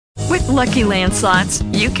Lucky Land Slots,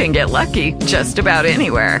 you can get lucky just about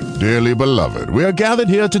anywhere. Dearly beloved, we are gathered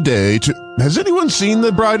here today to... Has anyone seen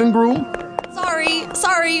the bride and groom?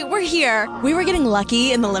 Sorry, we're here. We were getting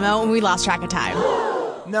lucky in the limo and we lost track of time.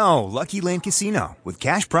 No, Lucky Land Casino, with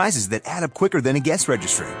cash prizes that add up quicker than a guest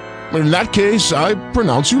registry. In that case, I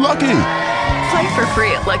pronounce you lucky. Play for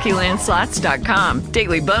free at LuckyLandSlots.com.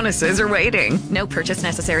 Daily bonuses are waiting. No purchase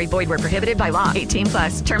necessary. Void where prohibited by law.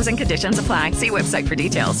 18+. Terms and conditions apply. See website for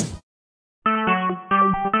details.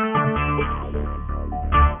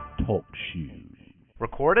 Talk shoes.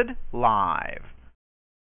 Recorded live.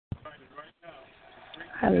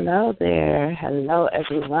 Hello there. Hello,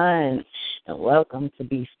 everyone, and welcome to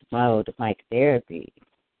Beastmode Mic Therapy.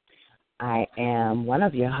 I am one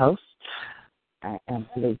of your hosts. I am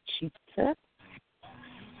Blue Cheetah,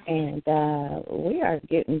 and we are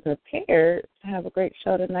getting prepared to have a great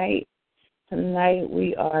show tonight. Tonight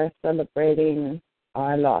we are celebrating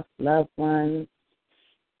our lost loved ones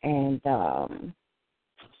and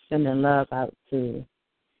sending love out to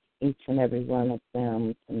each and every one of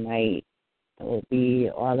them tonight. It will be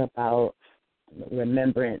all about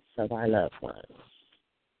remembrance of our loved ones.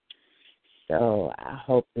 So I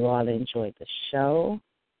hope you all enjoyed the show,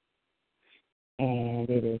 and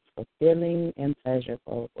it is fulfilling and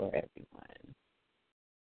pleasurable for everyone.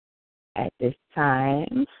 At this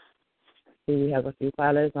time, we have a few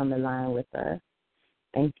callers on the line with us.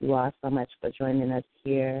 Thank you all so much for joining us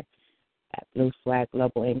here at Blue Swag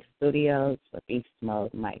Global Inc. Studios for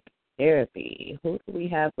Beastmode Mic Therapy. Who do we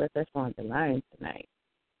have with us on the line tonight?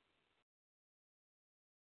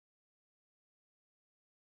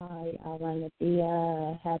 Y'all want to be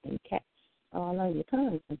having cats all on your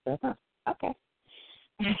tongues and stuff, huh? Okay.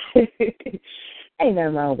 Ain't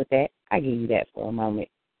nothing wrong with that. I give you that for a moment.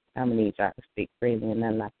 I'm going to need y'all to speak freely and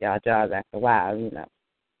nothing like y'all jaws after a while, you know.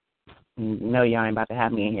 You know y'all ain't about to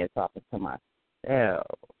have me in here talking to myself,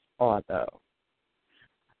 although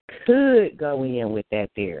I could go in with that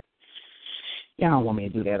there. Y'all don't want me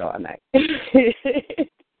to do that all night.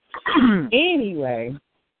 Anyway,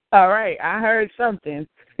 all right, I heard something.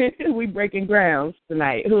 We breaking grounds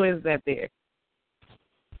tonight. Who is that there?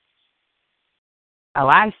 Oh,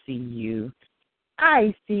 I see you.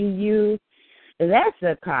 That's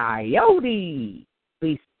a coyote,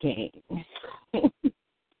 Beast King.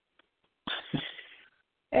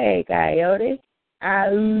 Hey, coyote.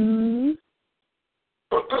 Sorry,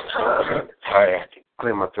 I had to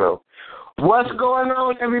clear my throat. What's going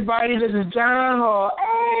on, everybody? This is John Hall,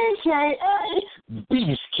 a.k.a.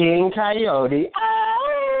 Beast King Coyote.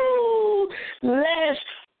 Oh, let's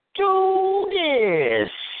do this.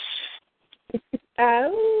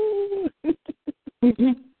 Oh.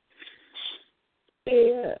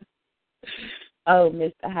 Yeah. Oh,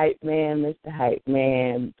 Mr. Hype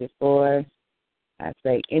Man, before I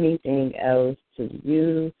say anything else to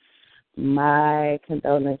you, my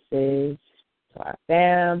condolences to our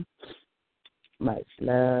fam. Much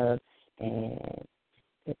love, and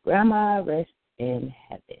the grandma rest in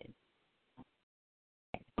heaven.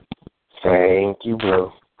 Thank you,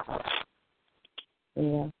 bro.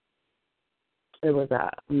 Yeah. It was a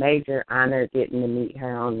major honor getting to meet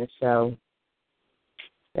her on the show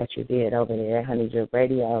that you did over there at Honeydew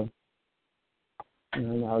Radio. You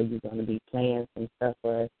know, you're going to be playing some stuff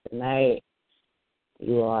for us tonight.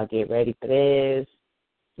 You all get ready for this.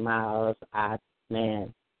 Smiles.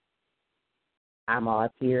 I'm all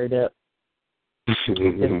teared up just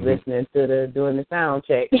listening to doing the sound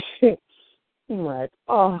check. I'm like,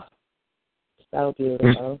 oh, so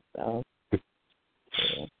beautiful. So,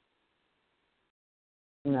 yeah.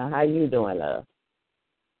 Now, how you doing, love?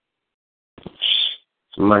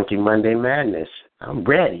 It's Monkey Monday Madness. I'm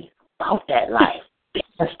ready. About that life.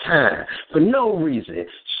 It's time. For no reason.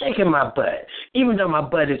 Shaking my butt. Even though my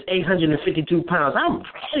butt is 852 pounds, I'm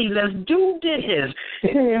ready. Let's do this.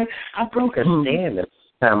 I broke a stand the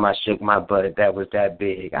time I shook my butt that was that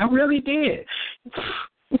big. I really did.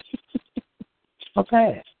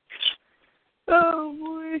 Okay. Oh,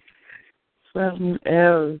 boy. Something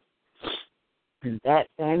else. And that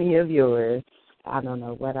Fanny of yours, I don't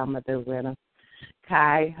know what I'm going to do with him.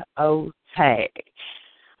 Coyote.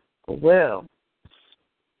 Well,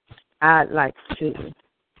 I'd like to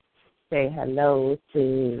say hello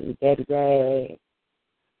to Daddy Ray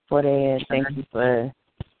for that. Thank you for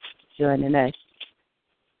joining us.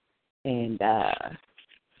 And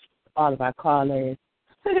all of our callers.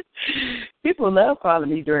 People love calling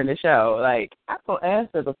me during the show. Like, I don't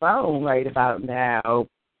answer the phone right about now,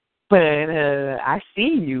 but I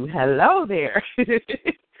see you. Hello there.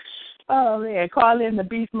 Oh, man, call in the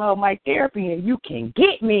Beastmode Mic Therapy and you can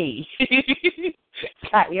get me.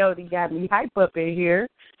 Coyote got me hype up in here.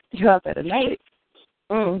 Y'all better night.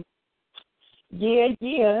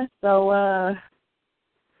 Yeah. So,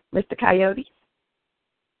 Mr. Coyote,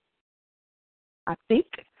 I think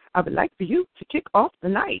I would like for you to kick off the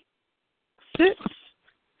night, since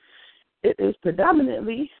it is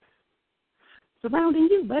predominantly surrounding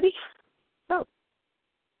you, buddy. So,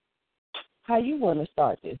 how you want to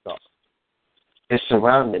start this off? It's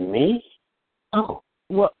surrounding me? Oh.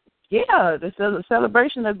 Well, yeah, this is a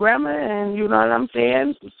celebration of Grandma, and you know what I'm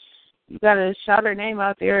saying? You got to shout her name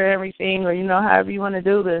out there and everything, or, however you want to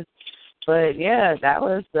do this. But, yeah, that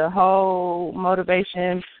was the whole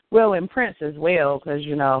motivation. Well, and Prince as well, because,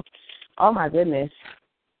 oh, my goodness,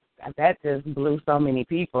 that just blew so many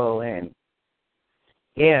people. And,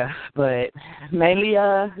 yeah, but mainly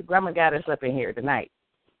Grandma got us up in here tonight.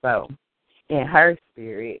 So, in her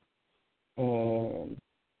spirit and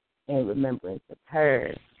in remembrance of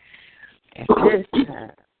her at this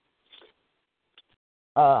time,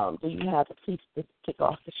 do you have a piece to kick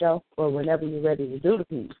off the show? Or whenever you're ready to do the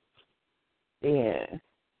piece, then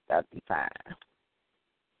that'd be fine.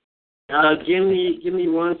 Give me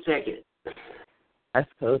 1 second. That's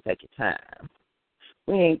cool. Take your time.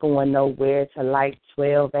 We ain't going nowhere till like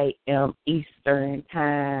 12 a.m. Eastern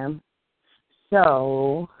time.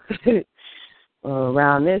 So,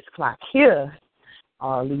 around this clock here,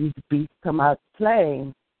 all these beats come out to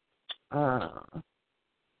play. We're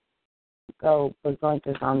going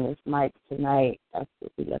to on this mic tonight. That's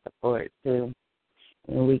what we looking forward to.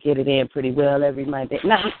 And we get it in pretty well every Monday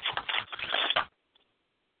night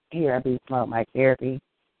here at Beastmode Mic Therapy.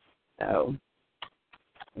 So,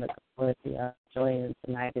 looking forward to y'all joining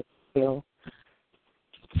tonight as well.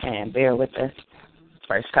 And bear with us.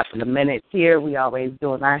 First couple of minutes here, we always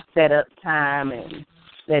doing our setup time and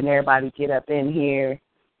letting everybody get up in here.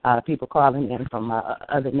 People calling in from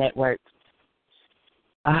other networks.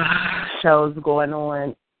 Shows going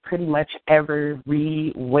on pretty much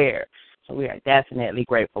everywhere. So we are definitely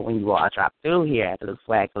grateful when you all drop through here at the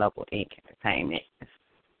Swag Global Inc. Entertainment. It's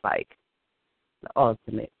like the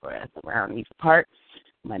ultimate for us around these parts.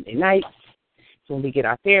 Monday nights, so when we get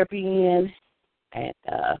our therapy in and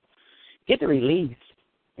get the release,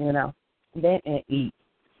 then and eat.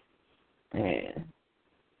 And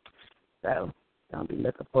so I'll be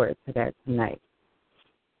looking forward to that tonight.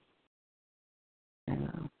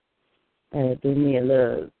 Do me a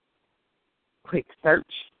little quick search,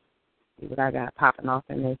 see what I got popping off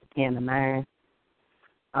in this can of mine.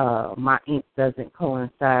 My ink doesn't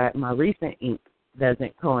coincide, my recent ink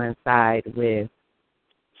doesn't coincide with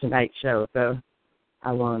tonight's show, so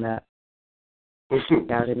I won't doubt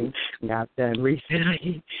anything I've done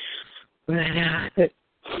recently. But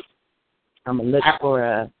I'm going to look for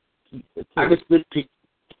a piece of I can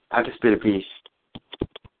spit a piece.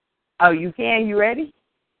 Oh, you can? You ready?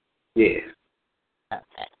 Yeah.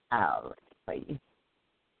 Okay, I'll ready for you.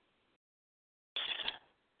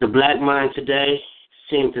 The black mind today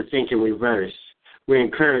seems to think in reverse. We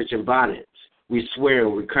encourage in bonnets. We swear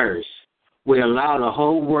and we curse. We allow the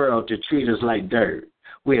whole world to treat us like dirt.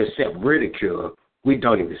 We accept ridicule. We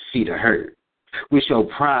don't even see the hurt. We show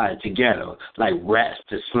pride together like rats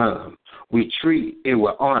to slum. We treat it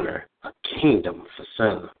with honor, a kingdom for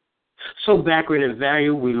some. So backward in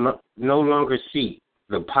value, we no longer see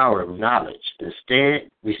the power of knowledge. Instead,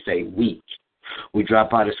 we stay weak. We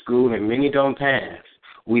drop out of school and many don't pass.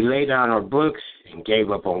 We lay down our books and gave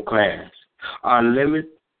up on class.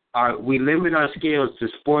 We limit our skills to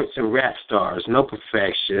sports and rap stars. No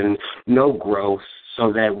perfection, no growth,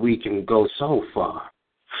 so that we can go so far.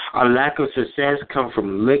 Our lack of success comes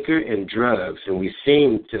from liquor and drugs, and we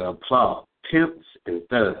seem to applaud pimps and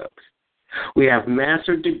thugs. We have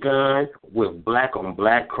mastered the gun with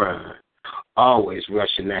black-on-black crime, always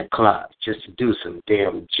rushing that clock just to do some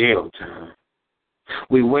damn jail time.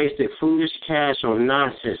 We wasted foolish cash on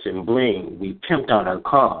nonsense and bling. We pimped out our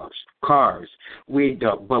cars.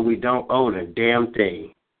 But we don't own a damn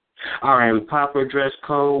thing. Our improper dress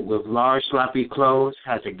code with large sloppy clothes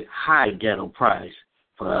has a high ghetto price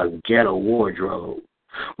for a ghetto wardrobe.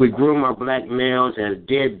 We groom our black males as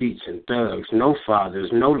deadbeats and thugs. No fathers,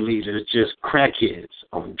 no leaders, just crackheads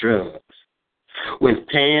on drugs. When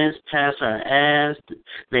pants pass our ass,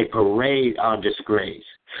 they parade our disgrace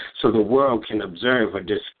so the world can observe a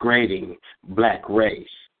degrading black race.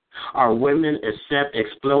 Our women accept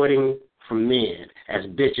exploiting from men as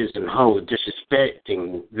bitches and hoes,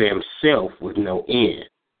 disrespecting themselves with no end.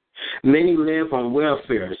 Many live on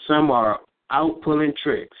welfare. Some are out pulling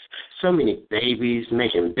tricks. So many babies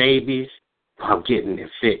making babies while getting it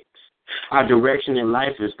fixed. Our direction in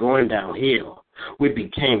life is going downhill. We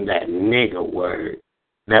became that nigger word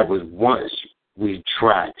that was once we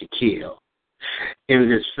tried to kill. In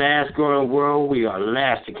this fast-growing world, we are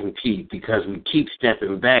last to compete because we keep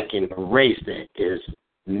stepping back in a race that is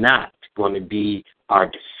not going to be our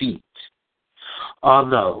defeat.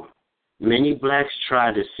 Although many blacks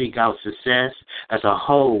try to seek out success, as a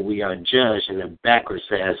whole we are judged in a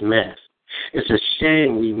backwards-ass mess. It's a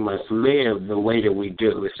shame we must live the way that we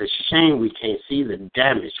do. It's a shame we can't see the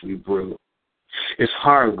damage we brew. It's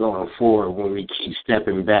hard going forward when we keep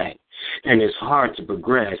stepping back, and it's hard to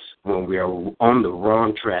progress when we are on the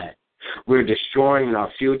wrong track. We're destroying our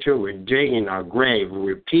future, we're digging our grave, we're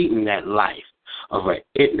repeating that life of an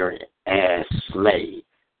ignorant-ass slave.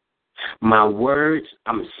 My words,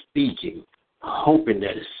 I'm speaking, hoping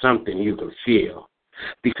that it's something you can feel,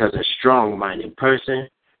 because a strong-minded person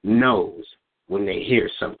knows when they hear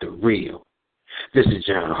something real. This is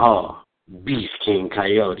John Hall, Beast King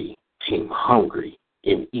Coyote, Team Hungry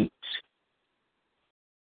and Eat.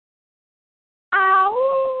 Ow!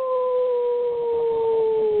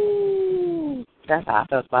 That's how I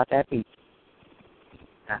felt about that piece.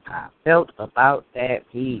 That's how I felt about that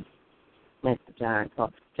piece. Mr.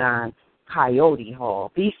 John Coyote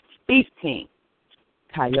Hall, Beast King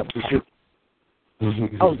Coyote.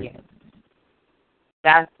 Oh, yeah.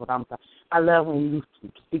 That's what I'm talking. I love when you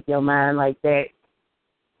speak your mind like that,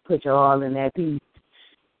 put your all in that piece,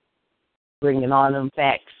 bringing all them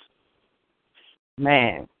facts.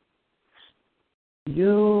 Man,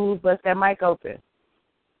 you bust that mic open.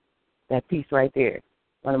 That piece right there,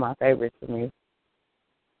 one of my favorites for me.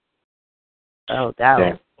 Oh,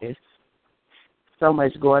 that is so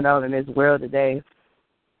much going on in this world today.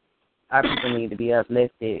 Our people need to be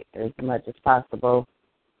uplifted as much as possible.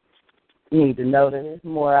 You need to know that there's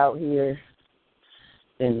more out here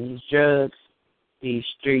than these drugs, these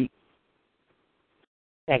street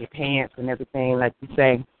baggy pants and everything, like you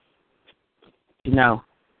say. You know,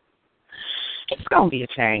 it's going to be a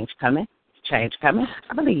change coming.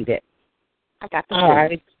 I believe it. I got the all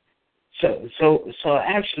right. So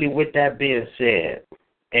actually, with that being said,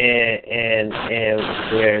 and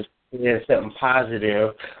there's something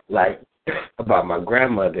positive, like about my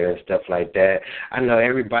grandmother and stuff like that. I know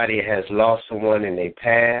everybody has lost someone in their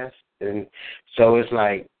past, and so it's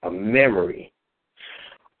like a memory.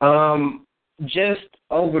 Just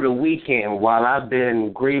over the weekend, while I've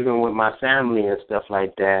been grieving with my family and stuff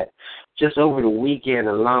like that, just over the weekend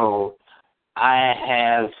alone, I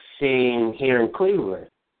have seen here in Cleveland,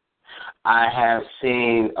 I have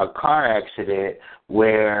seen a car accident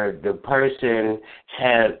where the person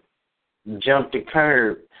had jumped the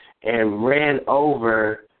curb and ran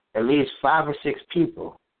over at least 5 or 6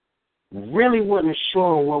 people. Really wasn't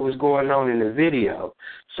sure what was going on in the video.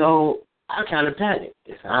 So I kind of panicked.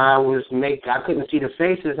 I couldn't see the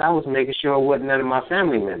faces. I was making sure it wasn't none of my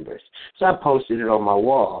family members. So I posted it on my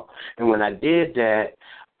wall. And when I did that,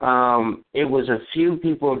 it was a few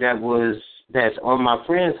people that's on my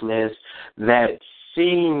friends list that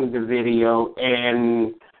seen the video,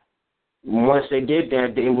 and once they did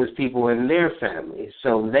that, it was people in their family.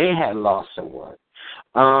 So they had lost someone.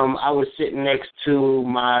 I was sitting next to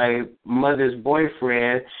my mother's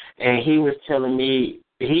boyfriend, and he was telling me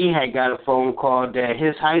he had got a phone call that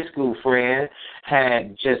his high school friend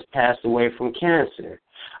had just passed away from cancer.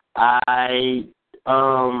 I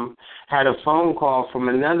had a phone call from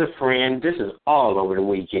another friend, this is all over the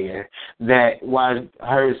weekend, that while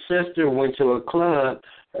her sister went to a club,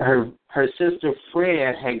 her sister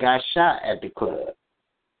Fred had got shot at the club.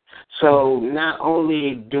 So not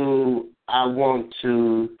only do I want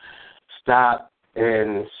to stop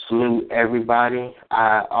and salute everybody,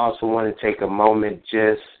 I also want to take a moment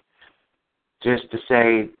just to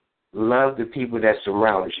say love the people that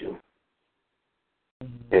surround you.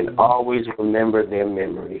 And always remember their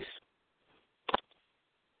memories.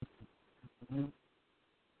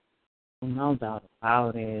 No doubt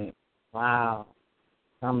about it. Wow.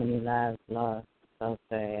 So many lives lost. So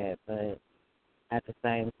sad. But at the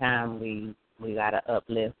same time, we got to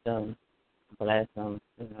uplift them, bless them.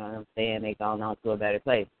 You know what I'm saying? They gone on to a better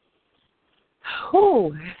place.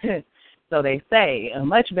 Whew. So they say, a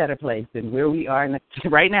much better place than where we are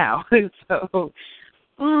right now. So,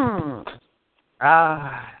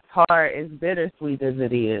 hard, as bittersweet as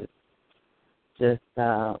it is. Just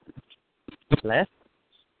blessed.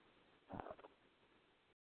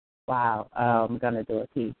 Wow, I'm going to do a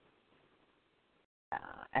piece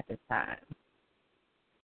at this time,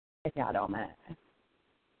 if y'all don't mind.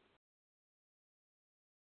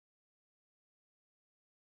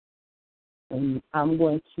 And I'm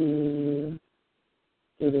going to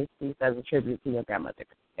do this piece as a tribute to your grandmother,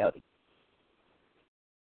 Elsie.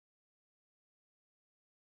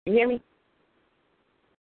 You hear me?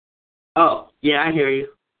 Oh, yeah, I hear you.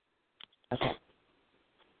 Okay.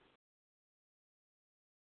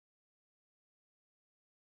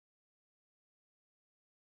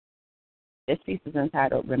 This piece is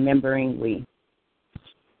entitled Remembering We.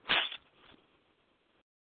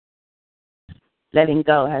 Letting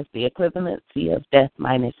go has the equivalency of death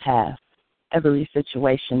minus half. Every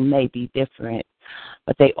situation may be different,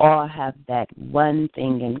 but they all have that one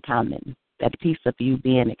thing in common, that piece of you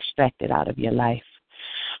being extracted out of your life.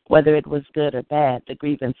 Whether it was good or bad, the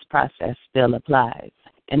grievance process still applies,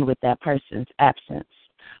 and with that person's absence,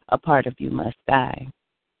 a part of you must die.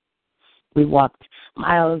 We walked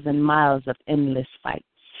miles and miles of endless fights.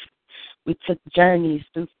 We took journeys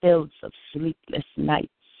through fields of sleepless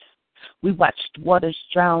nights. We watched waters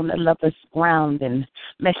drown a lover's ground and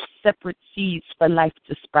meshed separate seeds for life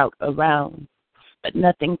to sprout around. But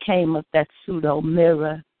nothing came of that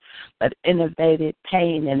pseudo-mirror, but innovated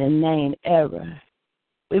pain and inane error.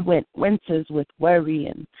 We went winters with worry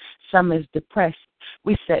and summers depressed.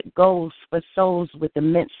 We set goals for souls with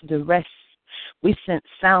immense duress. We sent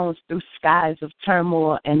sounds through skies of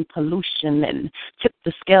turmoil and pollution and tipped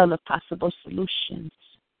the scale of possible solutions.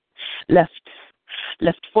 Left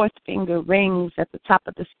fourth finger rings at the top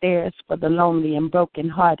of the stairs for the lonely and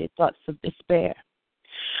broken-hearted thoughts of despair.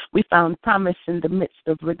 We found promise in the midst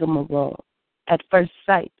of rigmarole. At first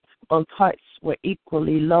sight, both hearts were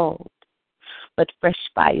equally lulled. But fresh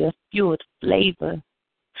fire fueled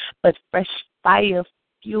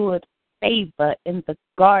flavor. In the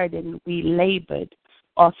garden we labored,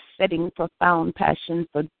 offsetting profound passion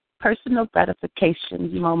for personal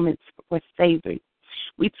gratification. Moments were savored.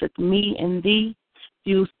 We took me and thee,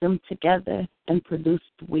 fused them together, and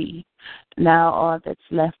produced we. Now all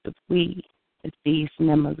that's left of we is these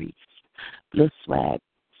memories. Blue swag,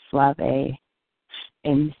 suave,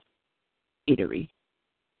 and eatery.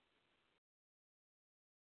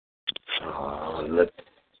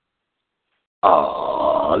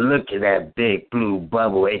 Look at that big blue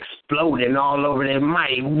bubble exploding all over their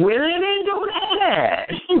mic. Will it into that?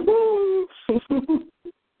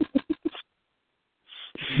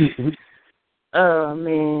 Oh,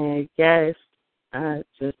 man, yes. I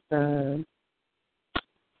just wanted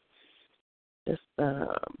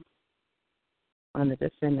to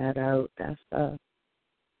send that out. That's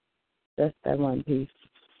that one piece.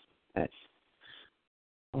 That's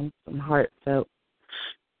some heartfelt.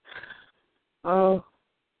 Oh,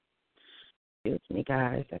 excuse me,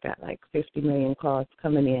 guys. I got like 50 million calls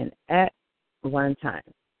coming in at one time.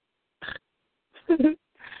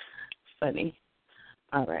 Funny.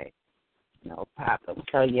 All right. No problem.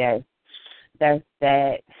 So, yes, that's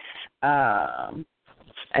that.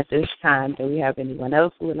 At this time, do we have anyone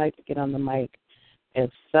else who would like to get on the mic?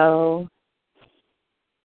 If so,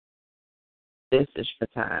 this is the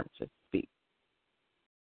time to speak.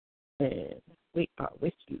 And we are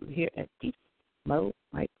with you here at Beastmode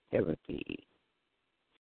Mic Therapy.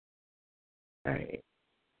 All right.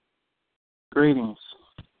 Greetings.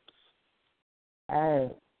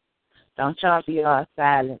 Don't y'all be all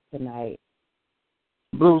silent tonight.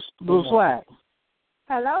 Blue swag.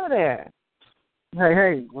 Hello there.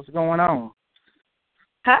 Hey, what's going on?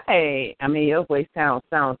 Hi. I mean, your voice sounds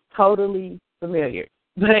totally familiar,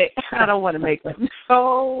 but I don't want to make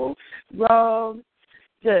no wrong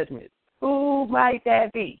judgment. Who might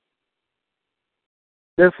that be?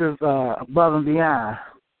 This is Above and Beyond.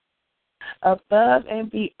 Above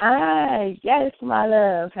and Beyond. Yes, my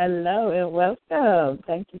love. Hello and welcome.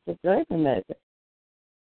 Thank you for joining us.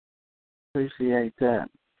 Appreciate that.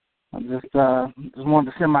 I just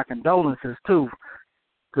wanted to send my condolences too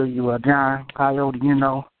to you, John Coyote. You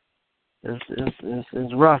know,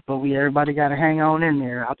 it's rough, but everybody got to hang on in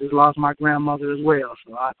there. I just lost my grandmother as well,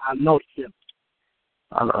 so I noticed it.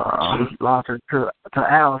 I lost her to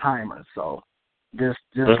Alzheimer's, so just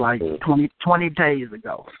like 20 days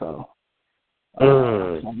ago. So,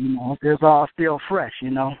 so, you know, it's all still fresh,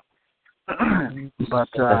 you know. But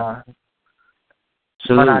I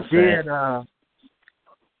did.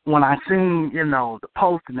 When I seen, you know, the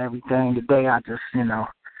post and everything today, I just, you know,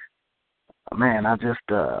 man, it's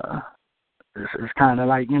kind of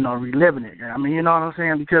like, you know, reliving it. I mean, you know what I'm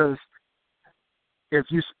saying? Because if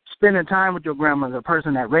you spending time with your grandmother, the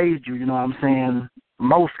person that raised you, you know what I'm saying,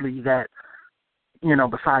 mostly that, you know,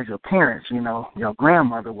 besides your parents, you know, your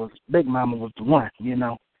grandmother Big Mama was the one, you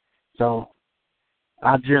know. So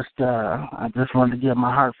I just wanted to give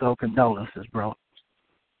my heartfelt condolences, bro.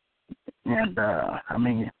 And, I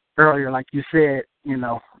mean, earlier, like you said, you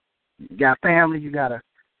know, you got family, you gotta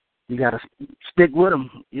stick with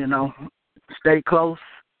them, you know, stay close.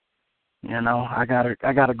 You know, I got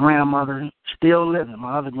a grandmother still living.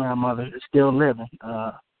 My other grandmother is still living.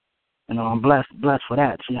 I'm blessed for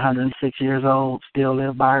that. She's 106 years old, still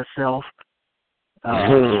lives by herself.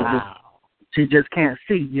 She just can't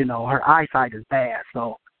see, her eyesight is bad.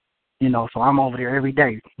 So, so I'm over there every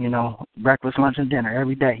day, breakfast, lunch, and dinner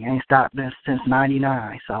every day. Ain't stopped since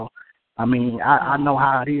 99. So, I mean, I know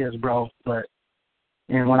how it is, bro. But,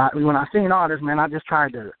 and when I seen all this, man, I just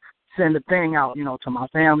tried to send a thing out, to my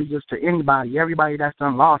family, just to everybody that's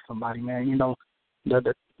done lost somebody, man.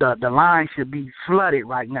 The line should be flooded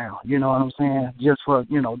right now. You know what I'm saying? Just for,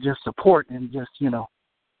 just support and just,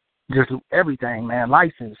 just everything, man.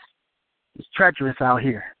 Life is treacherous out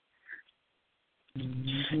here.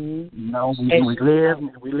 Mm-hmm. We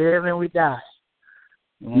live and we die.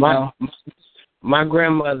 My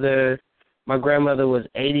grandmother was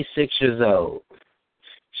 86 years old.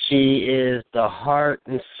 She is the heart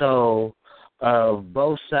and soul of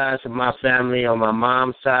both sides of my family, on my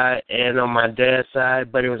mom's side and on my dad's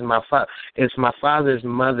side. But it's my father's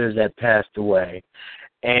mother that passed away,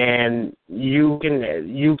 and you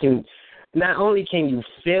can not only can you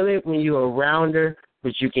feel it when you're around her,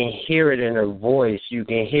 but you can hear it in her voice. You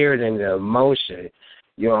can hear it in the emotion.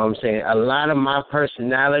 You know what I'm saying? A lot of my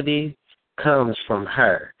personality comes from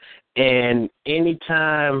her. And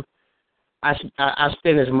anytime I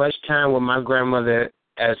spend as much time with my grandmother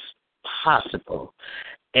as possible.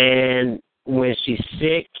 And when she's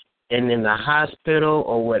sick and in the hospital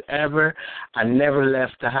or whatever, I never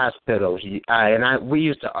left the hospital. We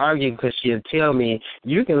used to argue because she would tell me,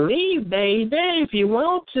 "You can leave, baby, if you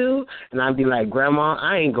want to." And I'd be like, "Grandma,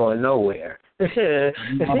 I ain't going nowhere." I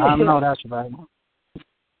know that's right.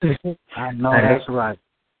 I know that's right.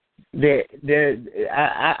 I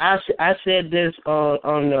said this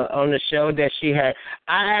on the show that she had.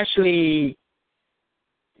 I actually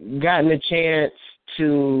gotten a chance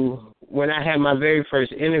to, when I had my very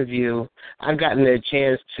first interview, I gotten a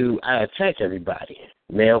chance to attack everybody,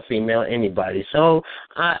 male, female, anybody. So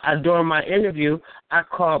during my interview, I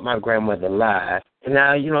called my grandmother live. And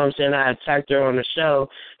now, you know what I'm saying, I attacked her on the show,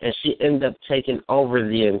 and she ended up taking over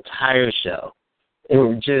the entire show. It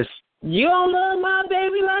was just, "You don't love my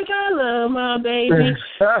baby like I love my baby."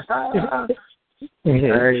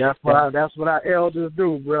 Hey, that's what our elders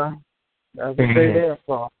do, bro. That's what they there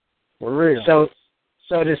for real. So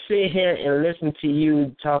to sit here and listen to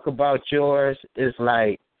you talk about yours is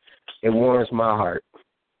like, it warms my heart.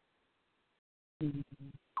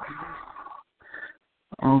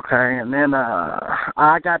 Okay, and then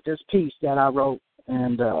I got this piece that I wrote,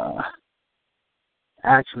 and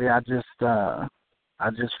actually I just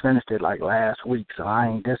finished it like last week, so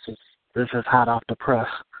this is hot off the press.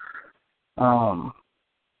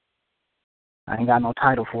 I ain't got no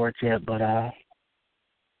title for it yet, but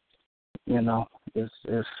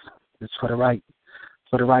it's for the right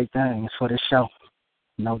thing. It's for this show,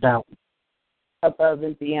 no doubt. Above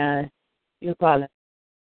and beyond, you call it,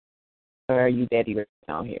 or are you daddy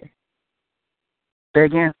on here? Say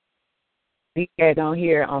again? You get on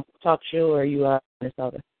here on talk show, or you are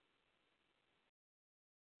Minnesota?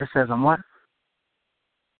 It says I'm what?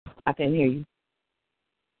 I couldn't hear you.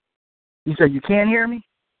 You said you can't hear me?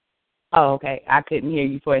 Oh, okay. I couldn't hear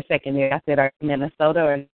you for a second there. I said, are you Minnesota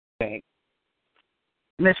or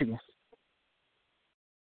Michigan?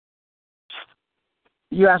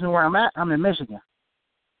 You asked me where I'm at? I'm in Michigan.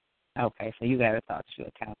 Okay, so you got a talk show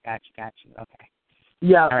account. Got you. Okay.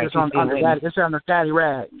 Yeah, right, it's on the Daddy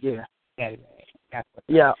Rag. Yeah. Daddy Rag. Got it.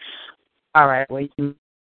 Yeah. All right. Well, you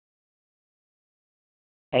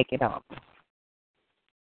take it off.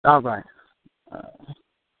 All right.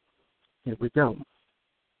 Here we go.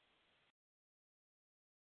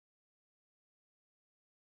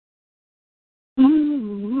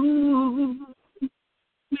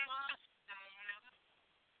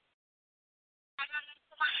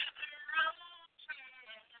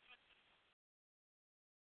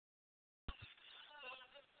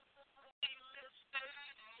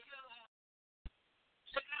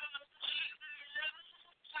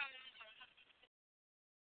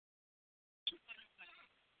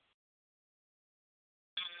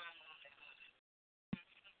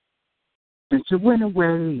 Since you went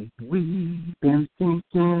away, we've been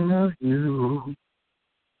thinking of you.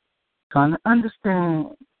 Trying to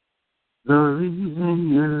understand the reason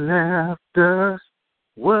you left us.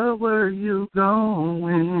 What were you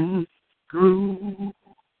going through?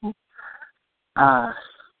 I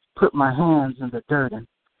put my hands in the dirt and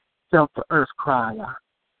felt the earth cry. I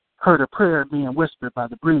heard a prayer being whispered by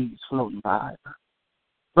the breeze floating by.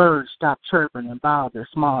 Birds stopped chirping and bowed their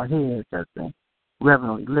small heads as they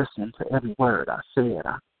reverently listened to every word I said.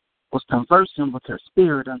 I was conversing with her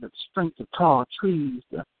spirit under the strength of tall trees.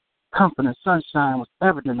 The comfort and sunshine was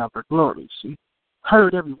evident of her glory. She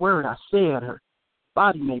heard every word I said. Her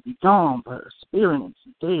body may be gone, but her spirit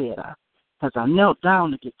is dead. As I knelt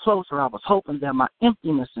down to get closer, I was hoping that my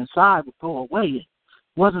emptiness inside would go away. It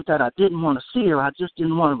wasn't that I didn't want to see her, I just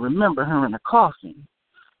didn't want to remember her in a coffin.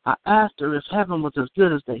 I asked her if heaven was as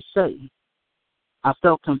good as they say. I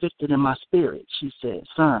felt convicted in my spirit. She said,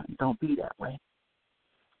 son, don't be that way.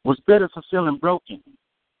 Was bitter for feeling broken,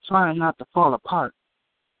 trying not to fall apart.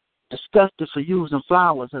 Disgusted for using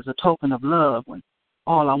flowers as a token of love when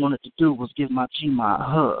all I wanted to do was give my G-Ma a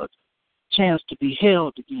hug. Chance to be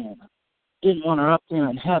held again. Didn't want her up there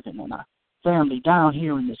in heaven and our family down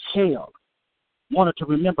here in this hell. Wanted to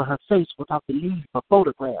remember her face without the need for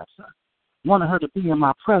photographs. I wanted her to be in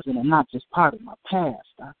my present and not just part of my past.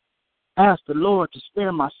 I asked the Lord to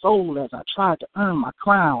spare my soul as I tried to earn my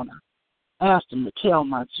crown. I asked him to tell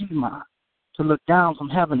my G-Ma to look down from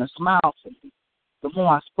heaven and smile for me. The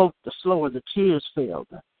more I spoke, the slower the tears fell.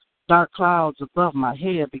 The dark clouds above my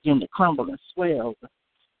head began to crumble and swell. The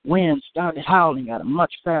wind started howling at a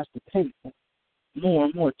much faster pace. More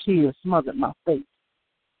and more tears smothered my face.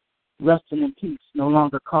 Resting in peace, no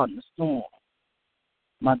longer caught in the storm.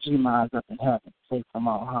 My G-Ma is up in heaven, safe from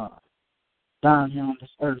all harm. Down here on this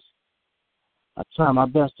earth, I try my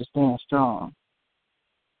best to stand strong.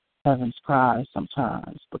 Heavens cry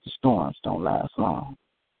sometimes, but the storms don't last long.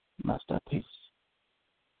 Rest in peace.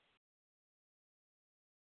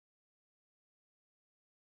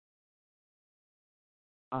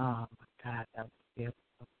 Oh, my God, that was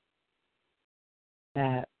beautiful.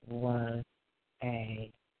 That was a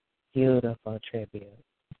beautiful tribute.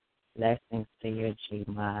 Blessings to your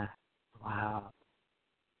G-Ma. Wow.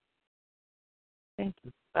 Thank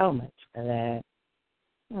you so much for that.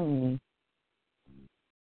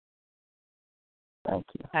 Thank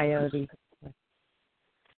you. Coyote,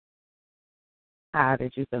 how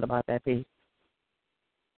did you feel about that piece?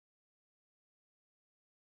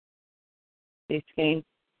 Peace King?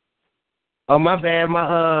 Oh, my bad.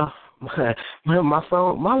 My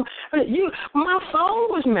phone. My phone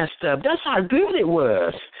was messed up. That's how good it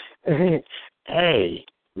was. Hey,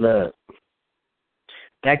 look.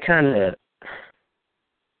 That kind of,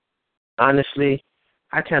 honestly,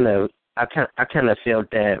 I kind of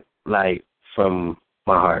felt that like from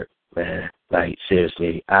my heart, man. Like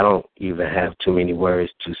seriously, I don't even have too many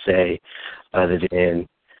words to say, other than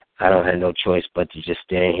I don't have no choice but to just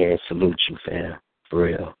stand here and salute you, fam, for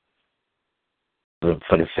real. But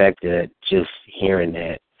for the fact that just hearing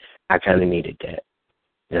that, I kind of needed that,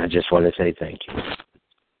 and I just want to say thank you.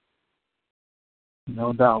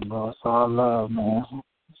 No doubt, bro. It's all love, man.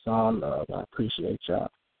 It's all love. I appreciate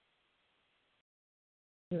y'all.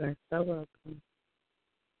 You are so welcome.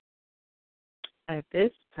 At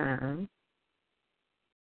this time,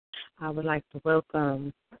 I would like to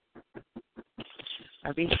welcome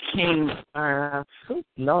our Beast King,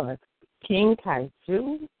 Lord, King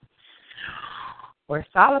Kaiju, or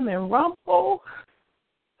Solomon Rumble,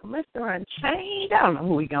 Mr. Unchained. I don't know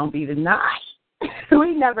who we're going to be tonight.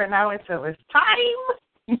 We never know until it's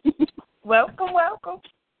time. Welcome, welcome.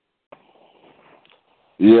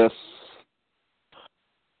 Yes.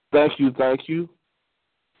 Thank you.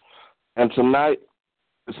 And tonight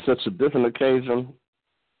is such a different occasion.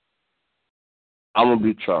 I'm going to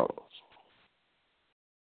be Charles.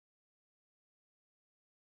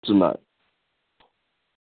 Tonight.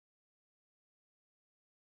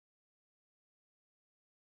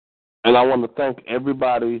 And I want to thank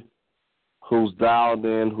everybody who's dialed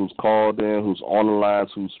in, who's called in, who's on the lines,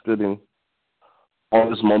 who's spitting on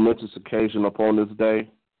this momentous occasion upon this day.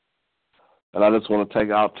 And I just want to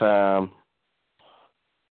take our time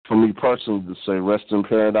for me personally to say rest in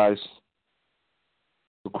paradise.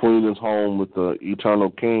 The Queen is home with the eternal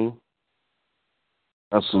King.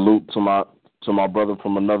 A salute to my brother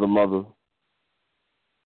from another mother.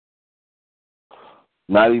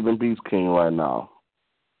 Not even Beast King right now.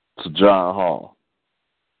 To John Hall.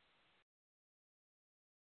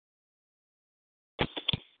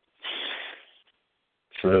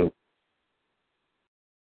 True.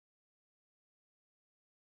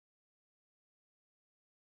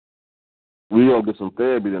 We gonna get some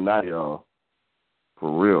therapy tonight, y'all.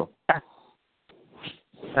 For real.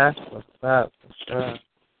 That's what's up, for sure.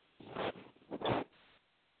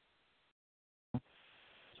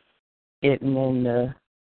 Getting in the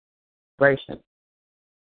vibration.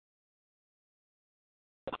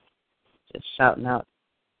 Just shouting out.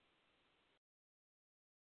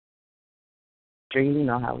 You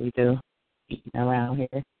know how we do eating around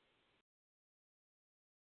here.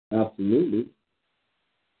 Absolutely.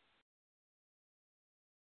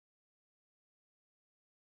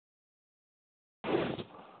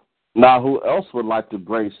 Now, who else would like to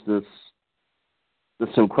grace this this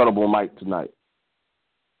incredible mic tonight.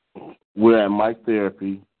 We're at Mic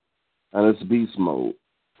Therapy, and it's Beast Mode.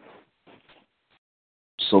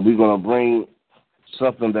 So we're going to bring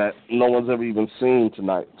something that no one's ever even seen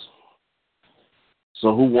tonight.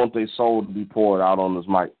 So who wants their soul to be poured out on this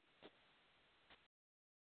mic?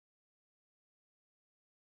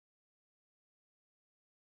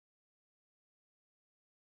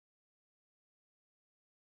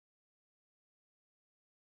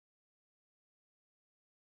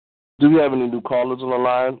 Do we have any new callers on the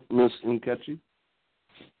line, Miss Nkechi?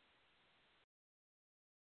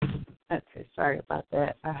 Okay, sorry about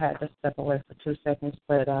that. I had to step away for 2 seconds,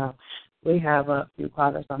 but we have a few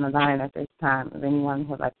callers on the line at this time. If anyone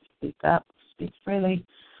would like to speak up, speak freely,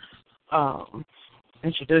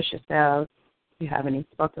 introduce yourselves. If you have any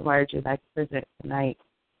spoken words you'd like to present tonight,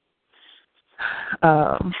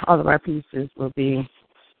 all of our pieces will be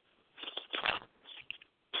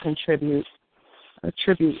a tribute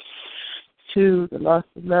to the loss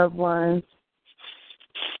of loved ones.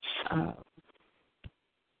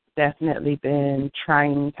 Definitely been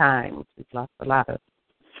trying times. We've lost a lot of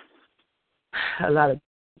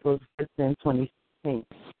people in 2016,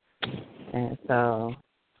 and so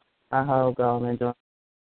our whole goal in doing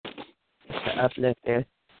is to uplift this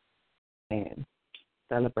and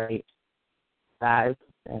celebrate lives.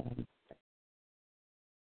 And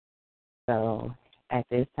so, at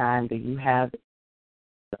this time, do you have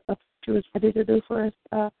what you was ready to do for us?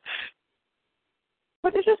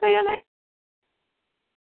 What did you say your name?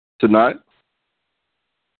 Tonight?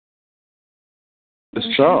 It's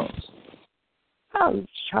Charles. Oh,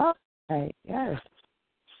 Charles. Hey, yes.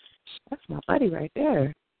 That's my buddy right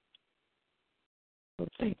there.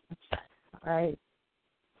 Okay. All right.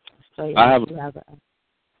 So you I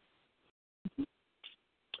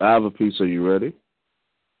have a piece. Are you ready?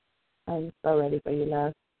 I'm so ready for you,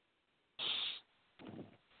 love.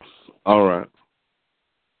 All right.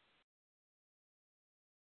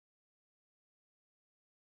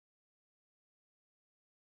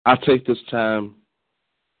 I take this time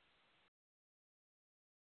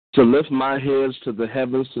to lift my hands to the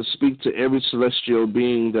heavens to speak to every celestial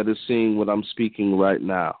being that is seeing what I'm speaking right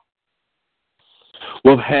now.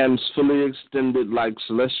 With hands fully extended like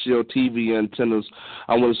celestial TV antennas,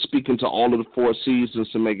 I want to speak into all of the four seasons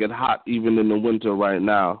to make it hot even in the winter right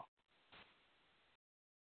now.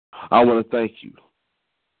 I want to thank you.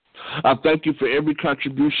 I thank you for every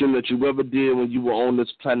contribution that you ever did when you were on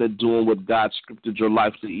this planet doing what God scripted your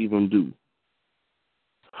life to even do.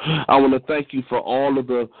 I want to thank you for all of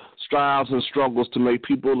the strives and struggles to make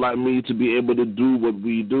people like me to be able to do what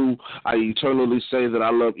we do. I eternally say that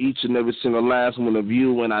I love each and every single last one of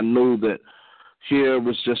you, and I know that here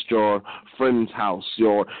was just your friend's house.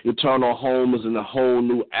 Your eternal home is in a whole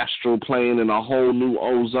new astral plane and a whole new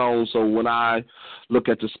ozone. So when I look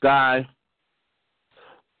at the sky,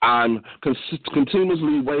 I'm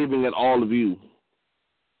continuously waving at all of you,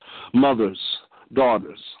 mothers,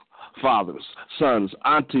 daughters, fathers, sons,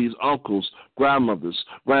 aunties, uncles, grandmothers,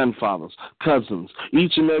 grandfathers, cousins,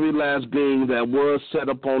 each and every last being that was set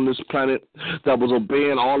up on this planet, that was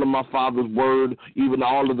obeying all of my Father's word, even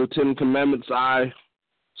all of the 10 Commandments. I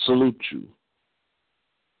salute you.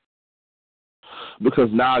 Because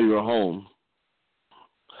now you're home.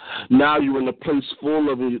 Now you're in a place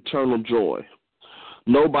full of eternal joy.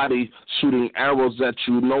 Nobody shooting arrows at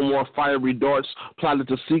you. No more fiery darts plotted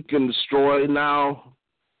to seek and destroy. Now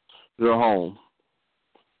you're home.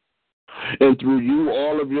 And through you,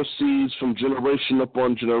 all of your seeds from generation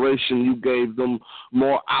upon generation, you gave them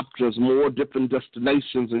more options, more different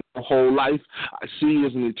destinations in your whole life. I see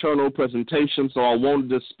as an eternal presentation, so I wanted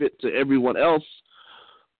to spit to everyone else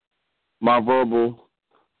my verbal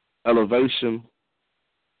elevation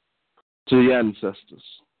to the ancestors.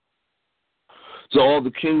 To all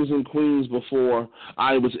the kings and queens before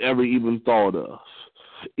I was ever even thought of.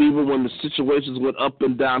 Even when the situations went up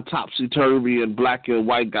and down, topsy-turvy, and black and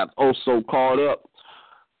white got oh so caught up,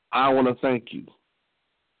 I want to thank you.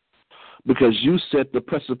 Because you set the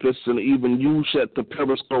precipice and even you set the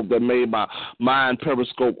periscope that made my mind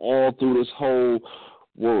periscope all through this whole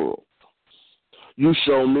world. You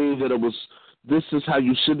showed me that this is how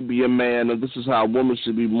you should be a man, and this is how a woman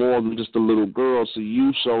should be more than just a little girl. So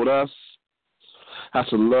you showed us how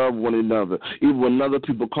to love one another. Even when other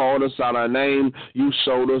people called us out our name, you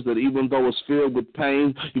showed us that even though it's filled with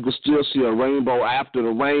pain, you can still see a rainbow after the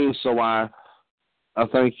rain. So I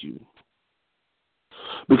thank you.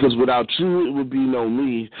 Because without you, it would be no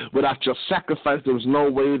me. Without your sacrifice, there was no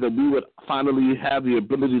way that we would finally have the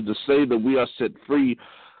ability to say that we are set free.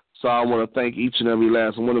 So I want to thank each and every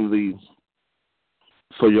last one of these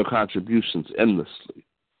for your contributions endlessly.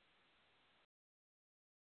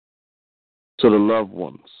 to the loved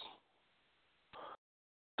ones,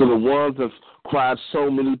 to the ones that have cried so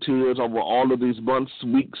many tears over all of these months,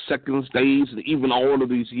 weeks, seconds, days, and even all of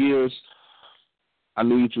these years. I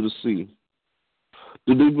need you to see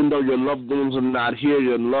that even though your loved ones are not here,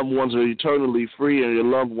 your loved ones are eternally free, and your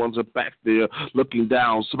loved ones are back there looking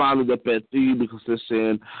down, smiling up at thee because they're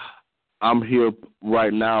saying, I'm here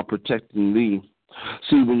right now protecting thee.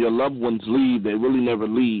 See, when your loved ones leave, they really never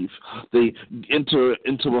leave. They enter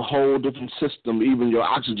into a whole different system, even your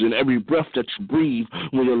oxygen, every breath that you breathe.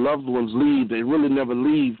 When your loved ones leave, they really never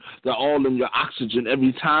leave. They're all in your oxygen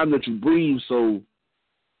every time that you breathe. So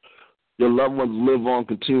your loved ones live on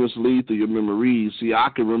continuously through your memories. See, I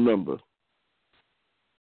can remember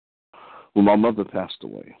when my mother passed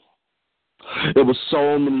away. There were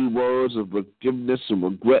so many words of forgiveness and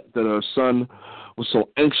regret that her son was so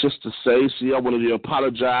anxious to say. See, I wanted to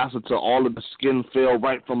apologize until all of the skin fell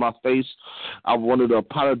right from my face. I wanted to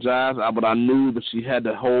apologize, but I knew that she had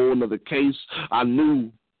a whole other case. I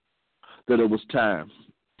knew that it was time.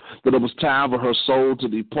 That it was time for her soul to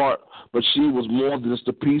depart, but she was more than just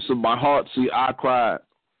a piece of my heart. See, I cried.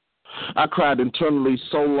 I cried internally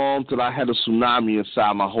so long that I had a tsunami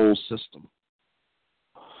inside my whole system.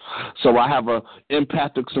 So I have a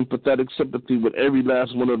empathic, sympathetic sympathy with every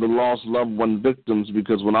last one of the lost loved one victims,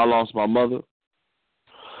 because when I lost my mother,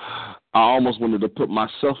 I almost wanted to put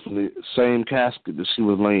myself in the same casket that she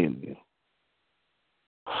was laying in.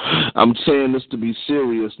 I'm saying this to be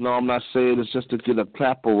serious. No, I'm not saying it's just to get a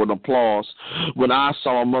clap or an applause. When I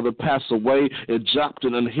saw my mother pass away, it dropped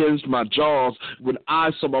and unhinged my jaws. When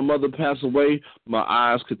I saw my mother pass away, my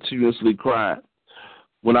eyes continuously cried.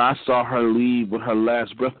 When I saw her leave with her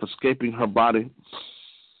last breath escaping her body,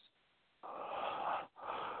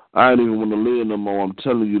 I didn't even want to live no more. I'm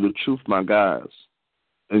telling you the truth, my guys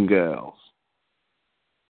and gals.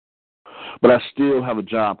 But I still have a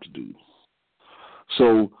job to do.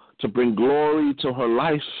 So to bring glory to her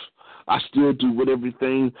life, I still do with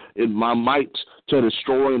everything in my might to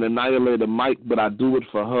destroy and annihilate a might, but I do it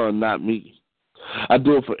for her and not me. I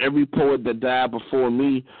do it for every poet that died before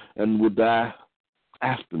me and will die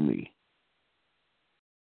after me.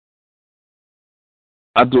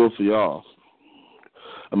 I do it for y'all.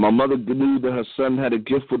 And my mother knew that her son had a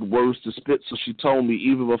gift with words to spit, so she told me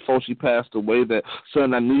even before she passed away that,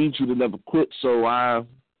 son, I need you to never quit, so I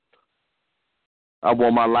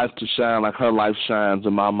want my life to shine like her life shines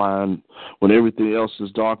in my mind when everything else is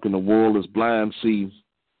dark and the world is blind. See,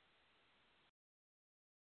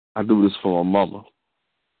 I do this for my mama.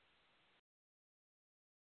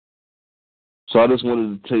 So I just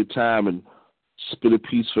wanted to take time and spit a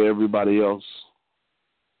piece for everybody else.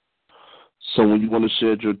 So when you want to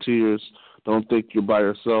shed your tears, don't think you're by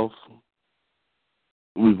yourself.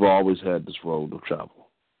 We've always had this road of travel.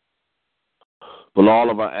 But all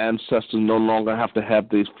of our ancestors no longer have to have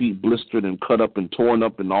their feet blistered and cut up and torn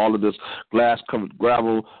up and all of this glass-covered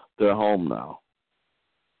gravel. They're home now.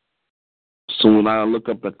 So when I look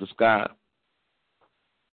up at the sky,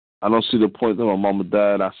 I don't see the point that my mama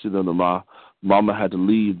died. I see that my mama had to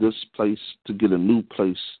leave this place to get a new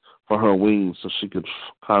place for her wings so she could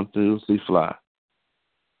continuously fly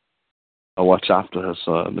and watch after her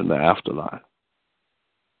son in the afterlife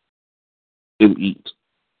and eat.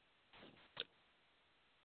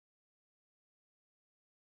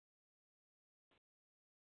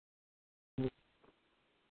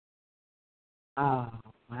 Oh,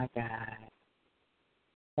 my God.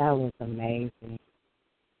 That was amazing.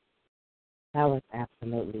 That was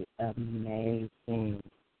absolutely amazing.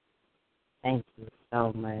 Thank you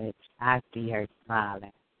so much. I see her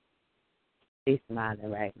smiling. She's smiling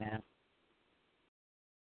right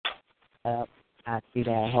now. I see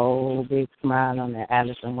that whole big smile on that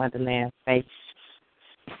Alice in Wonderland face.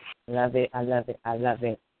 Love it. I love it. I love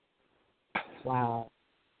it. Wow.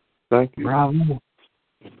 Thank you. Bravo.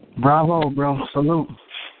 Bravo, bro. Salute.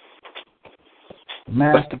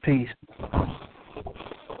 Masterpiece.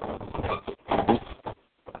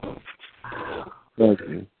 Thank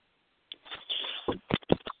you.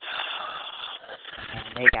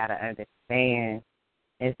 They got to understand.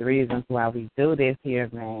 It's reasons why we do this here,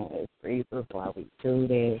 man. It's reasons why we do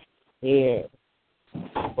this here.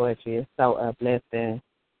 Poetry is so uplifting,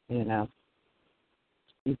 you know.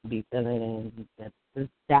 You can be feeling as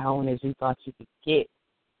down as you thought you could get.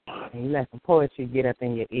 And you let some poetry get up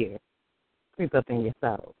in your ear, creep up in your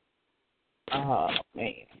soul. Oh,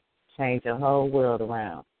 man. Change your whole world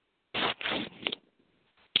around.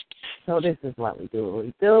 So this is what we do. What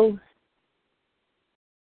we do,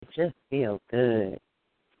 it just feel good.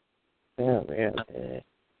 Feel real good.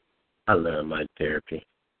 I love my therapy.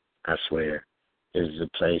 I swear. This is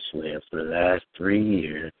a place where for the last 3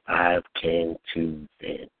 years I've came to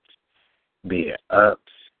vent. Be it ups,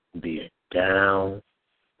 be it down,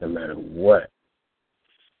 no matter what.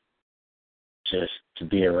 Just to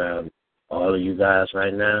be around all of you guys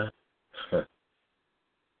right now.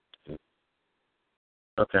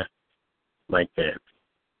 Okay. Like that.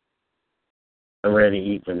 I'm ready to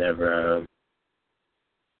eat whenever,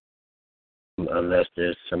 unless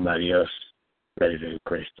there's somebody else ready to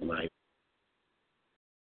grace the mic.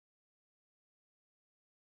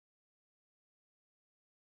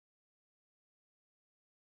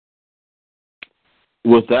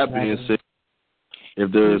 With that being said,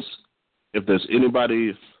 if there's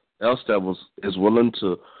anybody else that is willing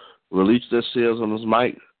to release their shares on this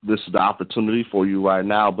mic, this is the opportunity for you right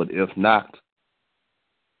now. But if not,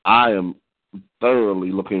 I am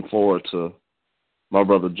thoroughly looking forward to my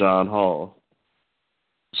brother John Hall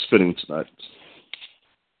spitting tonight.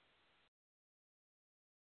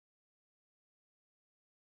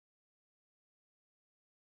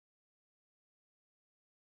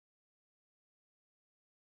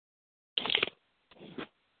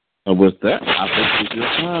 And with that, I think it's your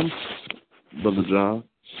time, Brother John.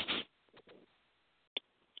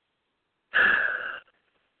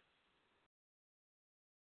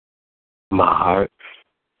 My heart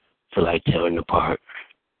feel like tearing apart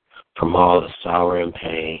from all the sorrow and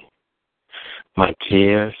pain. My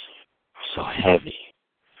tears are so heavy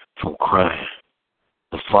from crying.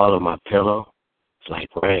 The fall of my pillow is like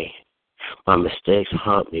rain. My mistakes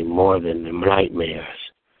haunt me more than the nightmares.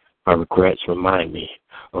 My regrets remind me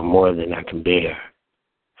of more than I can bear.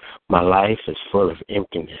 My life is full of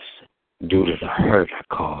emptiness due to the hurt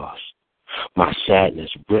I caused. My sadness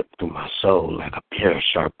ripped through my soul like a pair of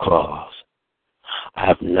sharp claws. I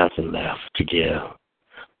have nothing left to give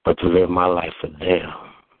but to live my life for them,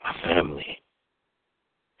 my family.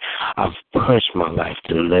 I've pushed my life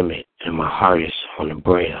to the limit and my heart is on the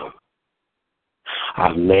brim.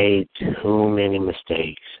 I've made too many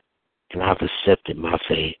mistakes and I've accepted my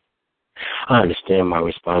fate. I understand my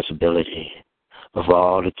responsibility of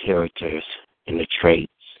all the characters and the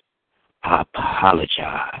traits. I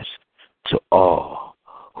apologize to all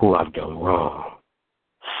who I've done wrong.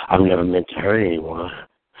 I've never meant to hurt anyone.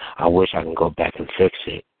 I wish I can go back and fix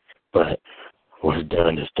it, but what's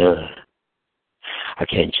done is done. I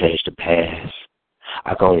can't change the past.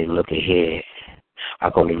 I can only look ahead. I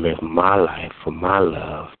can only live my life for my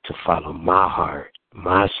love to follow my heart,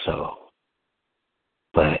 my soul.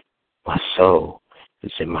 But my soul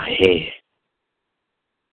is in my head.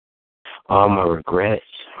 All my regrets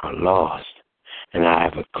are lost, and I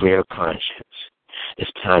have a clear conscience.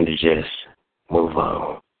 It's time to just move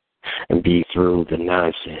on and be through the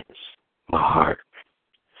nonsense. My heart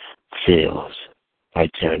feels like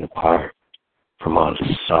tearing apart from all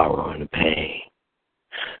the sorrow and the pain.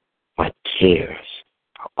 My tears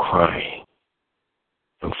are crying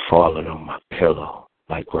and falling on my pillow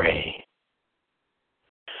like rain.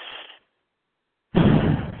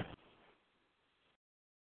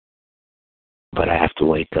 But I have to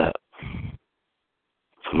wake up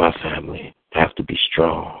for my family. I have to be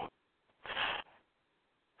strong.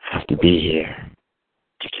 I have to be here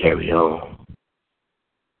to carry on.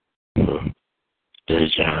 This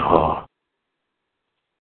is John Hall,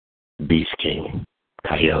 Beast King,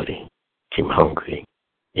 Coyote, Team Hungry,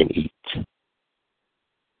 and Eat.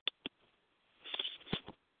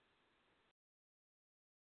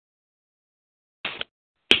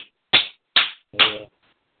 Yeah.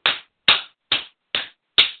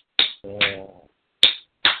 Yeah.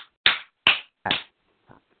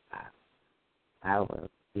 I was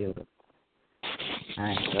beautiful.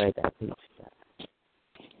 I enjoyed that piece.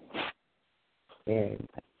 Very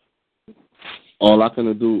much. All I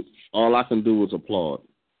can do is applaud.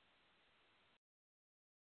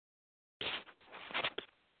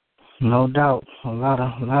 No doubt. A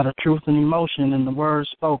lot of truth and emotion in the words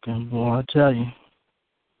spoken, boy, I tell you.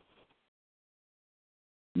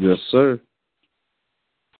 Yes, sir.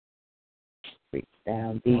 Reach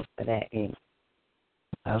down deep for that ink.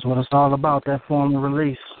 That's what it's all about, that form of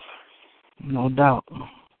release. No doubt.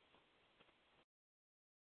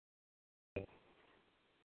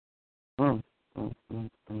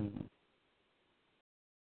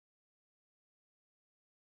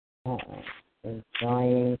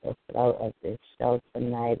 Enjoying the flow of this show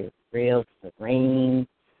tonight is real serene,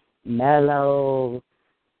 mellow,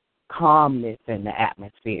 calmness in the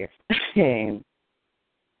atmosphere. And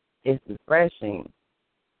it's refreshing.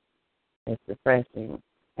 It's refreshing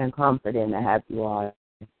and comforting to have you all.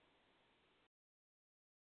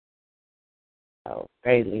 So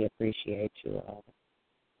greatly appreciate you all.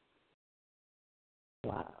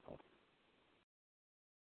 Wow.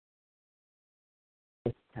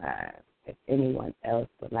 time. If anyone else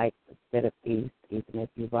would like to spit a piece, even if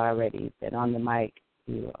you've already been on the mic,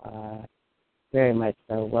 you are very much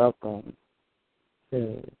so welcome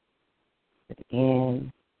to spit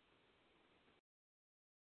again.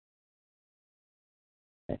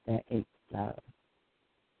 Let that ink flow.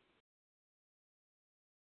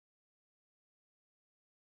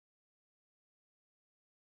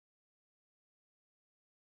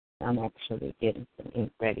 I'm actually getting some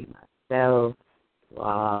ink ready myself.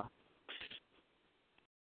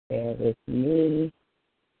 Bear with me.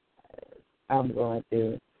 I'm going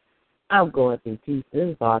through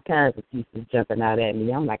pieces, all kinds of pieces jumping out at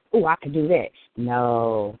me. I'm like, oh, I can do that.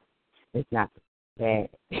 No, it's not that.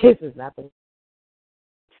 This is not the.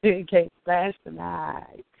 You can't splash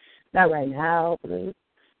tonight. Not right now, please.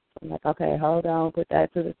 I'm like, okay, hold on, put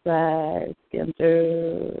that to the side, skim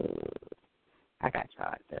through. I got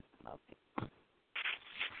charged at the moment.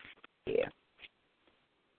 Yeah.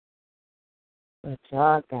 But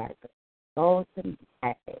y'all got to go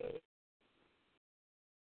tonight.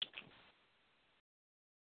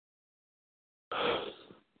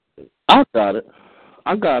 I got it.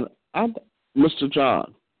 I'm Mr.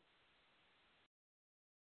 John.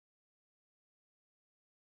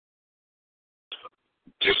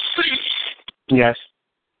 Yes.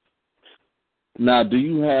 Now, do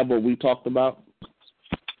you have what we talked about?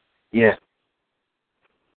 Yeah.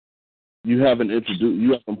 You haven't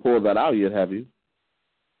pulled that out yet, have you?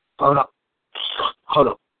 Hold on.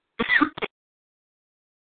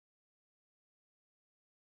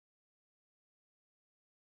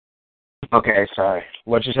 Okay, sorry.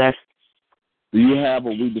 What'd you say? Do you have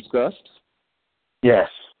what we discussed? Yes.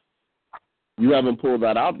 You haven't pulled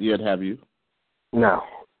that out yet, have you? No.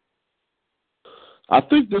 I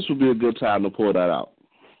think this would be a good time to pull that out.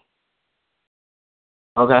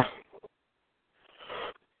 Okay.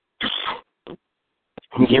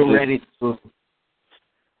 I am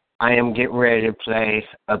getting ready to play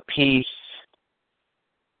a piece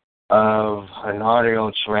of an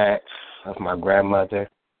audio track of my grandmother.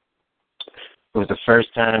 It was the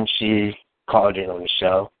first time she called in on the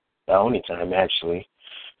show, the only time actually.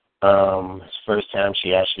 It's the first time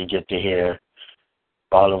she actually get to hear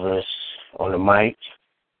all of us on the mic.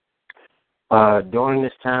 During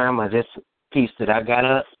this time, this piece that I got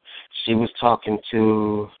up, she was talking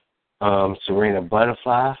to Serena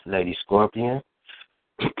Butterfly, Lady Scorpion,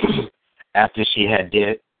 after she had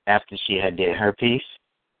did her piece.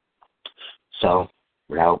 So,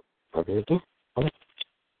 without further ado,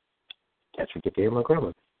 that's what you get to hear my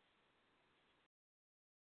grandma.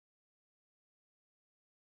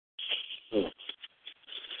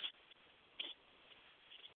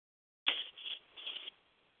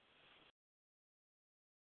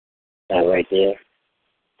 That right there,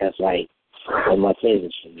 that's like one of my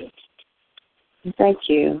favorites for you. Thank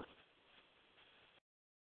you.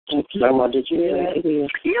 Grandma, did you hear that?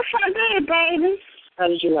 Yes, I did, baby. How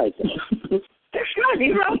did you like that? That's not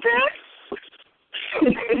you wrote that?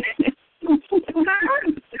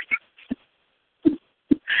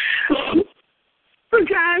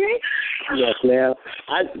 Johnny? Yes, ma'am.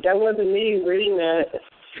 That wasn't me reading that.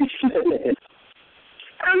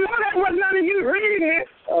 I know that was none of you reading it.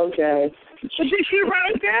 Okay. But did she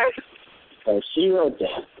write that? Oh, she wrote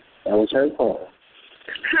that. That was her poem.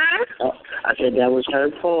 Huh? Oh, I said that was her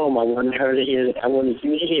poem. I wanted her to hear it. I wanted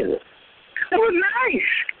you to hear it. It was nice.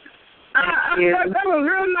 I thought that was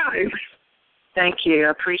real nice. Thank you. I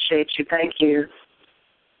appreciate you. Thank you.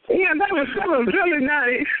 Yeah, that was really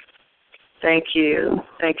nice. Thank you.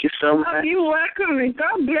 Thank you so much. Oh, you're welcome, and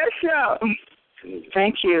God bless y'all.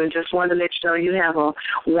 Thank you. Just wanted to let you know you have a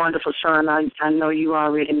wonderful son. I know you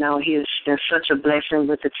already know he's been such a blessing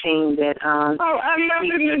with the team that I love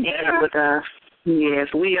him with us.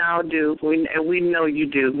 Yes, we all do. We know you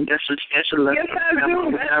do. That's a special look. Yes, I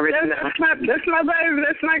do. That's my baby.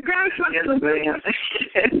 That's my grandson. Yes, ma'am.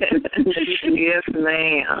 Yes,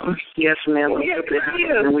 ma'am. Yes, ma'am. Yes,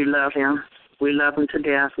 we love him. We love him to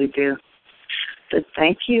death. We do. But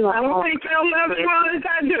thank you. I don't think you'll love him all as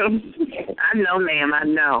I do. I know, ma'am. I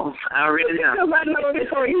know. I really know. Because I know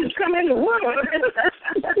before he was coming in the world.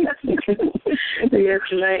 Yes,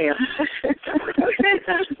 ma'am.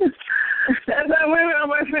 As I went on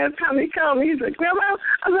my friend Tommy called me, he said, Grandma,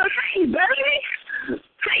 I was like, hey, baby,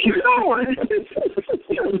 how you doing?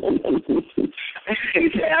 He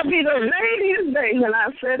said, I'll be the ladies' day when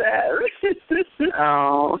I said that.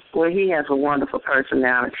 Oh, well, he has a wonderful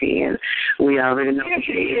personality, and we already know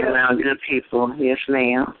he's around good people. Yes,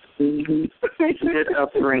 ma'am. Mm-hmm. Good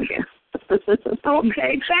upbringing.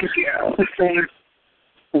 Okay, thank you. Okay.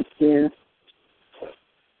 Thank you.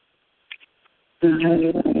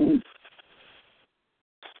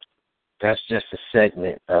 That's just a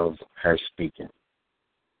segment of her speaking.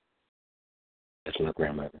 That's my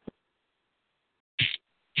grandmother.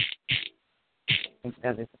 I think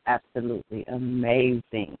that is absolutely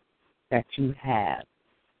amazing that you have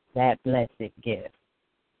that blessed gift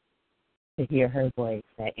to hear her voice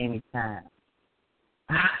at any time.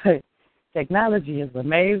 Technology is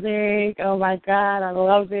amazing. Oh, my God, I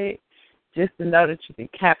love it. Just to know that you can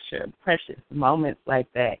capture precious moments like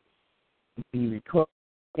that. You can record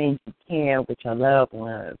things you can with your loved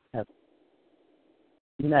ones.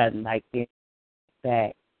 Nothing like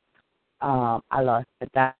that. I lost a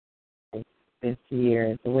daughter this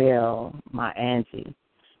year as well, my auntie.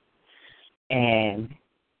 And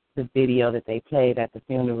the video that they played at the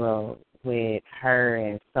funeral with her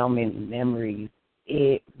and so many memories,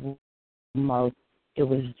 it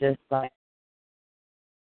was just like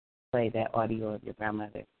play that audio of your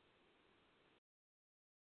grandmother.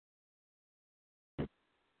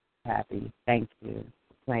 Happy. Thank you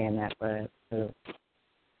for playing that for us, too.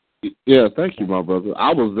 Yeah, thank you, my brother.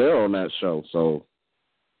 I was there on that show, so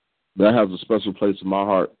that has a special place in my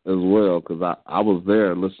heart as well, because I was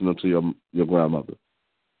there listening to your grandmother.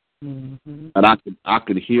 Mm-hmm. And I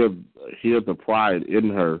could hear the pride in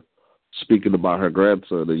her speaking about her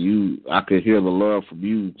grandson, and I could hear the love from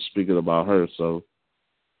you speaking about her, so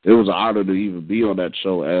it was an honor to even be on that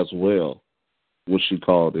show as well, when she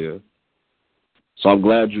called in. So I'm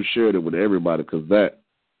glad you shared it with everybody, because that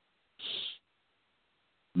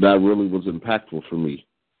really was impactful for me,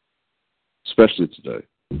 especially today.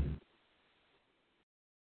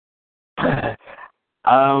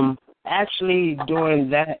 Actually, during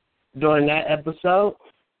that episode,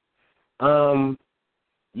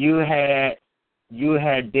 you had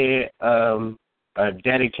did a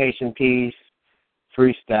dedication piece,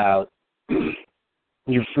 freestyle.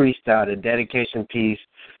 You freestyled a dedication piece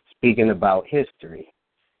speaking about history,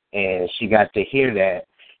 and she got to hear that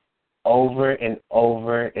over and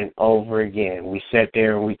over and over again. We sat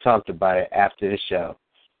there and we talked about it after the show.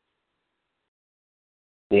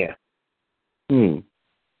 Yeah.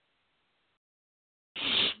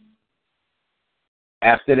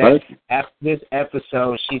 After this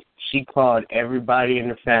episode, she called everybody in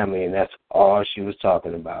the family, and that's all she was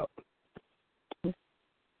talking about.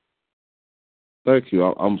 Thank you.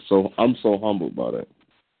 I'm so humbled by that.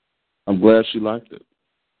 I'm glad she liked it.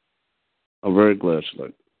 I'm very glad she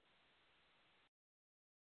liked it.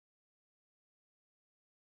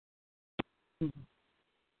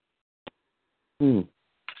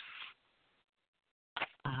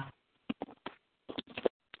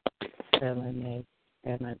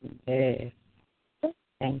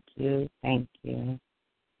 Thank you.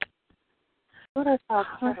 What is that?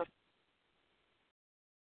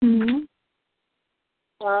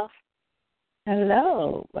 Well,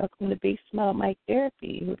 hello. Welcome to Beastmode Mic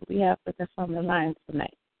Therapy. Who do we have with us on the line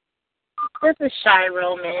tonight? This is Shy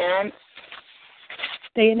Romance.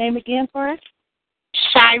 Say your name again for us.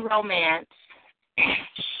 Shy Romance.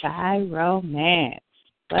 Shy Romance.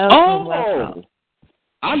 Welcome.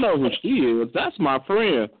 I know who she is. That's my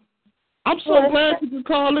friend. I'm so glad you could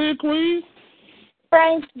call in, Queen.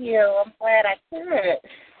 Thank you. I'm glad I could.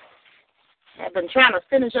 I've been trying to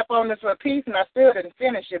finish up on this piece, and I still didn't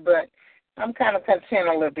finish it, but I'm kind of content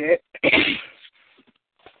a little bit.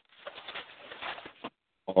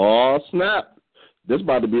 Oh, snap. This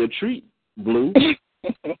about to be a treat, Blue.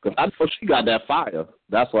 Because I know she got that fire.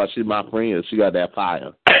 That's why she's my friend. She got that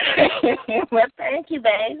fire. Well, thank you,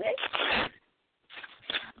 baby.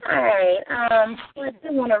 All right. I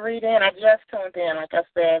do want to read in. I just tuned in, like I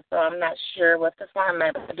said, so I'm not sure what the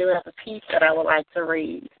format, but I do have a piece that I would like to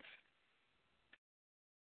read.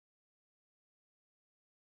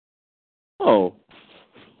 Oh,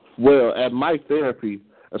 well, at my therapy,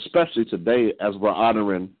 especially today, as we're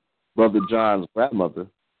honoring Brother John's grandmother,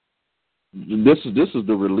 this is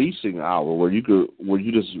the releasing hour where you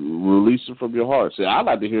just release it from your heart. See, I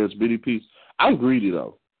like to hear as many pieces. I'm greedy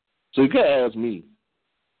though, so you can't ask me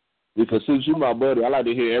because since you're my buddy, I like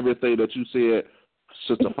to hear everything that you said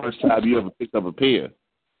since the first time you ever picked up a pen.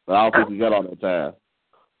 But I don't think you got all that time.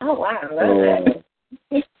 Oh wow, I love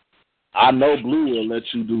that. I know Blue will let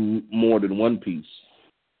you do more than one piece.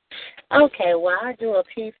 Okay, well, I do a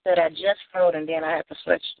piece that I just wrote, and then I have to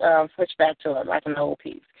switch back to it like an old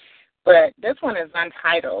piece. But this one is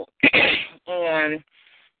untitled, and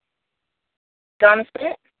gonna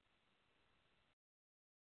spit?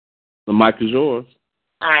 The mic is yours.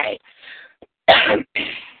 All right.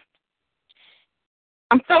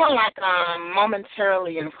 I'm feeling like I'm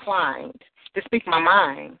momentarily inclined to speak my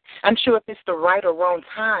mind. Unsure if it's the right or wrong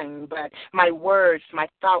time, but my words, my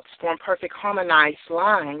thoughts form perfect harmonized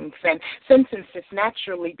lines, and sentences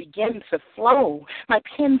naturally begin to flow. My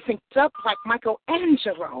pen synced up like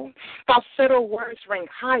Michelangelo. Falsetto words ring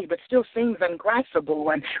high, but still seems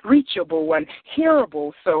ungraspable, unreachable,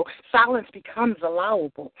 unhearable, so silence becomes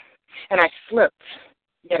allowable. And I slipped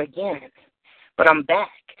yet again. But I'm back.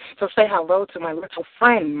 So say hello to my little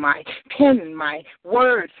friend, my pen, my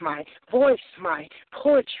words, my voice, my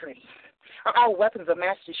poetry are all weapons of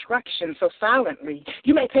mass destruction. So silently,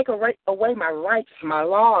 you may take away my rights, my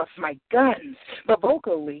laws, my guns, but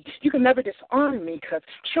vocally, you can never disarm me because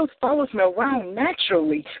truth follows me around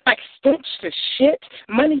naturally, like stench to shit,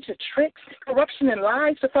 money to tricks, corruption and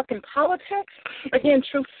lies to fucking politics. Again,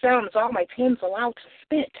 truth sounds all my pen's allowed to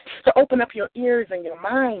spit, to open up your ears and your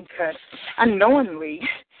mind because unknowingly,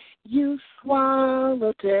 you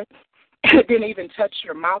swallowed it. Didn't even touch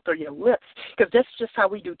your mouth or your lips, because that's just how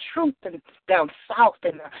we do truth and down south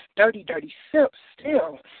in the dirty, dirty sips.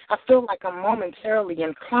 Still, I feel like I'm momentarily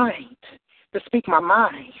inclined to speak my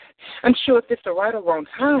mind. Unsure if it's the right or wrong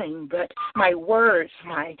time, but my words,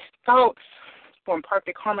 my thoughts form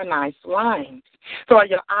perfect harmonized lines. So are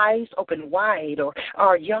your eyes open wide, or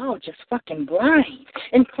are y'all just fucking blind,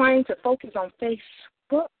 inclined to focus on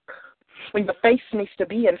Facebook when your face needs to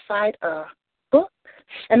be inside a book?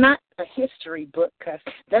 And not a history book, because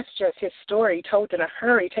that's just his story told in a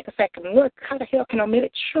hurry. Take a second look. How the hell can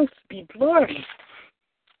omitted truth be blurry?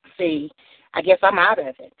 See, I guess I'm out of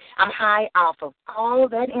it. I'm high off of all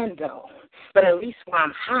that endo. But at least when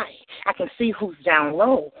I'm high, I can see who's down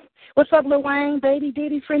low. What's up, Lil Wayne, Baby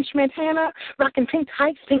Diddy, French Montana, rocking pink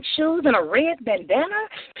tights, pink shoes, and a red bandana,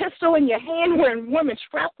 pistol in your hand, wearing women's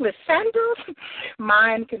strapless sandals?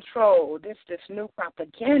 Mind control, this new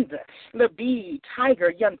propaganda. Lil B,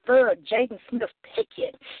 Tiger, Young Thug, Jaden Smith,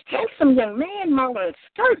 Pickett, handsome young man, mauling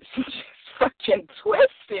skirts. Fucking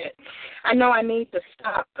twisted. I know I need to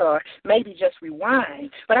stop or maybe just rewind,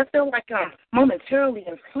 but I feel like I'm momentarily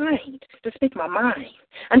inclined to speak my mind.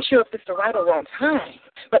 Unsure if it's the right or wrong time,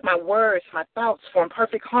 but my words, my thoughts form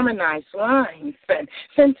perfect harmonized lines, and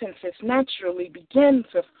sentences naturally begin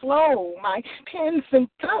to flow. My pen synced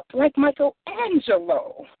up like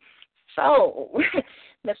Michelangelo. So,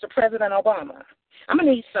 Mr. President Obama, I'm going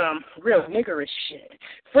to need some real niggerish shit.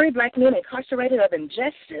 Free black men incarcerated of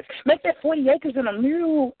injustice. Make that 40 acres and a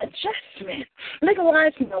mule adjustment.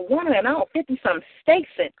 Legalize marijuana in all 50-some states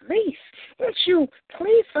at least. Won't you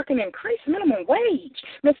please fucking increase minimum wage?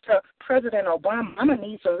 Mr. President Obama, I'm going to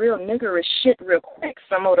need some real niggerish shit real quick,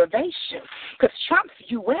 some motivation. Because Trump's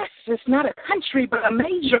U.S. is not a country but a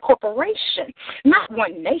major corporation. Not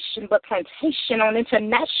one nation but plantation on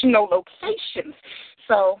international locations.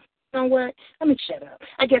 So, you know what? Let me shut up.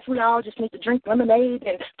 I guess we all just need to drink lemonade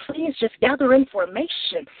and please just gather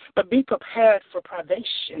information, but be prepared for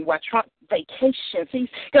privation while Trump vacations. He's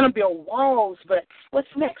going to build walls, but what's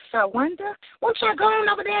next, I wonder? Won't y'all go on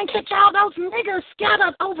over there and catch all those niggers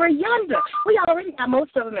scattered over yonder? We already got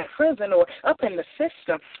most of them in prison or up in the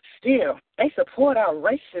system. Still, they support our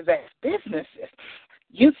racist ass businesses.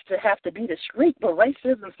 Used to have to be discreet, but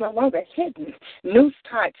racism's no longer hidden. News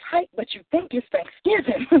tied tight, but you think it's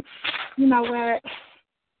Thanksgiving. You know what?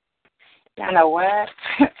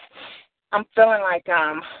 I'm feeling like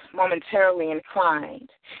I'm momentarily inclined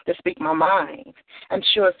to speak my mind.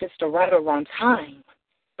 Unsure if it's the right or wrong time,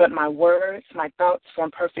 but my words, my thoughts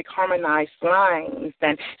form perfect harmonized lines,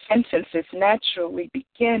 and sentences naturally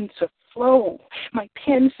begin to flow. My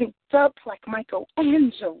pen synced up like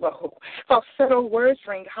Michelangelo. Falsetto words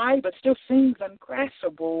ring high, but still seems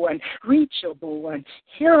ungraspable, unreachable,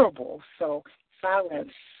 unhearable. So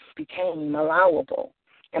silence became allowable,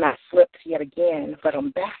 and I slipped yet again, but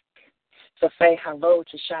I'm back. So say hello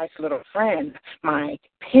to Shy's little friend, my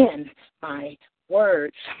pen, my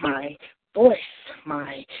words, my voice,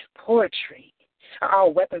 my poetry are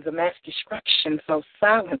all weapons of mass destruction. So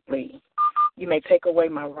silently, you may take away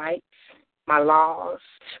my rights, my laws,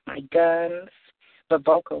 my guns, but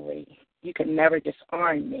vocally, you can never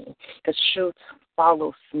disarm me, because truth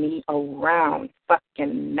follows me around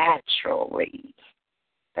fucking naturally.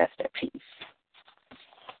 That's that piece.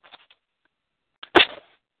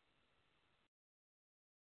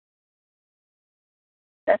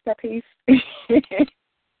 That's that piece.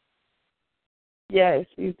 Yes,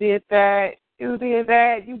 you did that. You did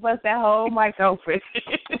that. You bust that whole mic open.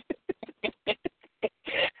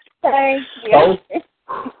 Thank you.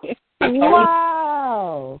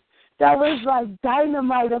 Wow. That was like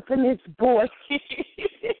dynamite up in this boy.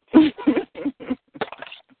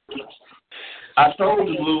 I told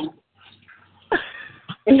you, Lou.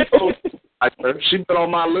 I her. She been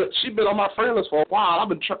on my list. She been on my friend list for a while. I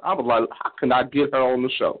was like, how can I get her on the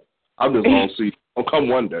show? I'm just gonna see. I'll come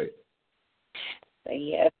one day.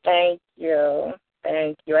 Yeah, thank you.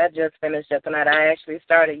 Thank you. I just finished up tonight. I actually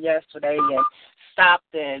started yesterday and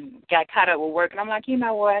stopped and got caught up with work. And I'm like, you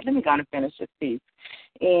know what? Let me go and finish this piece.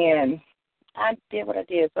 And I did what I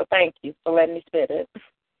did. So thank you for letting me spit it.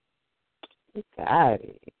 Got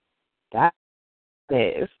it. Got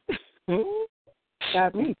this.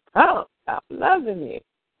 Got me pumped. I'm loving it.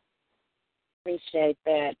 Appreciate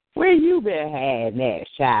that. Where you been having that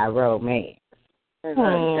shy romance?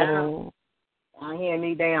 Down here in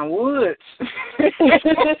these damn woods.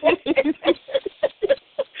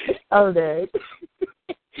 Oh, there.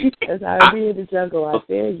 That's how it be in the jungle, I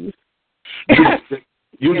tell you.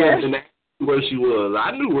 You didn't ask where she was.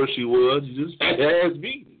 I knew where she was. You just asked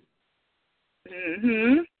me.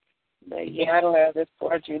 But yeah, I love this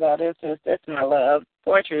poetry though. This my love.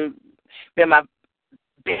 Poetry been my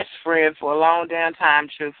best friend for a long damn time,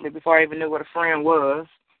 truthfully, before I even knew what a friend was.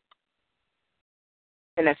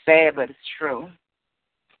 And it's sad, but it's true.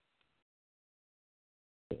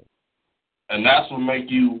 And that's what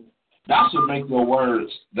make your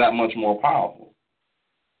words that much more powerful.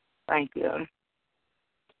 Thank you.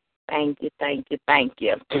 Thank you, thank you, thank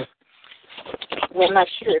you. Well, I'm not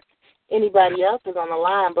sure if anybody else is on the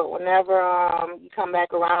line, but whenever you come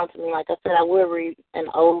back around to me, like I said, I will read an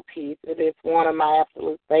old piece. It is one of my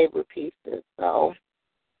absolute favorite pieces. So.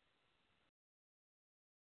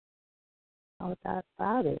 Oh, that's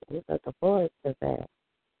about it. We're looking forward to that.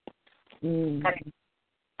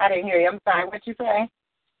 I didn't hear you. I'm sorry. What you say?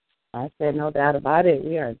 I said no doubt about it.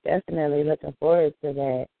 We are definitely looking forward to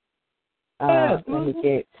that. Let me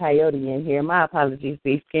get Coyote in here. My apologies,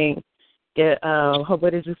 Beef King.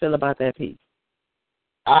 What did you feel about that piece?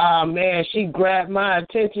 Man, she grabbed my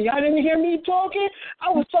attention. Y'all didn't hear me talking?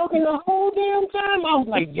 I was talking the whole damn time. I was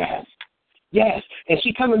like, yes. And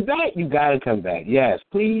she coming back? You got to come back. Yes,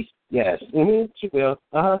 please. Yes. She will.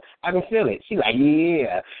 I can feel it. She like,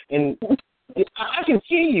 yeah. And I can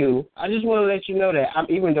see you. I just want to let you know that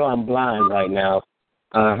even though I'm blind right now,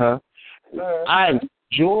 I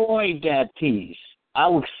enjoyed that piece. I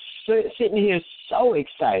was sitting here so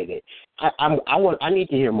excited. I need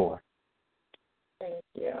to hear more. Thank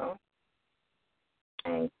you.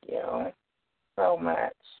 Thank you so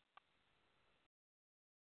much.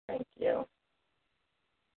 Thank you.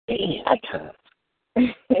 I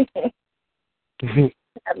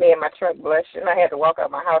be in my truck blushing. I had to walk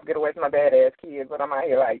out my house, get away from my badass kids, but I'm out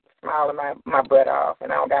here like smiling my butt off,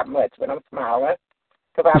 and I don't got much, but I'm smiling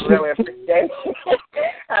because I really appreciate it.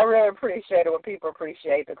 I really appreciate it when people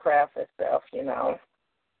appreciate the craft itself, you know.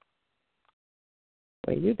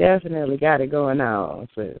 Well, you definitely got it going on,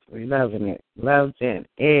 sis. We loving it. Loving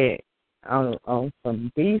it on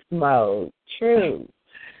some Beastmode. True.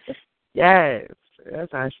 Yes.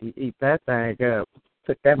 That's how she eat that thing up.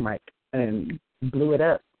 Took that mic and blew it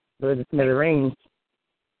up. Blew the smithereens.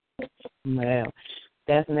 Well,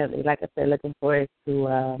 definitely, like I said, looking forward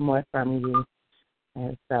to more from you.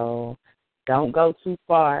 And so don't go too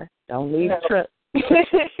far. Don't leave the truck.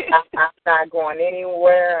 I'm not going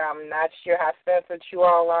anywhere. I'm not sure how sensitive you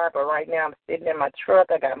all are, but right now I'm sitting in my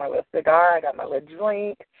truck. I got my little cigar. I got my little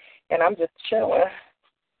drink, and I'm just chilling.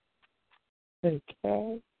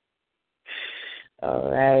 Okay.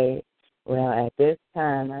 All right. Well, at this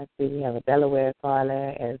time, I see we have a Delaware caller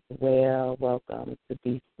as well. Welcome to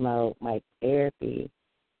Beastmode, Mike Therapy.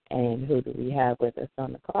 And who do we have with us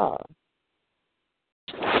on the call?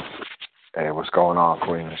 Hey, what's going on,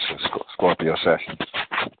 Queen? It's Scorpio Session.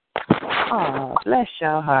 Oh, bless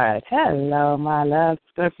your heart. Hello, my love,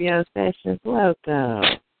 Scorpio Sessions. Welcome.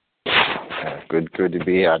 Good to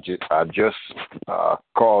be here. I just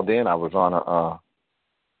called in. I was on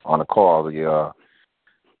a call. The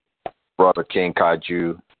brother King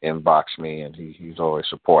Kaiju inboxed me, and he's always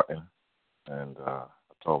supporting. And I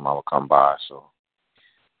told him I would come by. So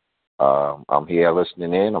I'm here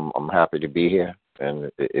listening in. I'm happy to be here.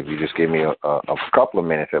 And if you just give me a couple of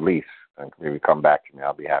minutes at least, and maybe come back to me,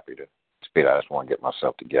 I'll be happy to spit. I just want to get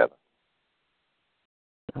myself together.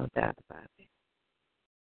 No doubt about it.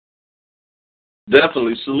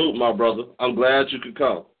 Definitely. Salute, my brother. I'm glad you could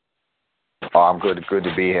come. Oh, I'm good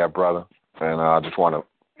to be here, brother. And I just want to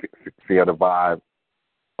feel the vibe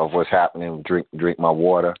of what's happening, drink my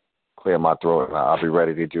water, clear my throat, and I'll be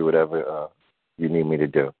ready to do whatever you need me to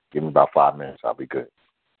do. Give me about 5 minutes. I'll be good.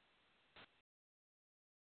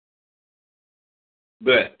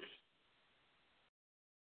 Bet.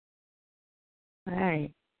 All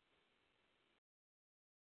right.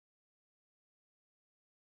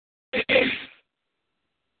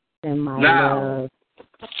 And my love.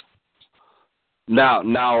 Now,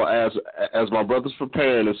 as my brother's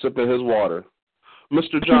preparing and sipping his water,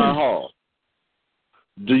 Mr. John Hall,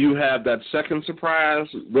 do you have that second surprise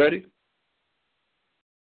ready?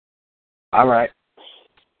 All right.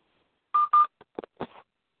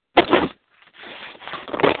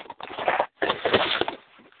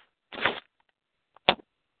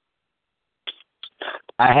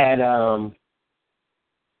 I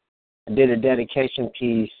did a dedication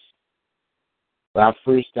piece. Well, I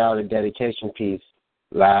freestyled a dedication piece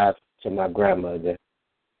live to my grandmother.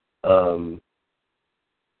 And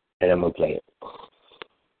I'm going to play it.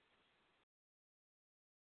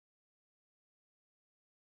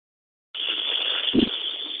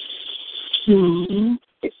 Mm-hmm.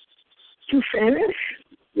 You finished?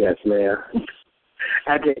 Yes, ma'am.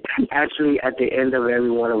 At the end of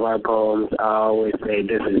every one of our poems, I always say,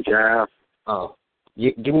 "This is John." Oh,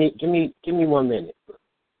 give me 1 minute.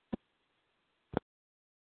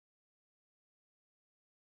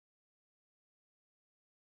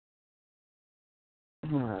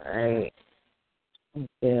 All right.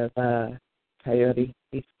 Give Coyote,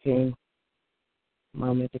 Beast King, a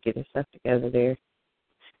moment to get his stuff together there.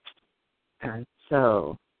 And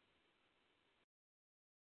so,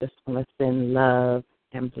 just want to send love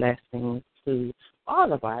and blessings to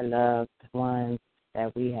all of our loved ones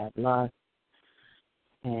that we have lost,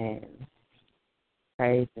 and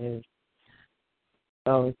praises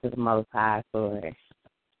goes to the Most High for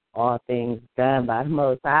all things done by the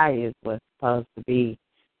Most High is what's supposed to be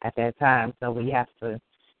at that time. So we have to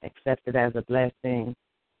accept it as a blessing,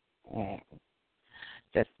 and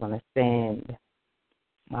just want to send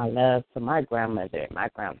my love to my grandmother, my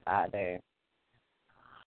grandfather.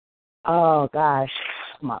 Oh gosh,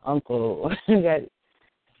 my uncle. Got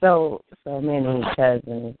so many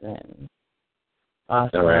cousins and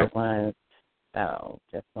also ones. So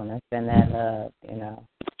just want to send that love,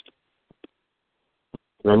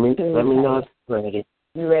 Let me know if you're ready.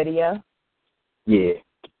 You ready, yo? Yeah.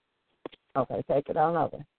 Okay, take it on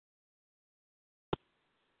over.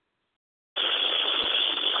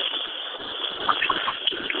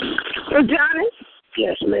 Hey, Johnny?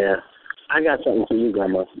 Yes, ma'am. I got something for you,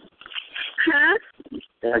 Grandma. Huh?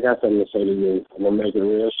 I got something to say to you. I'm going to make it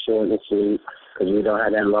real short and sweet because we don't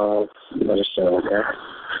have that long for the show, okay?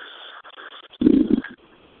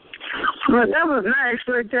 Well, that was nice,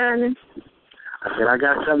 right, Johnny? I said, I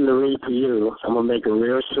got something to read to you. I'm going to make it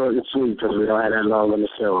real short and sweet because we don't have that long on the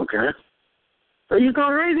show, okay? Are you going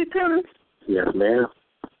to read it to me? Yes, ma'am.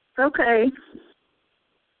 Okay.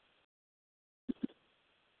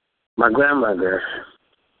 My grandmother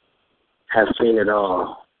has seen it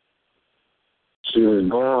all. She was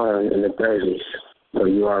born in the 30s, so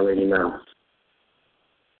you already know.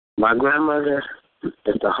 My grandmother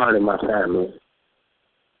is the heart of my family.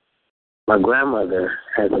 My grandmother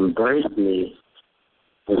has embraced me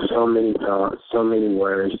with so many thoughts, so many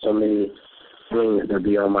words, so many things that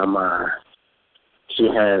be on my mind. She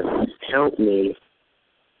has helped me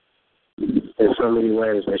in so many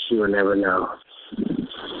ways that she will never know.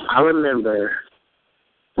 I remember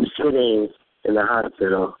sitting in the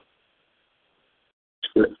hospital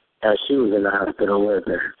as she was in the hospital with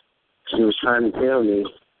her. She was trying to tell me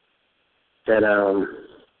that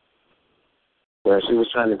she was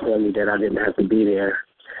trying to tell me that I didn't have to be there,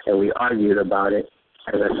 and we argued about it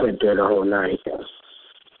as I sat there the whole night.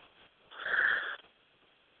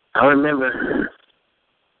 I remember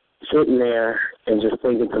sitting there and just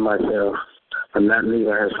thinking to myself, I'm not leaving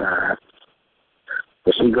her side.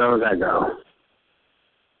 If she goes, I go.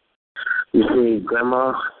 You see,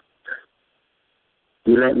 Grandma,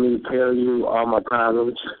 you let me tell you all my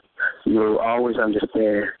problems. You'll always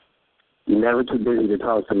understand. You're never too busy to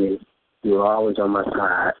talk to me. You're always on my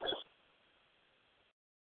side.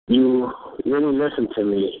 You really listen to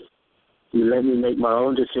me. You let me make my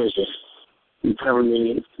own decisions. You tell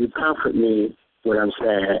me, you comfort me when I'm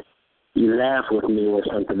sad. You laugh with me when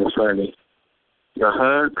something is funny. Your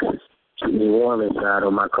hug keep me warm inside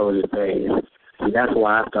on my coldest days. And that's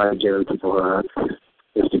why I started giving people hugs.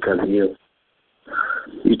 It's because of you.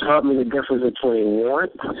 You taught me the difference between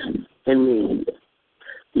want and need.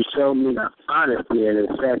 You showed me that honesty and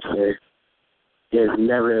affection is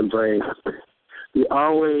never embraced. You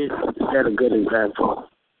always set a good example.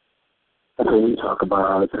 That's what we talk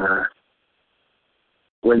about all the time.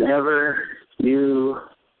 Whenever you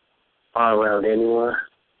are around anyone,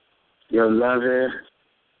 your loving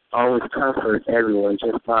always comfort everyone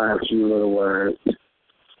just by a few little words.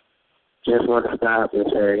 Just want to stop and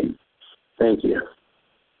say, thank you.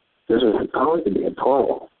 This was supposed to be a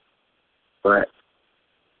poem, but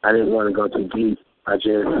I didn't want to go too deep. I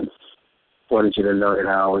just wanted you to know that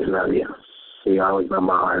I always love you. So you're always by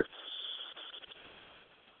my heart.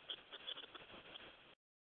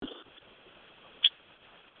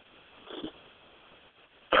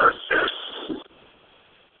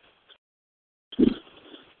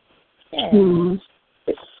 Mm-hmm.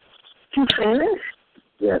 You finished?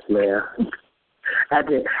 Yes, ma'am. At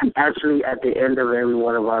the end of every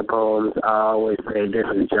one of our poems, I always say, this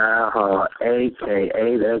is John Hall,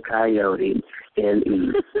 a.k.a. the Coyote,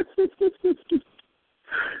 N.E.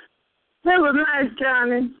 That was nice,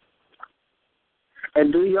 Johnny.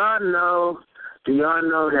 And do y'all know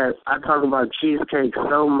that I talk about cheesecake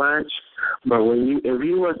so much, but if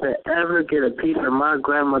you was to ever get a piece of my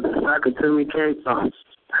grandmother's Sakatumi cake,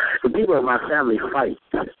 the people in my family fight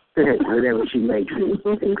whenever she makes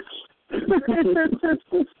it.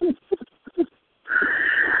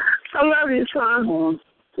 I love you, son.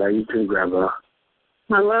 Love you too, Grandma.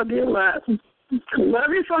 I love you a lot. I love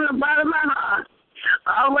you from the bottom of my heart,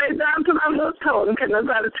 all the way down to my little toe, and can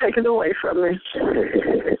nobody take it away from me.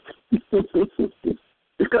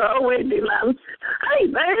 It's going to always be like, hey,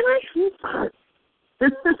 baby.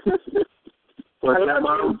 Well, I love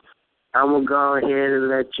you. I'm going to go ahead and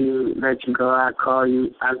let you go. I'll call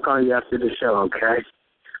you after the show, okay?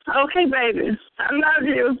 Okay, baby. I love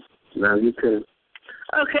you. Love you too.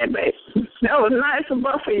 Okay, baby. That was nice of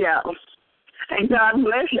both of y'all. And God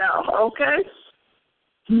bless y'all, okay?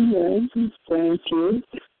 Yes, thank you.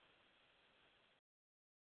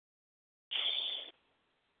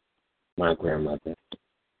 My grandmother.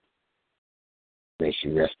 May she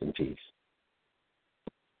rest in peace.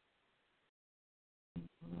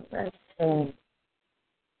 Rest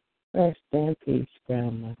in peace,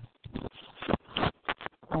 Grandma.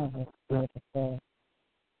 Oh, that's beautiful.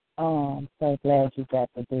 Oh, I'm so glad you got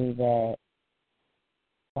to do that.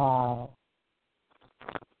 Wow.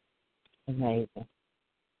 Amazing.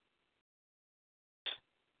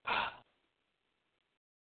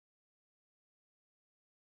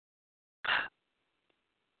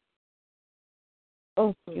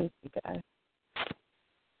 Oh, excuse me, guys.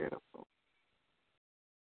 Beautiful.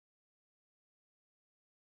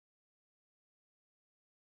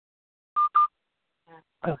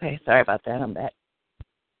 Okay, sorry about that. I'm back.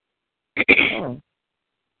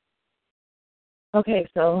 Okay,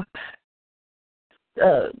 so,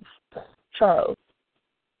 Charles,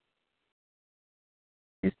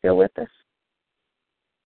 you still with us?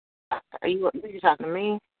 Are you talking to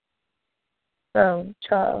me?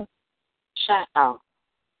 Charles. Shut up.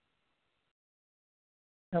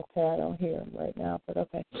 Okay, I don't hear him right now, but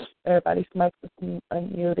okay. Everybody's mic is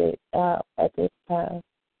unmuted out at this time.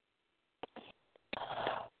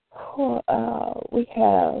 We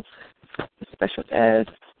have a special guest,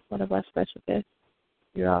 one of our special guests.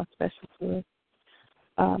 You're all special to us.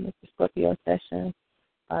 It's the Scorpio session.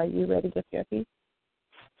 Are you ready with your piece?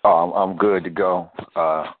 Oh, I'm good to go.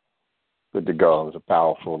 Good to go. It was a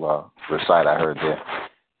powerful recite I heard there.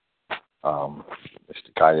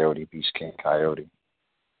 Mr. Coyote, Beast King Coyote.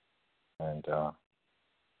 And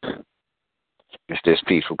this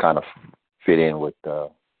piece will kind of fit in with the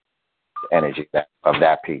energy of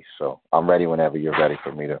that piece. So I'm ready whenever you're ready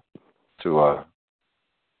for me to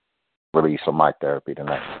release some mic therapy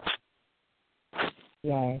tonight.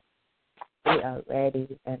 Yes, we are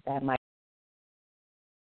ready, and that might.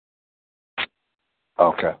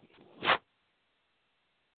 Okay.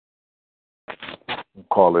 We'll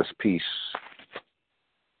call this piece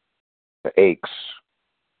The Aches.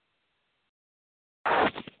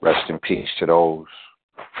 Rest in peace to those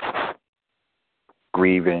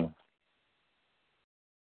grieving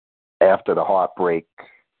after the heartbreak,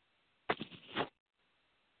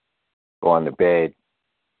 going to bed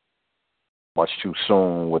much too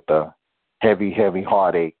soon with a heavy, heavy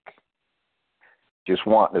heartache, just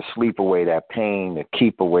wanting to sleep away that pain, to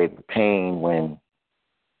keep away the pain when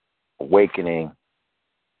awakening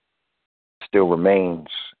still remains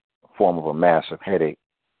a form of a massive headache.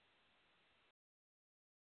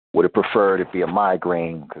 Would have preferred it be a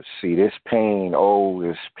migraine, because see, this pain,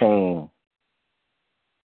 this pain,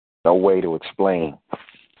 no way to explain.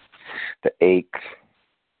 The ache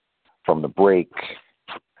from the break,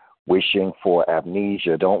 wishing for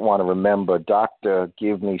amnesia, don't want to remember, doctor,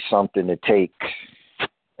 give me something to take,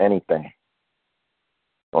 anything.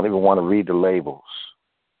 Don't even want to read the labels.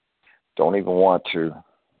 Don't even want to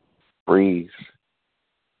breathe.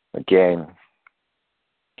 Again,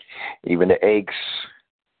 even the aches,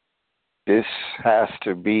 this has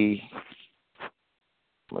to be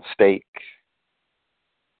a mistake,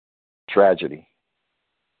 tragedy,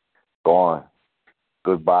 gone,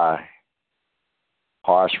 goodbye,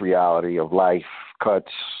 harsh reality of life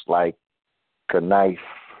cuts like a knife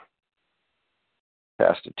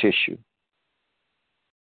past the tissue.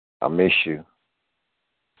 I miss you.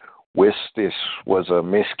 Wish this was a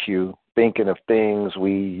miscue, thinking of things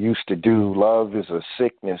we used to do. Love is a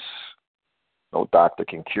sickness no doctor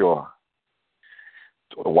can cure.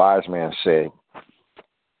 The wise man said,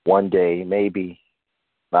 one day, maybe,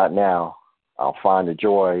 not now, I'll find the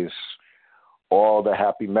joys, all the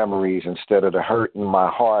happy memories instead of the hurt in my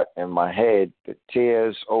heart and my head, the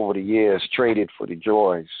tears over the years traded for the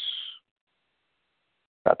joys.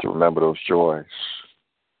 Got to remember those joys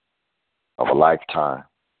of a lifetime.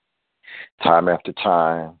 Time after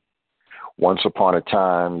time, once upon a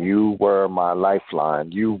time, you were my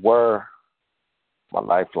lifeline. You were my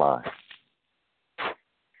lifeline.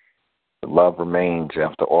 The love remains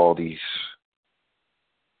after all these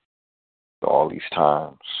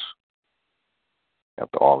times,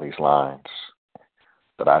 after all these lines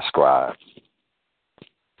that I scribed.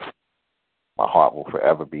 My heart will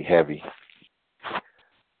forever be heavy.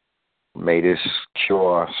 May this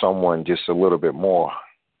cure someone just a little bit more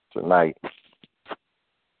tonight.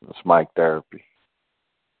 It's mic therapy.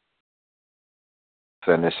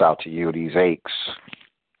 Send this out to you, these aches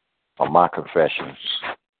are my confessions.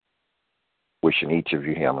 Wishing each of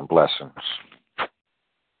you healing blessings.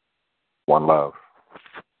 One love.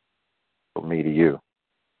 From me to you.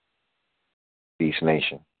 Peace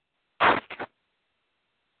Nation.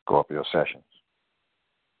 Scorpio Sessions.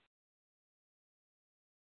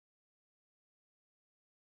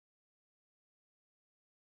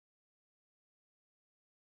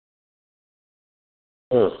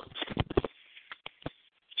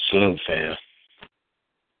 Salute, fam.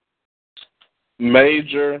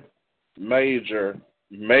 Major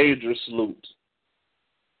salute.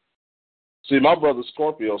 See, my brother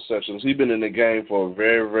Scorpio Sessions, he's been in the game for a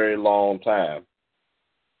very, very long time.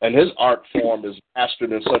 And his art form is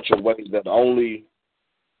mastered in such a way that only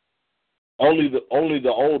the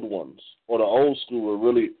old ones or the old school will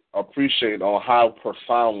really appreciate on how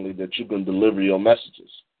profoundly that you can deliver your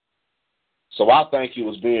messages. So I thank you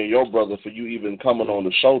as being your brother for you even coming on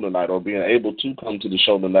the show tonight or being able to come to the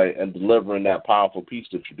show tonight and delivering that powerful piece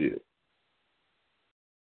that you did.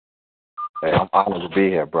 Hey, I'm honored to be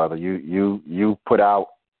here, brother. You put out,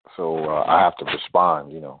 so I have to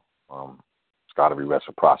respond, It's got to be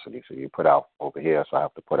reciprocity. So you put out over here, so I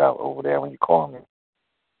have to put out over there when you call me.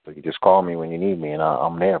 So you just call me when you need me, and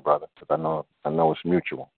I'm there, brother, because I know it's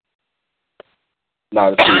mutual.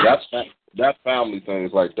 Now, see, that's family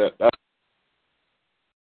things like that.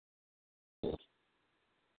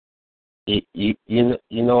 You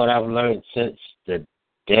know what I've learned since the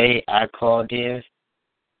day I called in?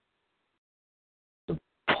 The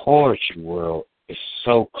poetry world is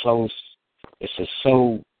so close. It's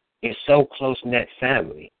so close-knit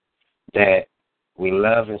family that we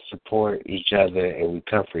love and support each other and we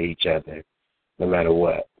comfort each other no matter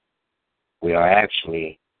what. We are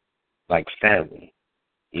actually like family,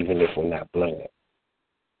 even if we're not blood.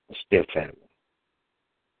 We're still family.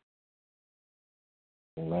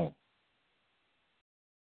 Amen.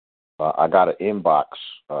 I got an inbox,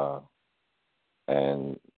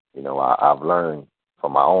 and, I've learned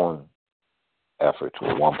from my own efforts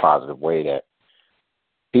in one positive way that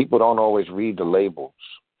people don't always read the labels.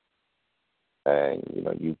 And,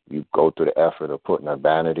 you go through the effort of putting a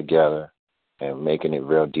banner together and making it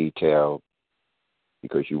real detailed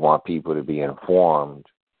because you want people to be informed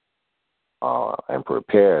and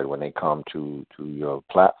prepared when they come to your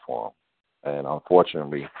platform. And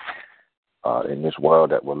unfortunately, in this world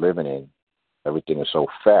that we're living in, everything is so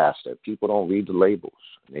fast that people don't read the labels.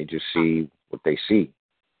 They just see what they see.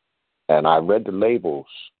 And I read the labels,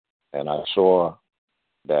 and I saw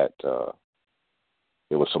that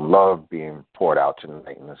there was some love being poured out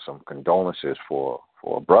tonight and some condolences for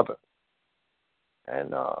a brother.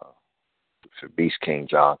 And it's Beast King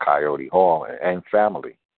John Coyote Hall and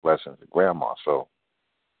family. Blessings to Grandma. So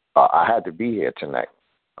I had to be here tonight.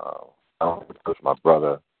 Because my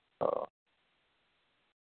brother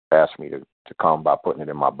asked me to come by putting it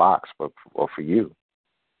in my box, but for you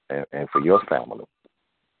and for your family.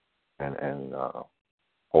 And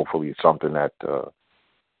hopefully it's something that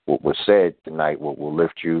what was said tonight will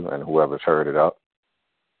lift you and whoever's heard it up.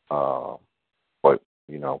 But,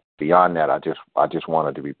 beyond that, I just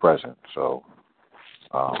wanted to be present. So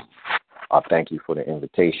I thank you for the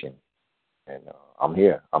invitation. And I'm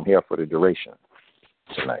here. I'm here for the duration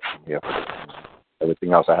tonight. I'm here for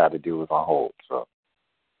everything else I had to do was on hold. So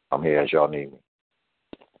I'm here as y'all need me.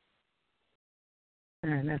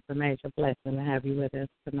 And that's a major blessing to have you with us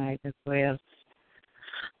tonight as well.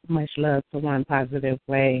 Much love to One Positive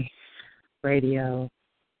Way Radio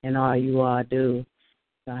and all you all do.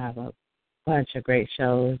 So I have a bunch of great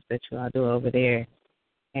shows that you all do over there.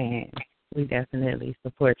 And we definitely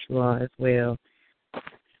support you all as well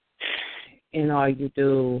in all you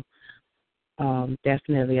do.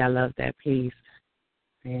 Definitely, I love that piece.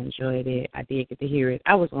 I enjoyed it. I did get to hear it.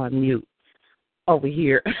 I was on mute over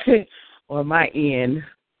here on my end,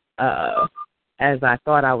 as I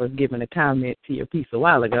thought I was giving a comment to your piece a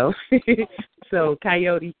while ago. So,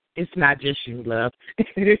 Coyote, it's not just you, love.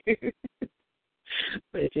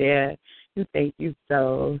 But, yeah, thank you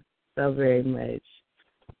so very much.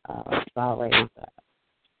 It's always an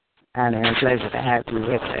honor and pleasure to have you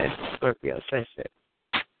with the Scorpio session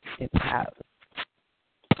in the house.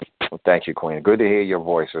 Well, thank you, Queen. Good to hear your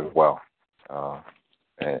voice as well. I'm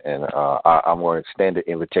going to extend the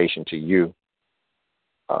invitation to you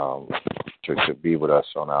to be with us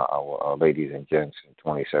on our Ladies and Gents in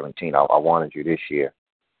 2017. I wanted you this year.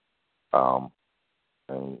 And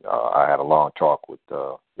I had a long talk with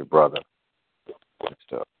your brother,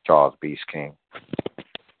 Mr. Charles Beast King,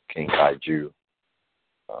 King Kaiju,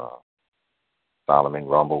 Solomon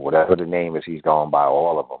Rumble, whatever the name is, he's gone by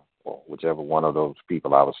all of them, or whichever one of those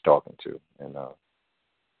people I was talking to. And,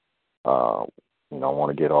 I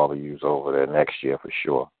want to get all of you over there next year for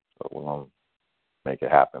sure. So we're going to make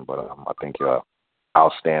it happen. But I think you're an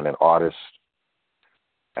outstanding artist.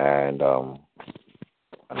 And I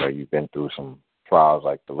know you've been through some trials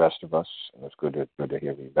like the rest of us, and it's good to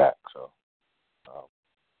hear you back. So,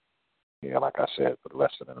 like I said, for the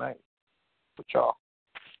rest of the night with y'all.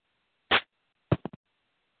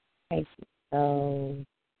 Thank you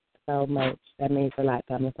so much. That means a lot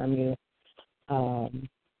coming from you.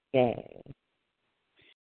 Yeah.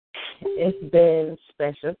 It's been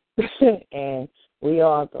special, and we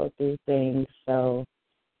all go through things, so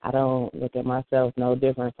I don't look at myself no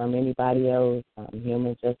different from anybody else. I'm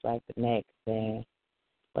human just like the next,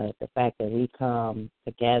 but the fact that we come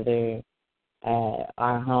together at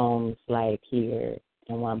our homes, like here,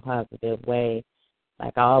 in one positive way,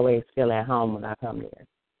 like I always feel at home when I come here.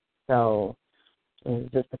 So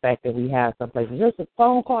it's just the fact that we have someplace, just a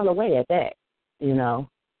phone call away at that,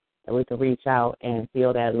 that we can reach out and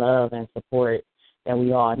feel that love and support that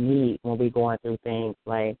we all need when we're going through things.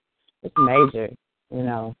 Like, it's major,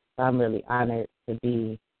 So I'm really honored to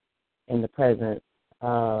be in the presence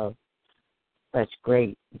of such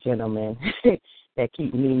great gentlemen that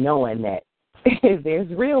keep me knowing that there's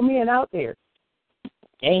real men out there.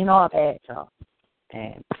 Ain't all bad, y'all.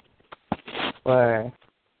 And for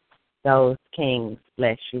those kings,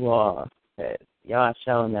 bless you all. 'Cause y'all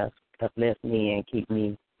showing us, uplift me and keep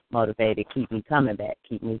me motivated, keep me coming back,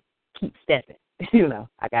 keep stepping.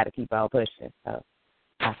 I got to keep on pushing. So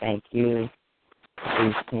I thank you,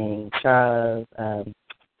 Beast King Charles,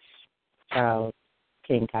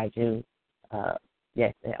 King Kaiju,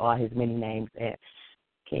 yes, and all his many names, and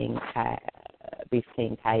Beast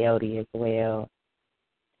King Coyote as well,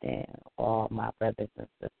 and all my brothers and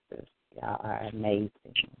sisters. Y'all are amazing.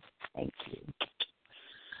 Thank you.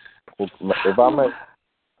 If I may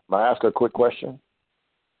ask a quick question?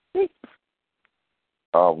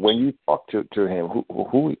 When you talk to him,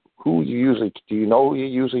 who you usually, do you know who you're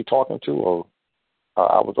usually talking to? Or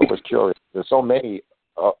I was always curious. There's so many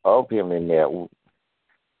of him in there.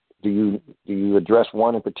 Do you address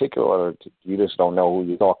one in particular, or you just don't know who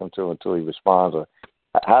you're talking to until he responds? Or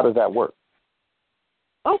how does that work?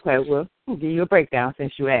 Okay, well, I'll give you a breakdown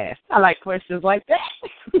since you asked. I like questions like that.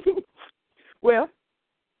 Well,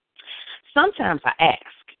 sometimes I ask,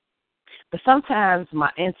 but sometimes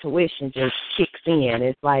my intuition just kicks in.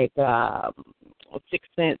 It's like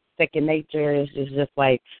sixth sense, second nature. It's just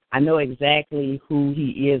like I know exactly who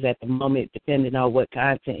he is at the moment, depending on what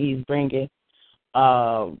content he's bringing.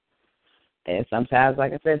 And sometimes,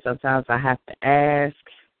 like I said, sometimes I have to ask.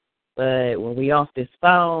 But when we off this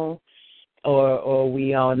phone or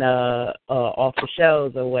we on off the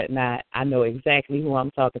shows or whatnot, I know exactly who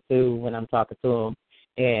I'm talking to when I'm talking to them.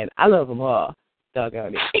 And I love them all.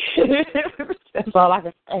 Doggone it. That's all I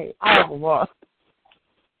can say. I love them all.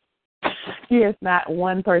 There's not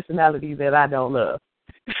one personality that I don't love.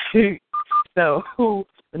 So,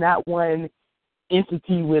 not one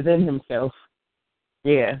entity within himself.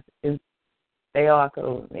 Yeah, they all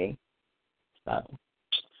cool with me. So.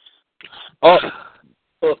 Oh,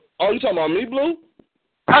 you talking about me, Blue?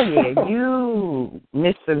 Oh, yeah, you,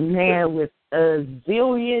 Mr. Man with a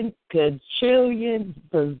zillion, quadrillion,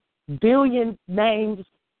 billion names.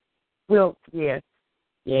 Well, yeah.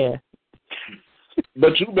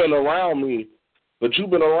 But you've been around me. For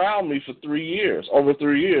 3 years, over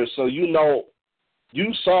 3 years. So you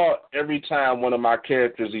saw every time one of my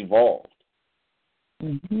characters evolved.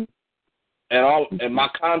 Mm-hmm. And my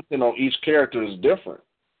content on each character is different.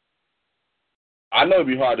 I know it'd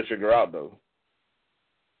be hard to figure out though,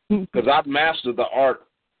 because I've mastered the art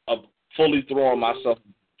of fully throwing myself into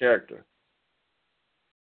the character.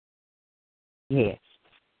 Yes.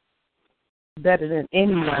 Better than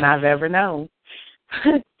anyone I've ever known.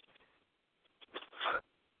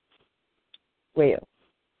 Well,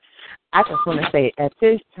 I just want to say at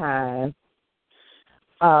this time,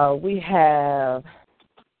 we have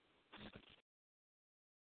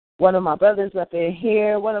one of my brothers up in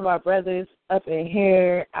here,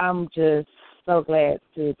 I'm just so glad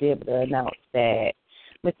to be able to announce that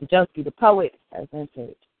Mr. Junkie the Poet has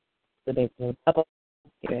entered the basement.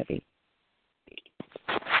 Get ready.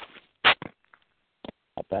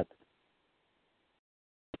 My brother.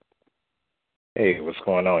 Hey, what's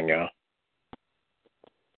going on, y'all?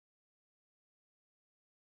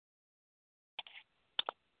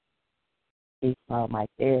 It's called my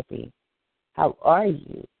therapy. How are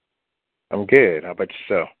you? I'm good. How about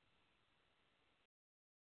yourself?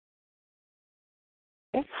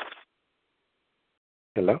 Yes.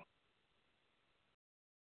 Hello?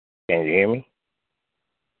 Can you hear me?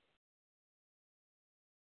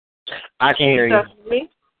 I can hear you. Me?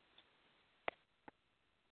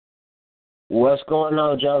 What's going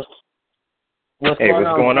on, Joseph? What's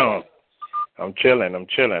going on? I'm chilling.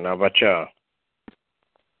 How about y'all?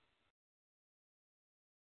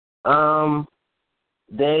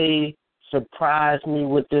 They surprised me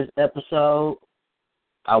with this episode.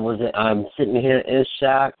 I'm sitting here in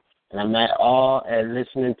shock, and I'm at awe at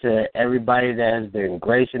listening to everybody that has been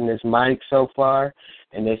gracing this mic so far,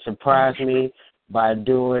 and they surprised me by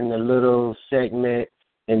doing a little segment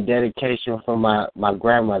in dedication for my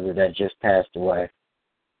grandmother that just passed away.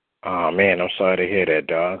 Oh, man, I'm sorry to hear that,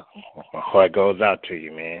 dog. My heart goes out to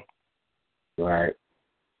you, man. Right.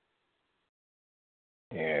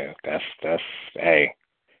 Yeah, that's hey,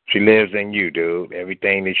 she lives in you, dude.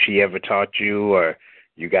 Everything that she ever taught you or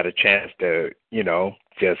you got a chance to,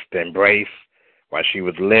 just embrace while she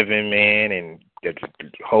was living, man, and just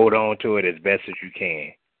hold on to it as best as you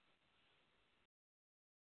can.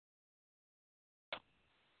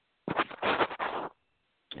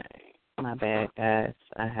 My bad, guys.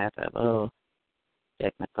 I have a little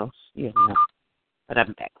technical, but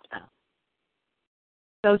I'm back now.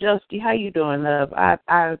 So, Josie, how you doing, love? I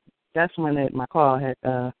that's when my call had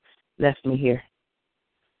left me here.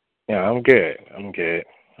 Yeah, I'm good. I'm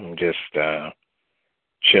just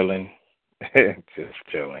chilling. Just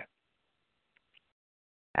chilling.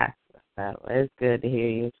 It's good to hear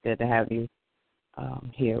you. It's good to have you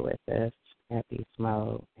here with us at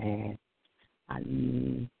Beastmode. And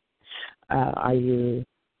are you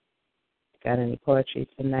got any poetry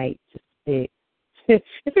tonight to spit? It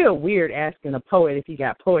feels weird asking a poet if he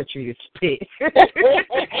got poetry to spit.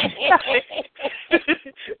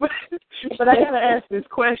 but I gotta ask this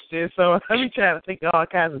question, so let me try to think of all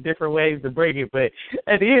kinds of different ways to bring it. But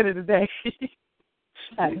at the end of the day,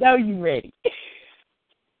 I know you ready.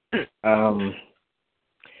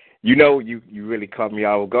 You really caught me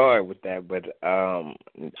off guard with that, but I'm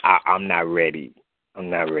not ready. I'm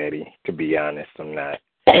not ready, to be honest. I'm not.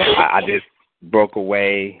 I just broke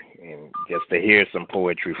away and just to hear some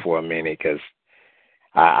poetry for a minute because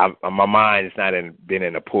my mind has not been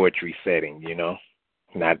in a poetry setting,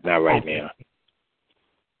 not right now.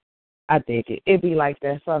 I think it be like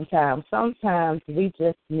that sometimes. Sometimes we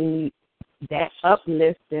just need that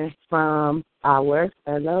uplifting from our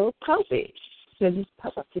fellow poets.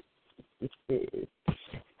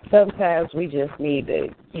 Sometimes we just need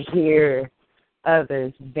to hear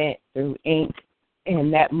others vent through ink,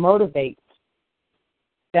 and that motivates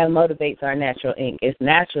our natural ink. It's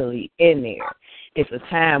naturally in there. It's a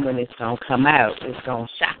time when it's going to come out. It's going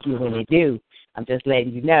to shock you when it do. I'm just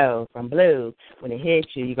letting you know from Blue, when it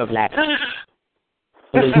hits you, you're going to be like,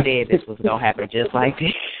 Blue said this was going to happen just like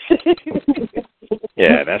this.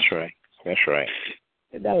 Yeah, that's right. That's right.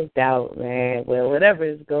 No doubt, man. Well, whatever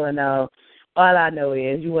is going on, all I know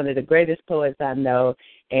is you're one of the greatest poets I know,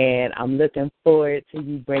 and I'm looking forward to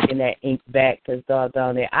you bringing that ink back because,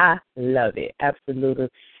 doggone it, I love it. Absolutely.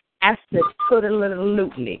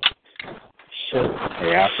 Sure.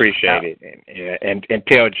 Yeah, I appreciate it. And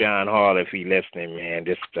tell John Hall if he's listening, man,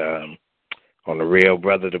 just on the real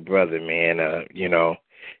brother to brother, man,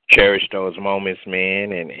 cherish those moments,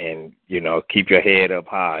 man, and keep your head up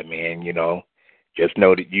high, man, Just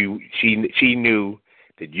know that she knew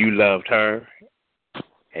that you loved her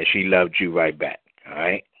and she loved you right back, all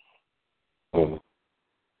right?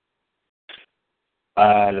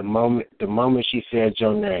 The moment she said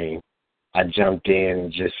your name, I jumped in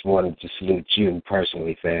and just wanted to salute you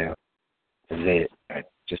personally, fam. That's it.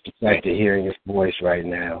 Just the fact of hearing his voice right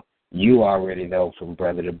now, you already know from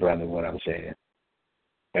brother to brother what I'm saying.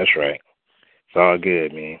 That's right. It's all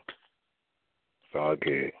good, man. It's all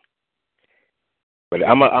good. But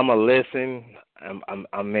I'm a listen.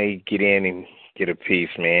 I may get in and get a piece,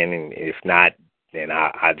 man, and if not, then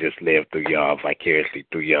I just live through y'all, vicariously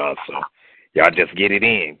through y'all. So y'all just get it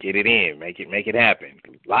in, make it happen.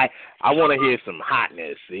 Like, I want to hear some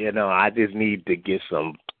hotness, I just need to get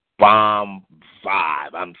some bomb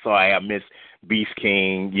vibe. I'm sorry I missed Beast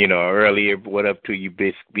King, earlier. What up to you,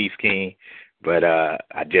 Beast King? But I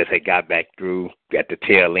just had got back through at the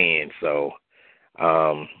tail end, so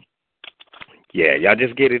yeah, y'all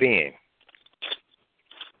just get it in.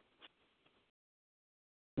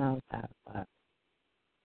 No doubt about it.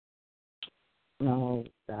 No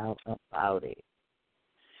doubt about it.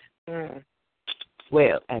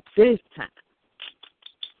 Well, at this time,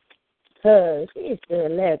 because it's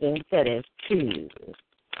 11:32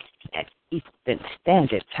 at Eastern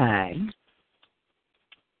Standard Time,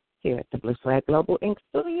 here at the Blue Flag Global Inc.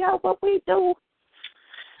 Studio, what we do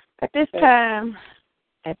at this time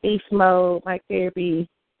at Beastmode, Mike Therapy,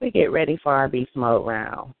 we get ready for our Beastmode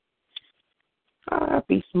round. Our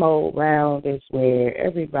Beastmode round is where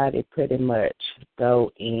everybody pretty much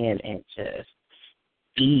go in and just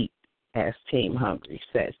eat, as Team Hungry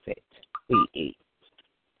says it. We eat.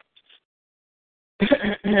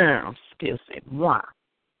 Excuse-moi.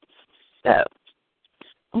 So,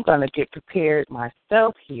 I'm going to get prepared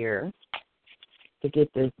myself here to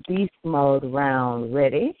get this Beast Mode round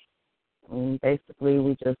ready. And basically,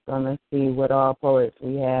 we're just going to see what all poets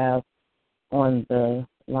we have on the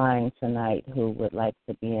line tonight who would like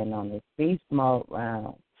to be in on this Beast Mode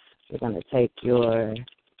round. We're going to take your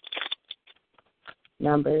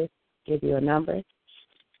numbers, give you a number,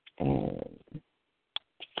 and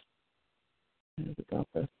we're going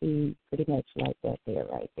to proceed pretty much like that there,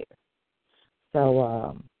 right there.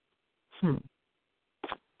 So,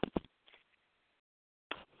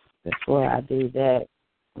 before I do that,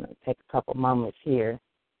 I'm going to take a couple moments here,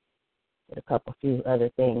 get a few other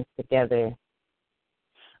things together.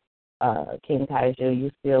 King Kaiju, you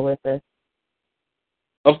still with us?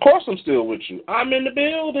 Of course I'm still with you. I'm in the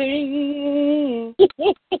building.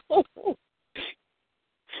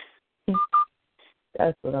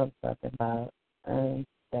 That's what I'm talking about. I'm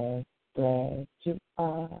so glad you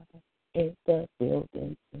are in the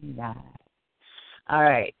building tonight. All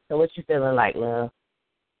right. So what you feeling like, love?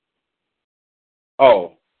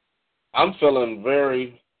 Oh, I'm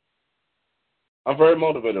very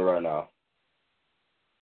motivated right now.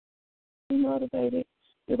 You motivated?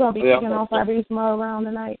 You're gonna be kicking off our Beast Mode round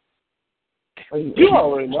tonight? You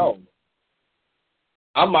already know.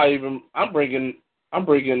 I'm bringing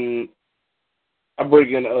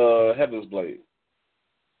Heaven's Blade.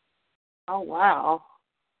 Oh wow.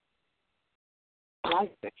 I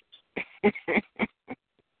like it.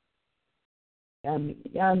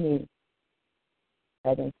 Yummy.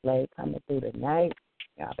 Heaven's Blade coming through tonight.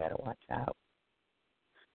 Y'all better watch out.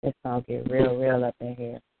 It's gonna get real up in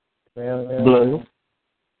here. Real. Blue.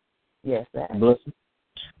 Yes, sir. Blue.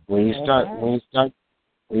 When you start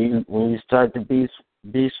the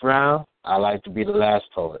beast round, I like to be the last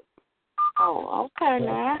poet. Oh, okay,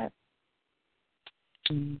 now.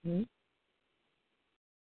 Mhm.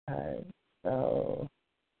 So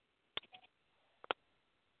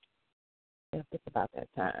it's about that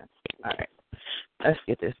time. All right, let's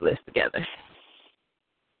get this list together.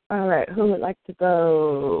 All right, who would like to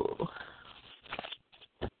go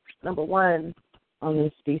number one on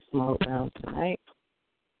this Beast Mode round tonight?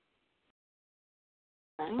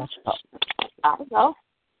 I'll go.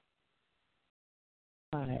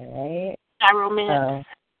 All right. Shy Romance.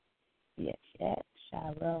 Yes,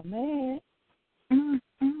 Shy Romance.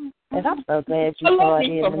 And I'm so glad you called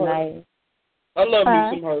in tonight. I love me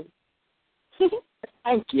some her.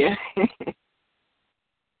 Thank you.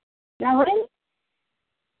 Y'all ready?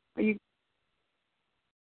 Are you?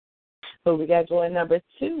 So we got going number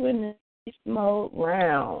 2 in the Beast Mode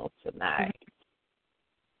round tonight.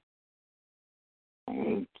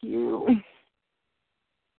 Thank you.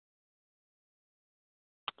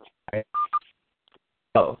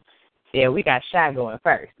 Oh, yeah, we got Shy going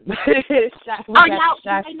first. Shy,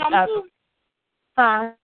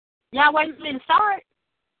 Y'all waiting for me to start?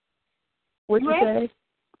 What you say?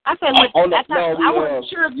 I said, I wasn't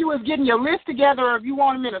sure if you was getting your list together or if you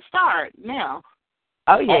wanted me to start now.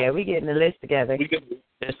 Oh, yeah, we getting the list together.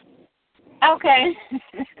 Okay.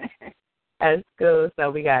 That's cool. So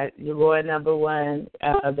we got you going number 1.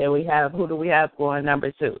 Then we have, who do we have going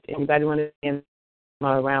number 2? Anybody want to end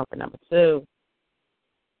around for number 2?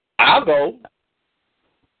 I'll go.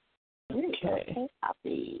 Okay.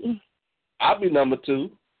 I'll be number 2.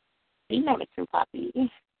 Be number 2, Poppy.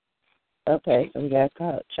 Okay, so we got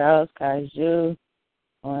Charles Kaiju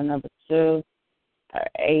on number 2.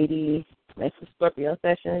 80. Mr. Scorpio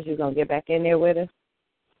Sessions, you going to get back in there with us?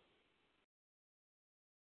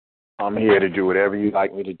 I'm here to do whatever you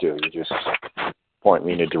like me to do. You just point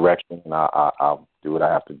me in the direction, and I'll do what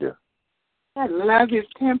I have to do. I love his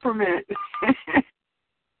temperament.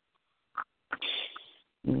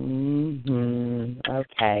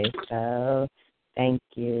 Okay, so thank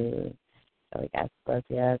you. So we got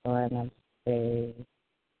Scorpio going on stage.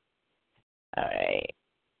 All right.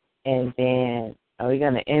 And then are we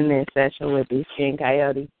going to end this session with Beast and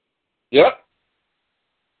Coyote? Yep.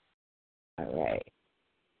 All right.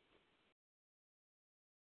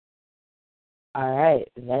 All right,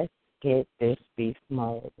 let's get this Beast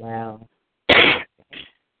Mode round.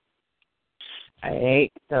 All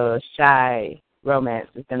right, so Shy Romance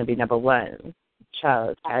is going to be number 1.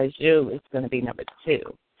 Charles Kaiju is going to be number 2.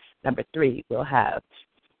 Number 3, we'll have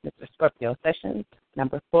Mr. Scorpio Sessions.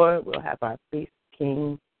 Number 4, we'll have our Beast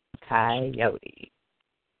King Coyote.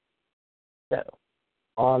 So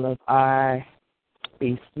all of our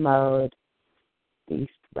Beast Mode,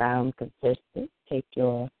 Beast round contestants, take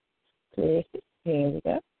your places. Here we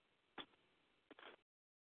go.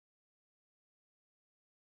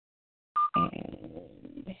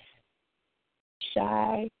 And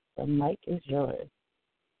Shy, the mic is yours.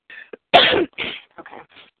 Okay.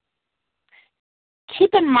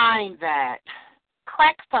 Keep in mind that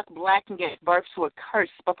crack fuck black and get birth to a curse,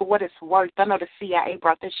 but for what it's worth, I know the CIA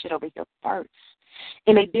brought this shit over here first.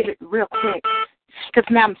 And they did it real quick, because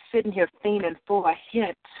now I'm sitting here fiending for a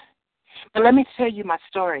hit. But let me tell you my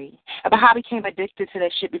story about how I became addicted to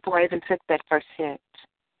that shit before I even took that first hit.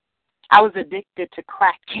 I was addicted to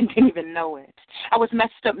crack and didn't even know it. I was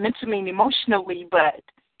messed up mentally and emotionally, but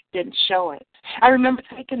didn't show it. I remember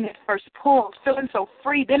taking that first pull, feeling so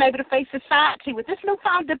free, being able to face society with this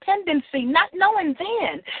newfound dependency, not knowing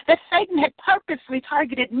then that Satan had purposely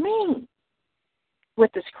targeted me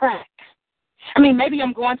with this crack. I mean, maybe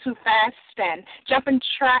I'm going too fast and jumping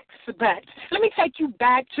tracks, but let me take you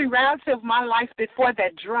back to rounds of my life before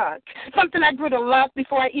that drug, something I grew to love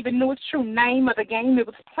before I even knew its true name of the game it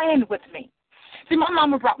was playing with me. See, my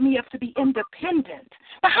mama brought me up to be independent.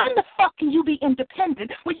 But how in the fuck can you be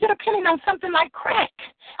independent when you're depending on something like crack?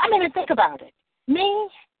 I mean, think about it. Me?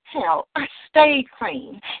 Hell, I stayed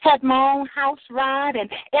clean, had my own house ride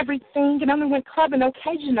and everything, and only went clubbing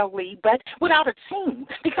occasionally, but without a team,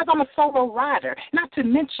 because I'm a solo rider. Not to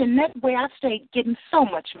mention that way I stayed getting so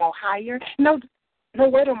much more higher. No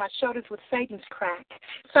weight on my shoulders with Satan's crack.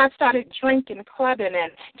 So I started drinking, clubbing,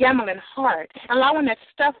 and gambling hard, allowing that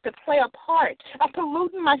stuff to play a part of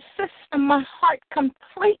polluting my system, my heart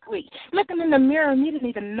completely. Looking in the mirror, and you didn't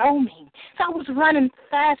even know me. So I was running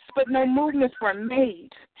fast, but no movements were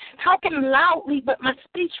made. Talking loudly, but my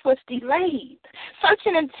speech was delayed.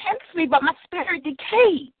 Searching intensely, but my spirit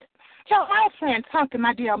decayed. Hell, I was playing punk and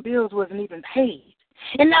my damn bills wasn't even paid.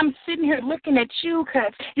 And I'm sitting here looking at you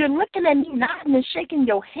because you're looking at me nodding and shaking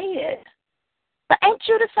your head. But ain't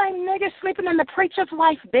you the same nigga sleeping in the preacher's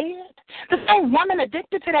wife's bed? The same woman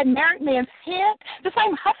addicted to that married man's head? The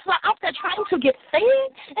same hustler out there trying to get fed?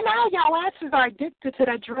 And now y'all asses are addicted to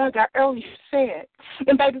that drug I earlier said.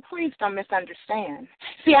 And baby, please don't misunderstand.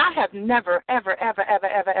 See, I have never, ever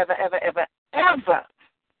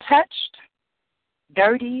touched,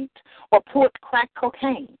 dirtied, or poured crack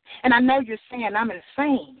cocaine. And I know you're saying I'm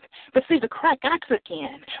insane. But see, the crack I took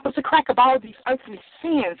in was the crack of all these earthly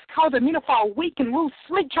sins, causing me to fall weak and lose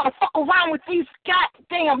sleep, trying to fuck around with these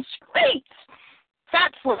goddamn streets.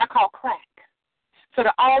 That's what I call crack. So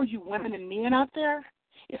to all you women and men out there,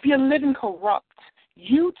 if you're living corrupt,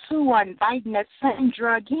 you too are inviting that same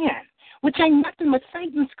drug in, which ain't nothing but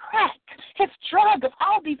Satan's crack, his drug of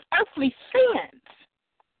all these earthly sins.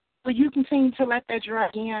 Will you continue to let that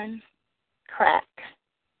drug in? Crack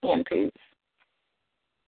in peace.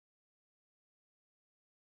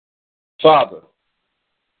 Father,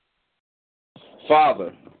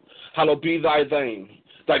 hallowed be thy name.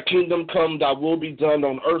 Thy kingdom come, thy will be done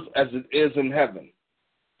on earth as it is in heaven.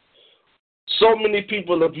 So many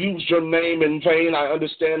people have used your name in vain. I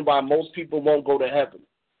understand why most people won't go to heaven.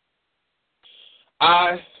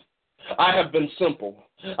 I have been simple.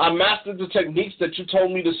 I mastered the techniques that you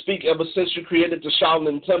told me to speak ever since you created the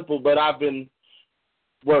Shaolin Temple, but I've been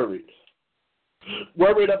worried.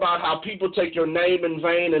 Worried about how people take your name in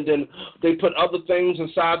vain and then they put other things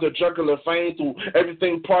inside their jugular vein through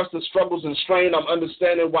everything, parts that struggles and strain. I'm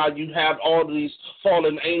understanding why you have all these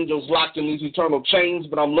fallen angels locked in these eternal chains,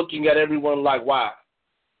 but I'm looking at everyone like, why?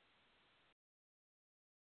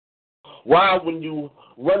 Why, when you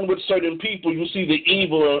run with certain people, you see the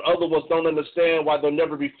evil and other ones don't understand why they'll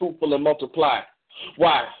never be fruitful and multiply?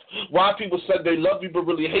 Why? Why people said they love you but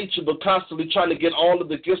really hate you, but constantly trying to get all of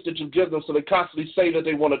the gifts that you give them, so they constantly say that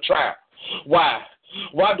they want to try? Why?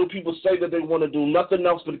 Why do people say that they want to do nothing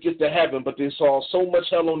else but get to heaven, but they saw so much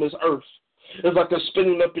hell on this earth It's like they're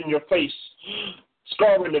spinning up in your face,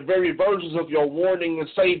 scarring the very versions of your warning and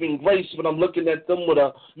saving grace, but I'm looking at them with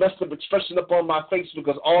a messed up expression upon my face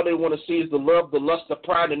because all they want to see is the love, the lust, the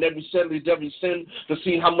pride, and every sin to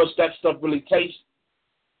see how much that stuff really tastes.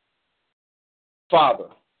 Father,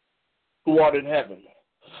 who art in heaven,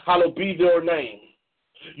 hallowed be your name.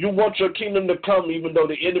 You want your kingdom to come even though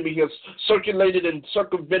the enemy has circulated and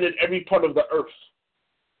circumvented every part of the earth.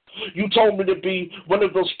 You told me to be one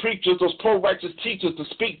of those preachers, those pro-righteous teachers, to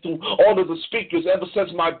speak through all of the speakers ever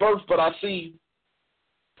since my birth, but I see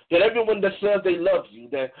that everyone that says they love you,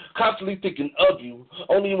 they're constantly thinking of you,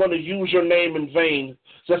 only want to use your name in vain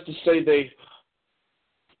just to say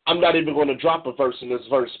I'm not even going to drop a verse in this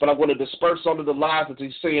verse, but I'm going to disperse onto the lies that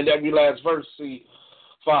they say in every last verse. See,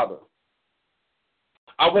 Father,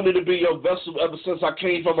 I wanted to be your vessel ever since I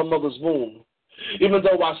came from my mother's womb. Even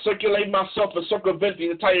though I circulate myself and circumvent the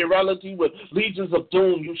entire reality with legions of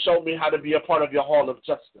doom, you showed me how to be a part of your hall of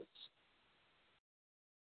justice.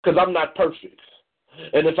 Because I'm not perfect.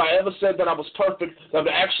 And if I ever said that I was perfect, that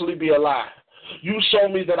would actually be a lie. You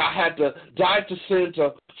showed me that I had to die to sin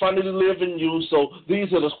to finally live in you, so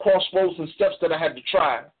these are the crossroads and steps that I had to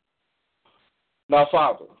try. Now,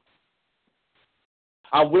 Father,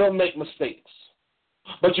 I will make mistakes.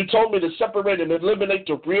 But you told me to separate and eliminate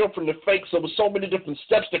the real from the fake, so with so many different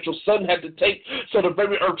steps that your son had to take, so the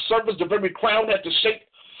very earth surface, the very crown had to shake,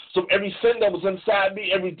 so every sin that was inside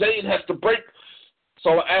me, every day it has to break.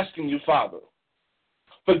 So I'm asking you, Father,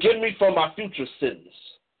 forgive me for my future sins.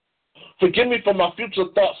 Forgive me for my future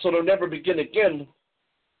thoughts so they'll never begin again.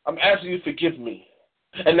 I'm asking you to forgive me.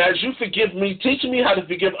 And as you forgive me, teach me how to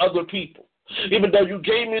forgive other people. Even though you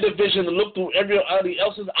gave me the vision to look through everybody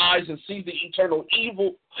else's eyes and see the eternal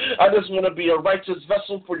evil, I just want to be a righteous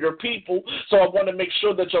vessel for your people. So I want to make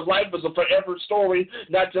sure that your life is a forever story,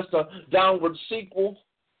 not just a downward sequel.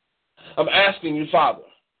 I'm asking you, Father,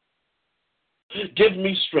 give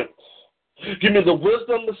me strength. Give me the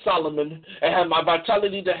wisdom of Solomon and have my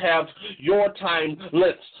vitality to have your time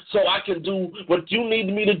length so I can do what you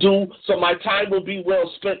need me to do so my time will be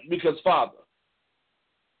well spent because, Father,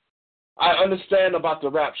 I understand about the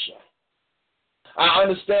rapture. I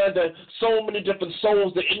understand that so many different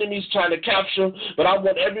souls the enemy's trying to capture, but I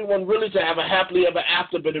want everyone really to have a happily ever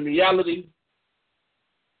after, but in reality,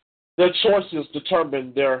 their choices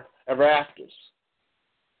determine their ever afters.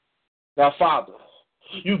 Now, Father,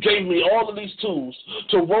 you gave me all of these tools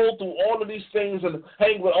to roll through all of these things and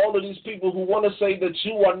hang with all of these people who want to say that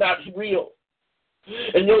you are not real.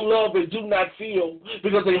 And your love they do not feel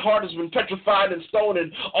because their heart has been petrified and stone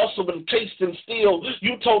and also been cased in steel.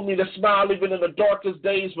 You told me to smile even in the darkest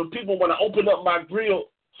days when people want to open up my grill.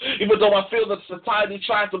 Even though I feel that society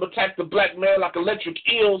tries to attack the black man like electric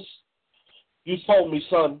eels, you told me,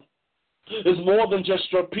 son, it's more than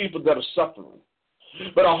just your people that are suffering.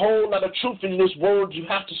 But a whole lot of truth in this word you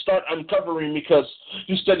have to start uncovering because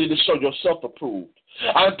you study to show yourself approved.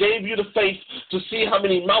 I gave you the faith to see how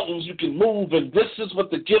many mountains you can move, and this is what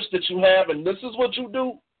the gifts that you have, and this is what you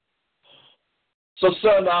do. So,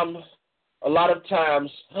 son, a lot of times,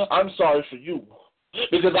 I'm sorry for you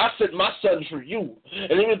because I sent my son for you.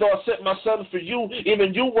 And even though I sent my son for you,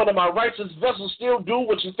 even you, one of my righteous vessels, still do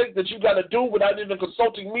what you think that you got to do without even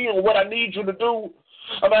consulting me on what I need you to do.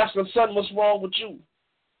 I'm asking, son, what's wrong with you?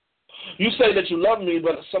 You say that you love me,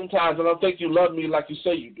 but sometimes I don't think you love me like you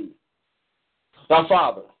say you do. Now,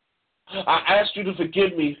 Father, I asked you to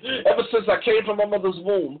forgive me ever since I came from my mother's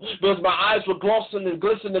womb because my eyes were glossing and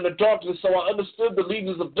glistening in the darkness, so I understood the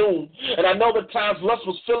legions of doom. And I know at times lust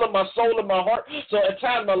was filling my soul and my heart, so at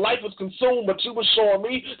times my life was consumed, but you were showing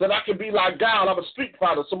me that I could be like God. I'm a street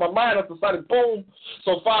fighter, so my mind has decided, boom.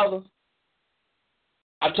 So, Father,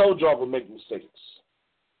 I told you I would make mistakes.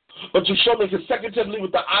 But you showed me consecutively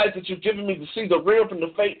with the eyes that you've given me to see the real from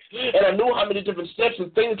the fake. And I knew how many different steps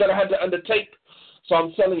and things that I had to undertake. So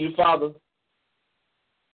I'm telling you, Father,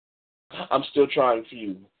 I'm still trying for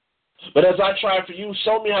you. But as I try for you,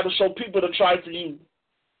 show me how to show people to try for you.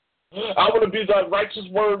 I want to be the righteous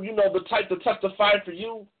word, the type to testify for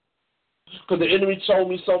you. Because the enemy told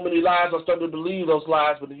me so many lies, I started to believe those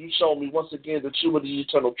lies, but then you showed me once again that you are the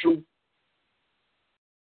eternal truth.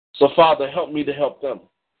 So, Father, help me to help them.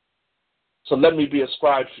 So let me be a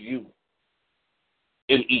scribe for you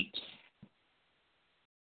and eat.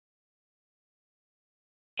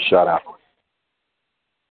 Shout out.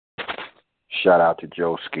 Shout out to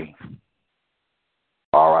Joski.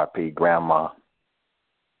 R.I.P. Grandma.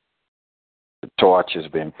 The torch has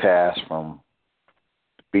been passed from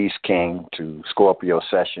Beast King to Scorpio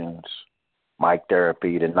Sessions. Mic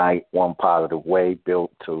Therapy tonight, one positive way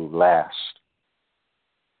built to last.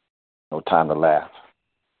 No time to laugh.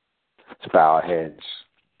 Let's bow our heads.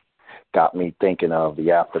 Got me thinking of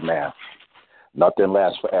the aftermath. Nothing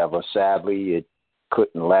lasts forever. Sadly, it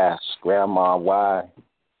couldn't last. Grandma, why?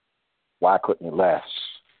 Why couldn't it last?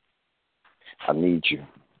 I need you.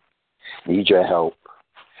 Need your help.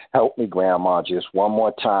 Help me, Grandma, just one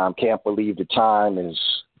more time. Can't believe the time is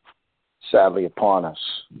sadly upon us.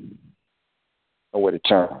 Nowhere to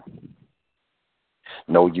turn.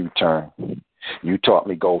 No U-turn. You taught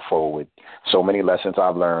me go forward. So many lessons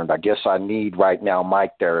I've learned. I guess I need right now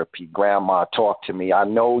mic therapy. Grandma, talk to me. I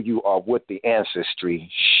know you are with the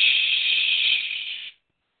ancestry. Shh.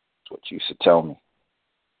 That's what you used to tell me.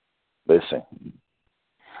 Listen.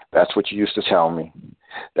 That's what you used to tell me.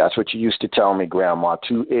 That's what you used to tell me, Grandma.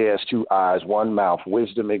 2 ears, 2 eyes, 1 mouth.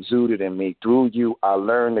 Wisdom exuded in me. Through you, I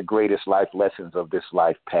learned the greatest life lessons of this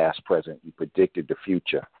life, past, present. You predicted the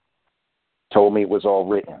future. Told me it was all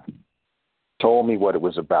written. Told me what it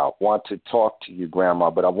was about. Want to talk to you,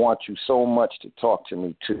 Grandma, but I want you so much to talk to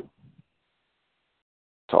me, too.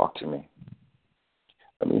 Talk to me.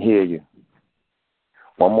 Let me hear you.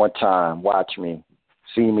 One more time. Watch me.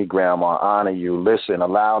 See me, Grandma. Honor you. Listen.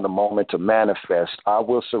 Allow the moment to manifest. I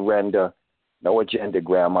will surrender. No agenda,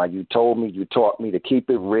 Grandma. You told me, you taught me to keep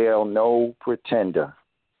it real. No pretender.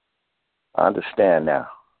 I understand now.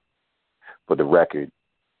 For the record,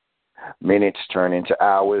 minutes turn into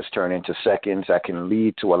hours, turn into seconds. That can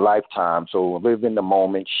lead to a lifetime. So live in the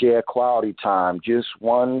moment. Share quality time. Just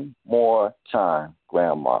one more time,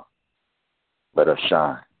 Grandma. Let us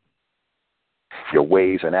shine. Your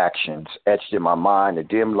ways and actions etched in my mind. The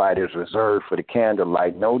dim light is reserved for the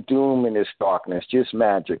candlelight. No doom in this darkness, just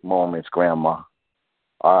magic moments, Grandma.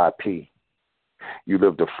 R.I.P. You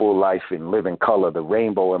lived a full life in living color. The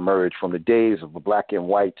rainbow emerged from the days of the black and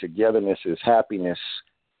white. Togetherness is happiness.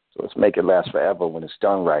 So let's make it last forever when it's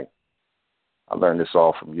done right. I learned this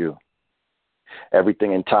all from you.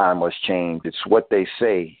 Everything in time must change. It's what they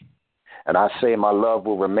say. And I say my love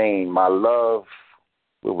will remain. My love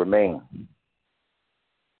will remain.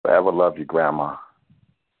 Forever love you, Grandma.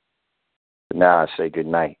 But now I say good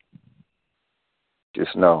night.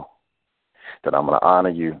 Just know that I'm going to honor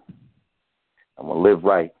you. I'm going to live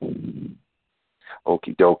right.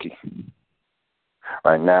 Okie dokie.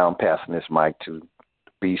 Right now I'm passing this mic to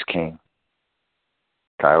the Beast King,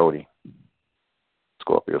 Coyote,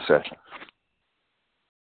 Scorpio Session.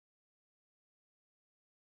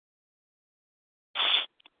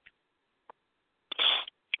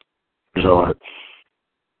 Lord,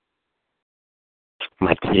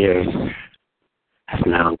 my tears have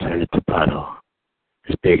now turned into puddle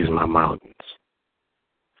as big as my mountains.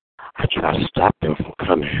 I try to stop them from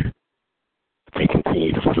coming, but they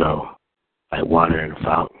continue to flow like water in a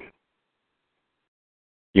fountain.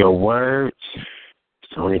 Your words is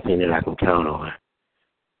the only thing that I can count on.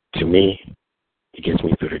 To me, it gets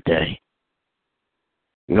me through the day.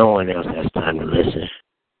 No one else has time to listen,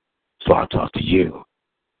 so I'll talk to you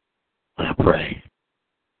when I pray.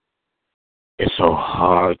 It's so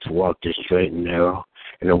hard to walk this straight and narrow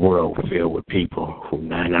in a world filled with people who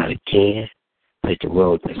 9 out of 10 take the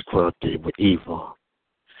road that's corrupted with evil.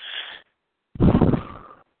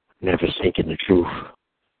 Never sinking the truth,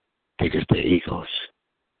 big as the eagles,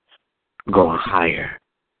 going higher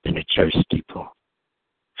than the church steeple.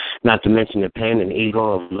 Not to mention the pain and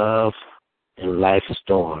ego of love and life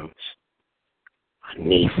storms. I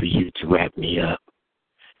need for you to wrap me up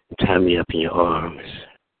and tie me up in your arms.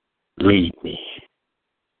 Lead me,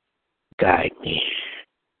 guide me,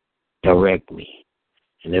 direct me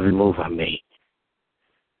in every move I make.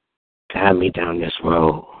 Guide me down this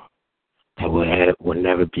road that will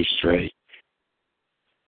never be straight.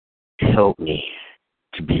 Help me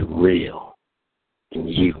to be real in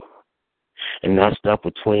you and not stuck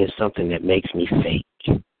between something that makes me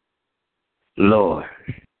fake. Lord,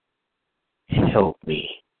 help me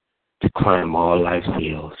to climb all life's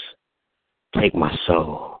hills. Take my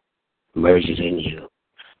soul, merge it in you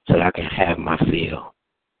so that I can have my feel.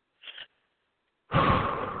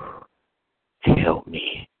 Help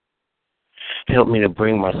me. Help me to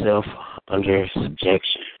bring myself under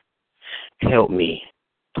subjection. Help me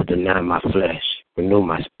to deny my flesh, renew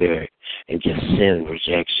my spirit, and just send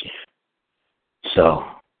rejection. So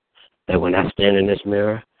that when I stand in this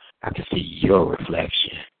mirror, I can see your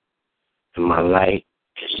reflection. And my light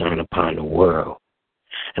can shine upon the world.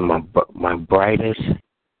 And my brightest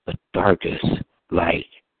but darkest light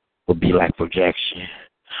will be like projection.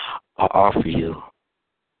 I offer you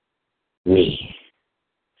me.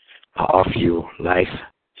 I offer you life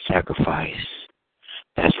sacrifice.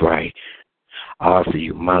 That's right. I offer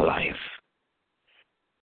you my life.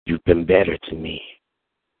 You've been better to me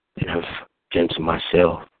than I've been to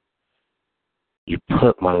myself. You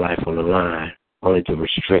put my life on the line only to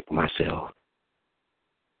restrict myself.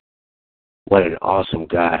 What an awesome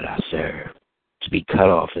God I serve. To be cut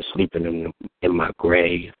off and sleeping in my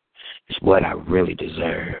grave is what I really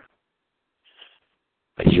deserve.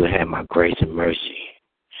 But you had my grace and mercy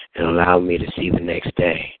and allowed me to see the next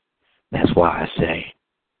day. That's why I say,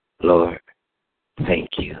 Lord, thank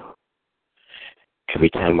you. Every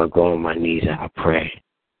time I go on my knees and I pray,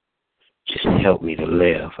 just help me to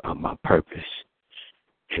live out my purpose.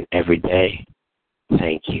 And every day,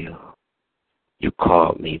 thank you. You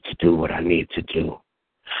called me to do what I need to do.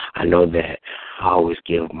 I know that I always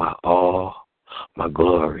give my all, my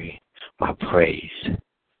glory, my praise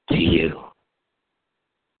to you.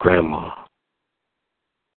 Grandma,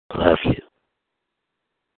 I love you.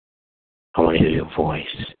 I want to hear your voice.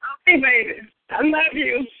 Okay, baby. I love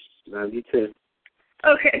you. Love you too.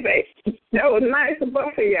 Okay, baby. That was nice of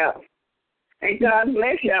both of y'all. And God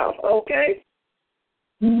bless y'all, okay?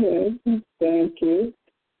 Mm-hmm. Thank you.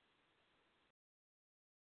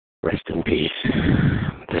 Rest in peace.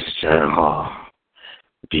 This is John Hall,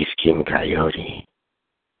 Beast King Coyote,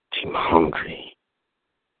 Team Hungry.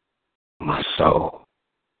 My soul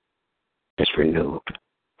is renewed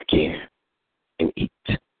again and eat.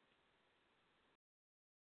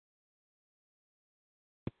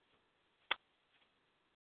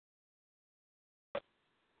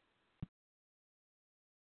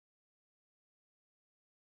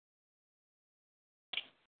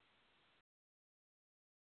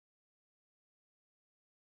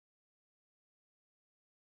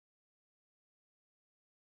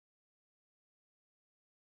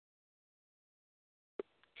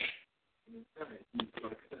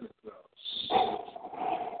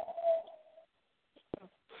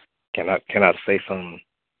 Can I say something?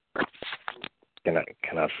 Can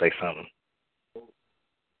I say something?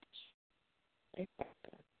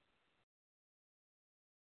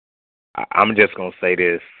 I'm just gonna say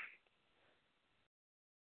this.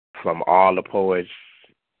 From all the poets,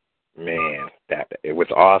 man, that it was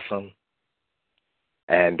awesome.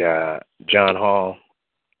 And John Hall,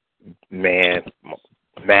 man,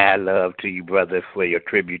 mad love to you, brother, for your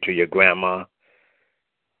tribute to your grandma.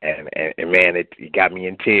 And man, it got me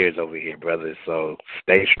in tears over here, brother. So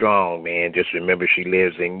stay strong, man. Just remember she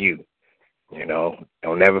lives in you. You know,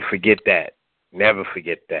 don't never forget that. Never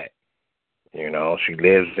forget that. You know, she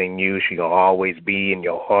lives in you. She gonna always be in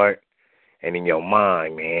your heart and in your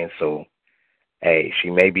mind, man. So, hey, she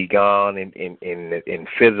may be gone in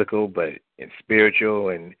physical, but in spiritual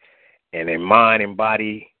and in mind and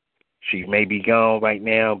body, she may be gone right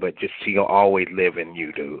now, but just she gonna always live in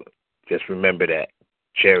you, dude. Just remember that.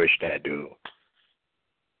 Cherish that, dude.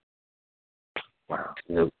 Wow.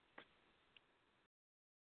 Nope.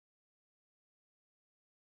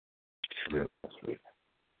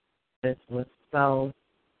 This was so,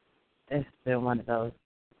 it's been one of those,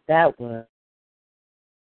 that was,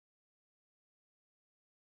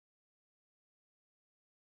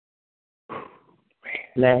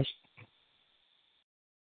 flesh,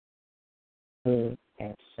 food,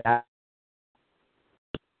 and shot.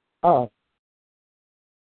 Oh,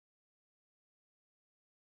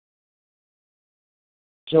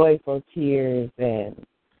 joyful tears and,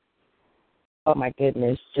 oh my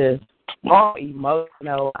goodness, just all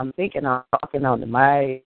emotional. I'm thinking I'm talking on the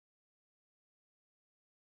mic.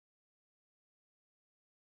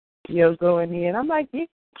 You're going in. I'm like, yeah,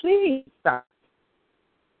 please stop.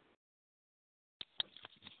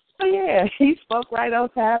 Oh, yeah, he spoke right on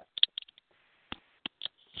top.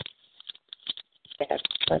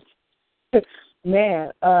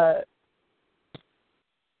 Man,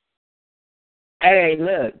 hey,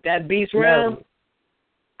 look, that beast round,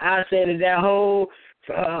 I said that whole,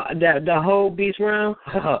 the whole beast round,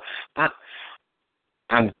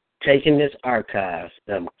 I'm taking this archives.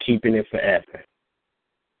 I'm keeping it forever.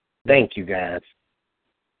 Thank you, guys.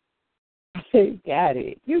 You got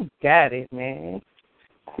it. You got it, man.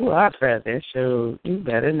 You are brother, so you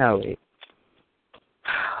better know it.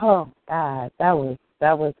 Oh God, that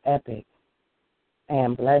was epic.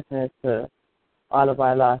 And blessings to all of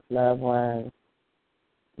our lost loved ones.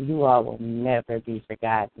 You all will never be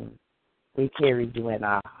forgotten. We carry you in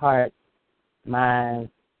our hearts, minds,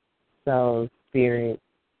 souls, spirits.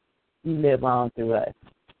 You live on through us.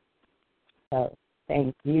 So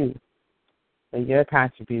thank you for your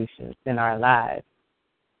contributions in our lives,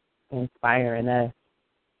 inspiring us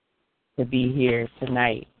to be here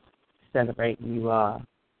tonight, celebrating you all.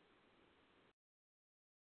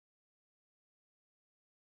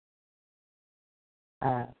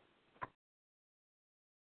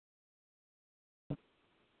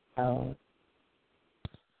 So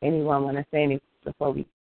anyone want to say anything before we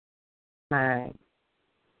time.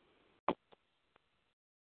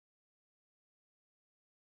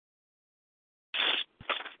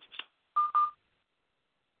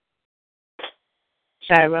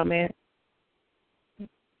 Shy Romance?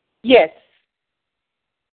 Yes.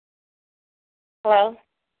 Hello?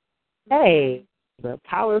 Hey, the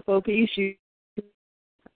powerful piece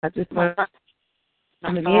I just want to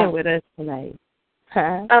come in with us tonight.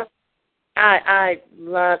 Huh? I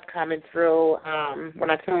loved coming through. When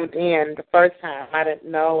I tuned in the first time, I didn't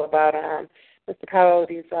know about Mr.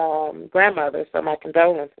 Coyote's grandmother, so my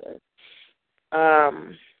condolences.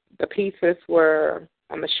 The pieces were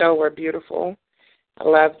on the show were beautiful. I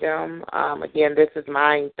loved them. Again, this is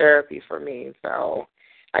mind therapy for me. So,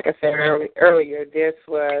 like I said earlier, this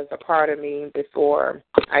was a part of me before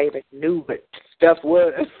I even knew what stuff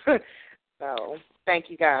was. So, thank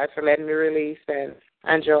you guys for letting me release, and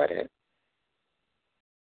I enjoyed it.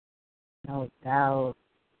 No doubt.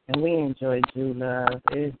 And we enjoyed you, love.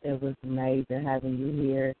 It was amazing having you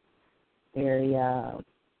here.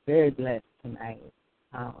 Very blessed tonight.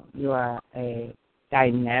 You are a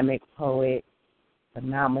dynamic poet,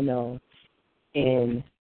 phenomenal in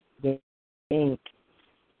the ink.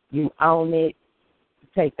 You own it. You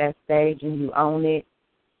take that stage and you own it.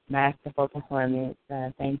 Masterful performance.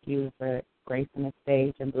 Thank you for gracing the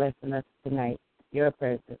stage and blessing us tonight. Your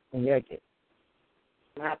presence and your gift.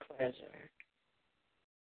 My pleasure.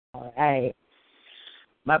 All right.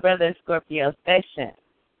 My brother Scorpio Station.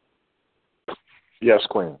 Yes,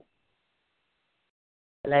 Queen.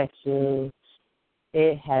 Bless you.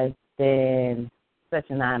 It has been such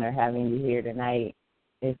an honor having you here tonight.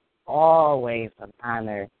 It's always an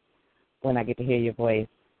honor when I get to hear your voice.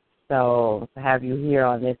 So to have you here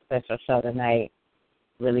on this special show tonight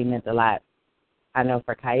really meant a lot. I know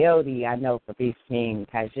for Coyote, I know for Beast King,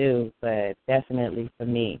 Kaiju, but definitely for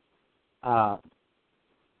me,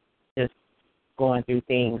 just going through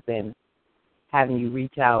things and having you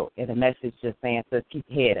reach out in a message just saying, just keep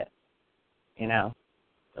your head up, you know.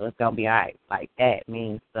 So it's going to be all right. Like that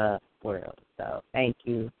means the world. So thank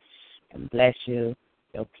you and bless you.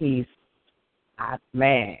 Your peace.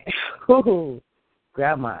 Man,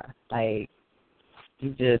 Grandma, like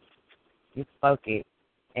you spoke it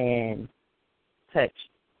and touched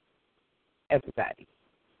everybody.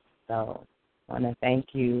 So I want to thank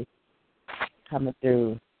you coming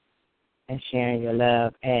through and sharing your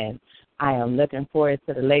love. And I am looking forward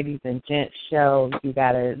to the Ladies and Gents show. You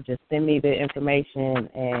got to just send me the information,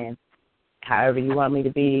 and however you want me to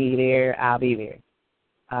be there, I'll be there.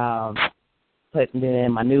 Putting it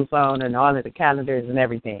in my new phone and all of the calendars and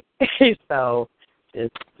everything. So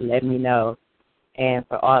just let me know. And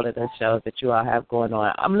for all of the shows that you all have going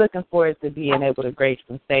on, I'm looking forward to being able to grace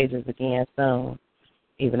some stages again soon,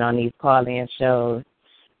 even on these call-in shows.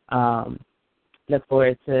 Look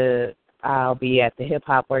forward to, I'll be at the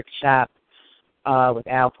hip-hop workshop with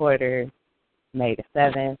Al Porter May the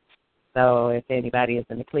 7th. So if anybody is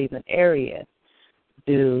in the Cleveland area,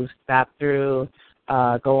 do stop through,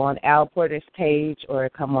 go on Al Porter's page or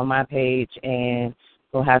come on my page, and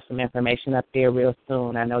we'll have some information up there real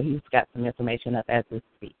soon. I know he's got some information up as we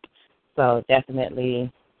speak. So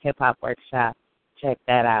definitely hip-hop workshop, check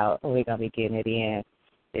that out. We're going to be getting it in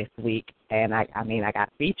this week. And I got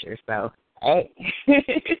features, so hey.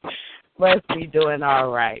 Must be doing all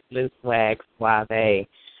right. Blue Swag, Suave.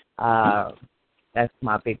 That's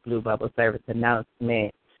my big Blue Bubble service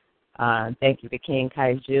announcement. Thank you to King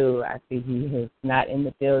Kaiju. I see he is not in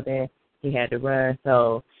the building. He had to run,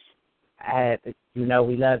 so we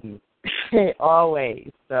love you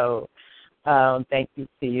always. So thank you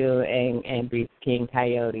to you and Beast King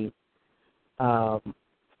Coyote.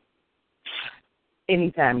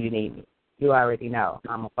 Anytime you need me, you already know.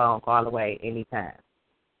 I'm a phone call away anytime.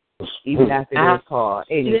 Even after this call,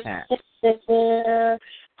 anytime.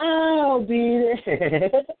 I'll be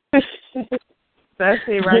there. That's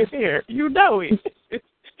it right there. You know it.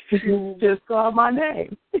 Just call my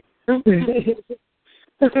name.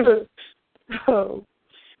 So,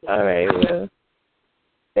 all right, well,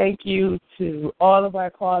 thank you to all of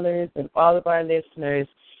our callers and all of our listeners.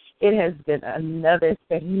 It has been another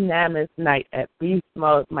bananas night at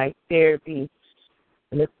Beastmode, my therapy.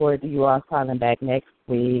 I look forward to you all calling back next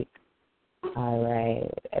week. All right,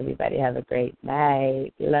 everybody have a great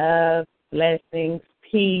night. Love, blessings,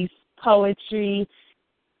 peace, poetry.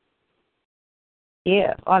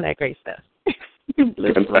 Yeah, all that great stuff.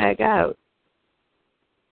 Blue Flag out.